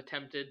sources have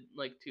attempted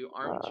to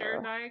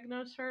armchair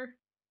diagnose her,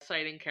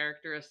 citing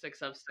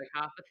characteristics of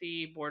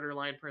psychopathy,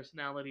 borderline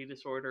personality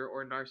disorder,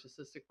 or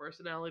narcissistic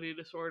personality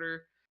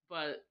disorder.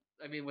 But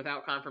I mean,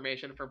 without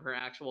confirmation from her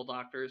actual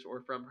doctors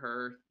or from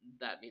her,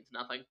 that means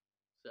nothing.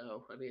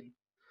 So, I mean,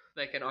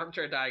 they can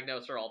armchair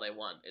diagnose her all they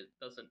want. It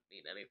doesn't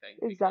mean anything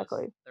because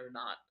Exactly. they're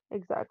not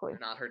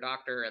her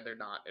doctor and they're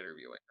not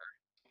interviewing her.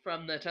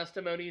 From the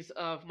testimonies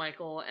of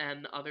Michael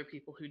and other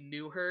people who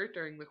knew her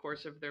during the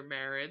course of their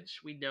marriage,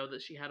 we know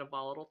that she had a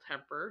volatile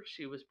temper.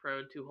 She was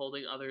prone to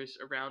holding others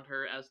around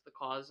her as the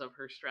cause of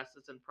her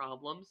stresses and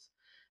problems,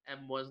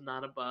 and was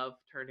not above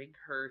turning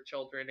her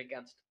children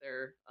against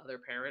their other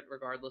parent,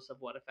 regardless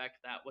of what effect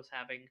that was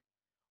having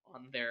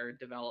on their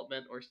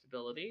development or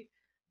stability.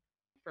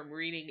 From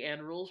reading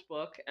Anne Rule's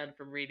book and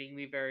from reading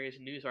the various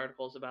news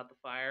articles about the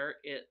fire,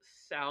 it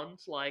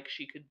sounds like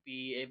she could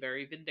be a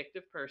very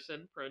vindictive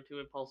person, prone to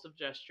impulsive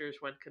gestures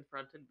when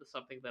confronted with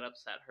something that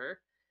upset her,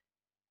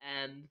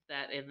 and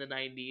that in the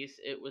 90s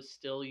it was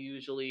still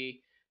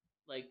usually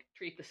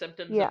treat the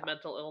symptoms Yeah. of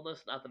mental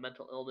illness, not the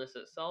mental illness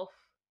itself.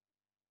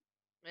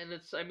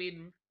 And I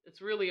mean, it's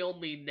really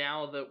only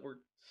now that we're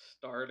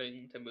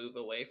starting to move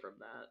away from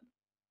that.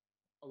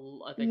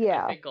 I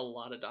Yeah. think a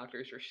lot of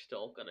doctors are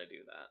still going to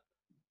do that.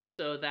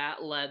 So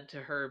that led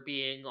to her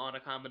being on a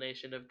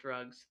combination of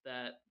drugs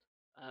that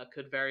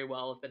could very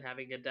well have been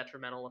having a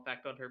detrimental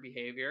effect on her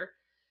behavior,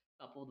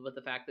 coupled with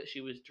the fact that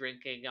she was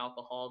drinking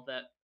alcohol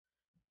that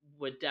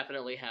would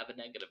definitely have a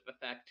negative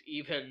effect,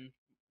 even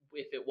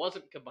if it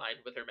wasn't combined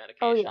with her Oh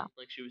medication, yeah.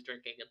 like she was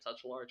drinking in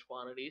such large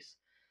quantities.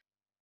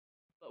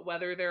 But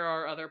whether there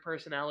are other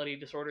personality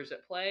disorders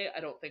at play, I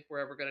don't think we're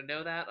ever going to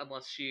know that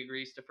unless she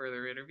agrees to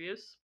further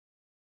interviews.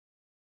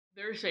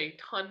 There's a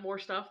ton more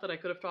stuff that I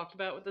could have talked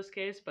about with this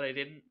case, but I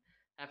didn't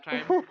have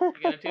time to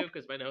get into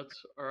because my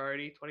notes are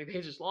already 20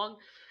 pages long.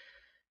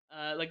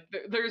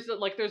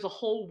 There's a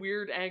whole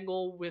weird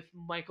angle with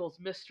Michael's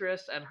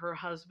mistress and her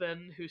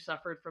husband who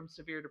suffered from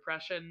severe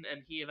depression,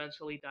 and he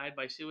eventually died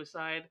by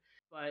suicide.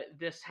 But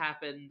this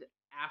happened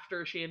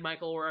after she and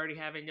Michael were already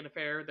having an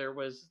affair. There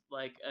was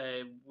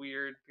a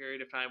weird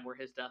period of time where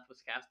his death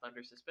was cast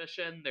under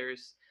suspicion.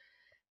 There's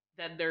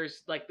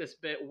this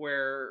bit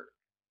where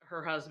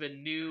her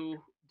husband knew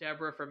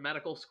Deborah from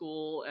medical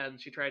school, and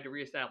she tried to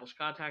reestablish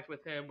contact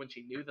with him when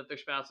she knew that their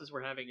spouses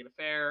were having an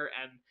affair,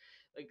 and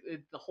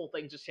the whole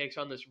thing just takes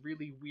on this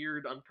really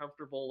weird,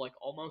 uncomfortable,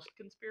 almost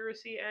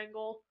conspiracy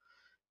angle.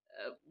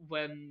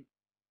 When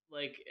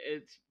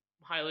it's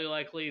highly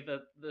likely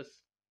that this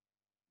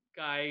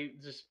guy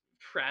just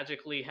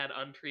tragically had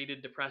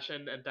untreated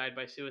depression and died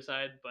by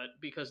suicide, but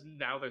because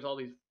now there's all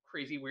these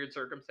crazy weird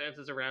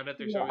circumstances around it,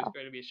 there's always Yeah.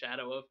 going to be a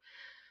shadow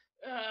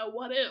of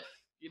what if,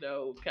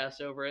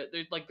 cast over it.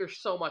 There's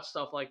so much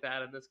stuff like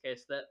that in this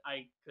case that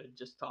I could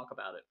just talk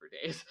about it for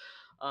days,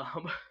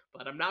 um,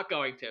 but I'm not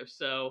going to.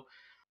 So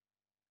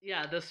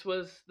yeah, this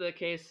was the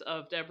case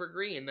of Deborah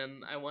Green,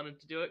 and I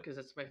wanted to do it because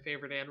it's my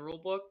favorite Anne Rule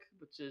book,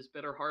 which is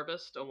Bitter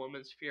Harvest: A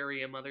Woman's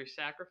Fury, a Mother's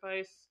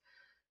Sacrifice.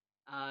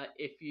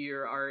 If you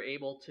are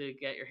able to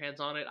get your hands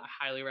on it, I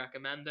highly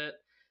recommend it.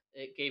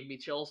 It gave me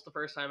chills the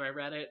first time I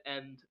read it,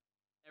 and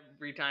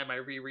every time I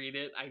reread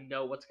it, I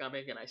know what's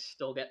coming, and I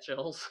still get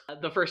chills.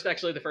 The first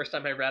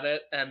time I read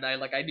it, and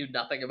I knew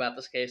nothing about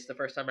this case. The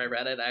first time I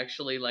read it, I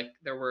actually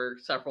there were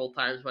several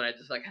times when I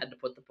just had to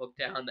put the book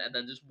down and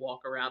then just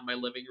walk around my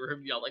living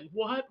room yelling,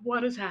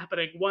 What is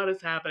happening? What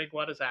is happening?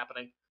 What is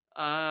happening?"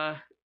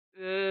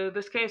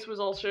 This case was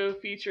also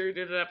featured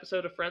in an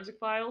episode of Forensic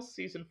Files,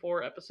 season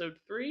 4, episode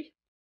 3.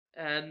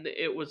 And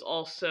it was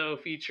also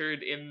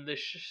featured in the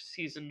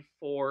season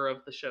 4 of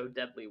the show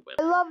Deadly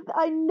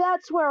Women.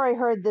 That's where I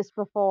heard this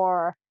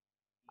before.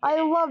 Yeah.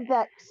 I love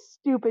that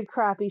stupid,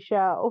 crappy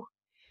show.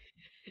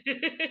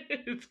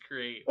 It's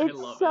great. I It's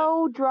love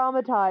so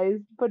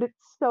dramatized, but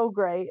it's so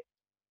great. it.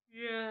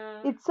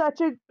 Yeah. It's such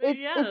a But it's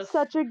yes. it's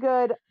such a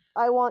good.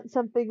 I want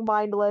something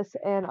mindless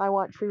and I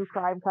want true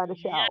crime kind of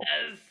show.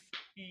 Yes.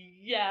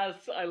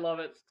 Yes. I love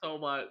it so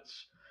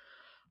much.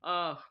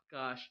 Oh,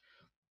 gosh.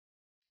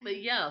 But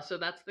yeah, so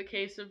that's the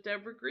case of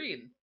Deborah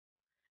Green.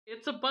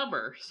 It's a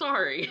bummer.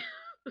 Sorry.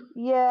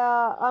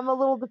 Yeah, I'm a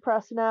little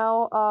depressed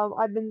now.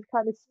 I've been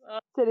kind of Uh,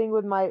 sitting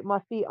with my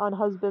feet on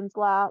husband's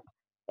lap,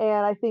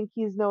 and I think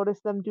he's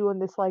noticed them doing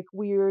this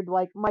weird,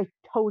 my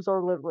toes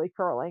are literally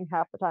curling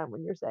half the time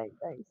when you're saying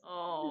things.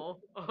 oh,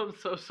 I'm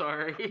so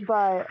sorry.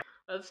 But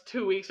That's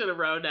 2 weeks in a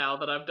row now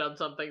that I've done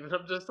something that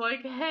I'm just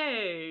like,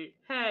 hey,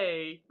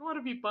 you want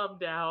to be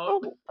bummed out?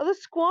 Oh, the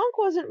squonk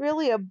wasn't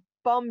really a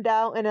bummed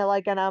out and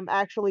and I'm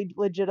actually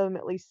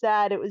legitimately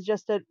sad. It was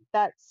just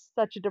that's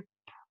such a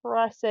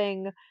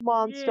depressing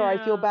monster. I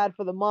feel Yeah. bad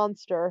for the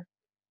monster,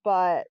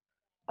 but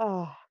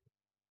oh,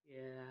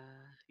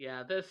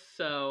 Yeah.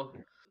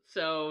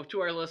 So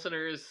to our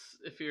listeners,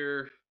 if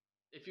you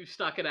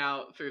stuck it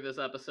out through this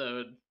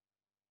episode,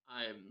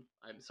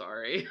 I'm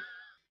sorry.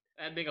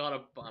 Ending on a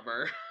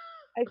bummer.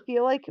 I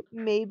feel like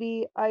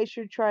maybe I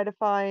should try to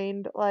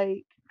find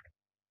I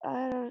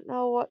don't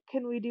know what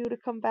can we do to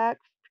come back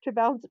to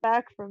bounce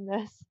back from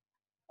this.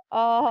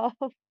 Uh,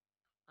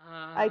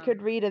 I Uh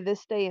could read a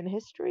this day in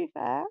history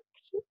fact.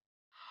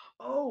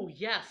 oh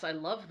yes, I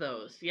love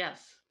those.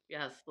 Yes,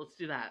 let's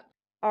do that.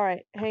 All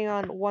right, hang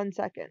on 1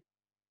 second.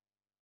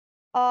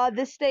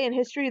 This day in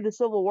history, the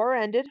Civil War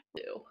ended.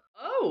 Do.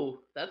 Oh,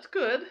 that's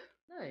good.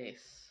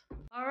 Nice.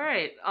 All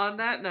right. On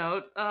that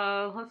note,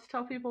 let's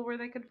tell people where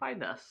they can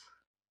find us.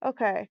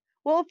 Okay.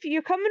 Well, if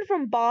you're coming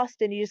from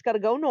Boston, you just got to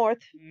go north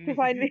to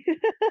find me.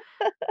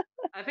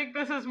 I think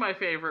this is my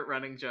favorite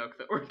running joke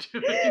that we're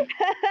doing.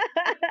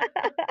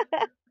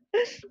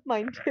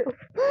 Mine too.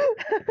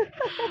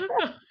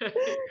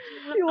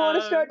 You want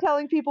to uh, start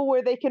telling people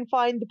where they can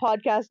find the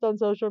podcast on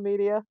social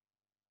media?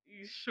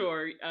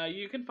 sure.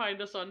 You can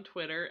find us on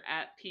Twitter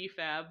at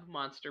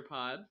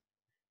TFabMonsterPod.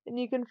 And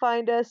you can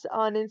find us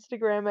on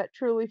Instagram at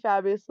Truly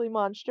Fabulously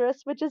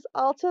Monstrous, which is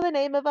also the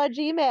name of our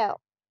Gmail.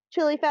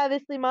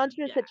 TrulyFabulouslyMonstrous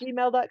Yeah. at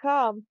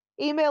gmail.com.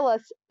 Email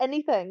us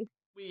anything.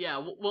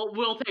 Yeah,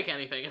 we'll take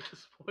anything at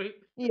this point.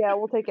 Yeah,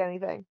 we'll take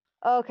anything.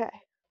 Okay.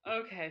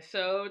 Okay,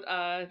 so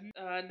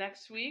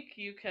next week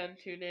you can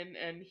tune in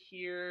and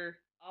hear.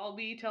 I'll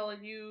be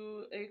telling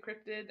you a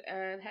cryptid,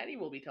 and Hattie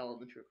will be telling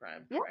the true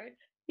crime, Yep. right?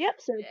 Yep.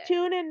 So Yeah,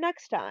 tune in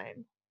next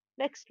time.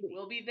 Next week.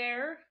 we'll be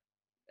there,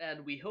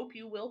 and we hope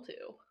you will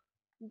too.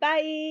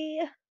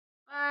 Bye.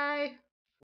 Bye.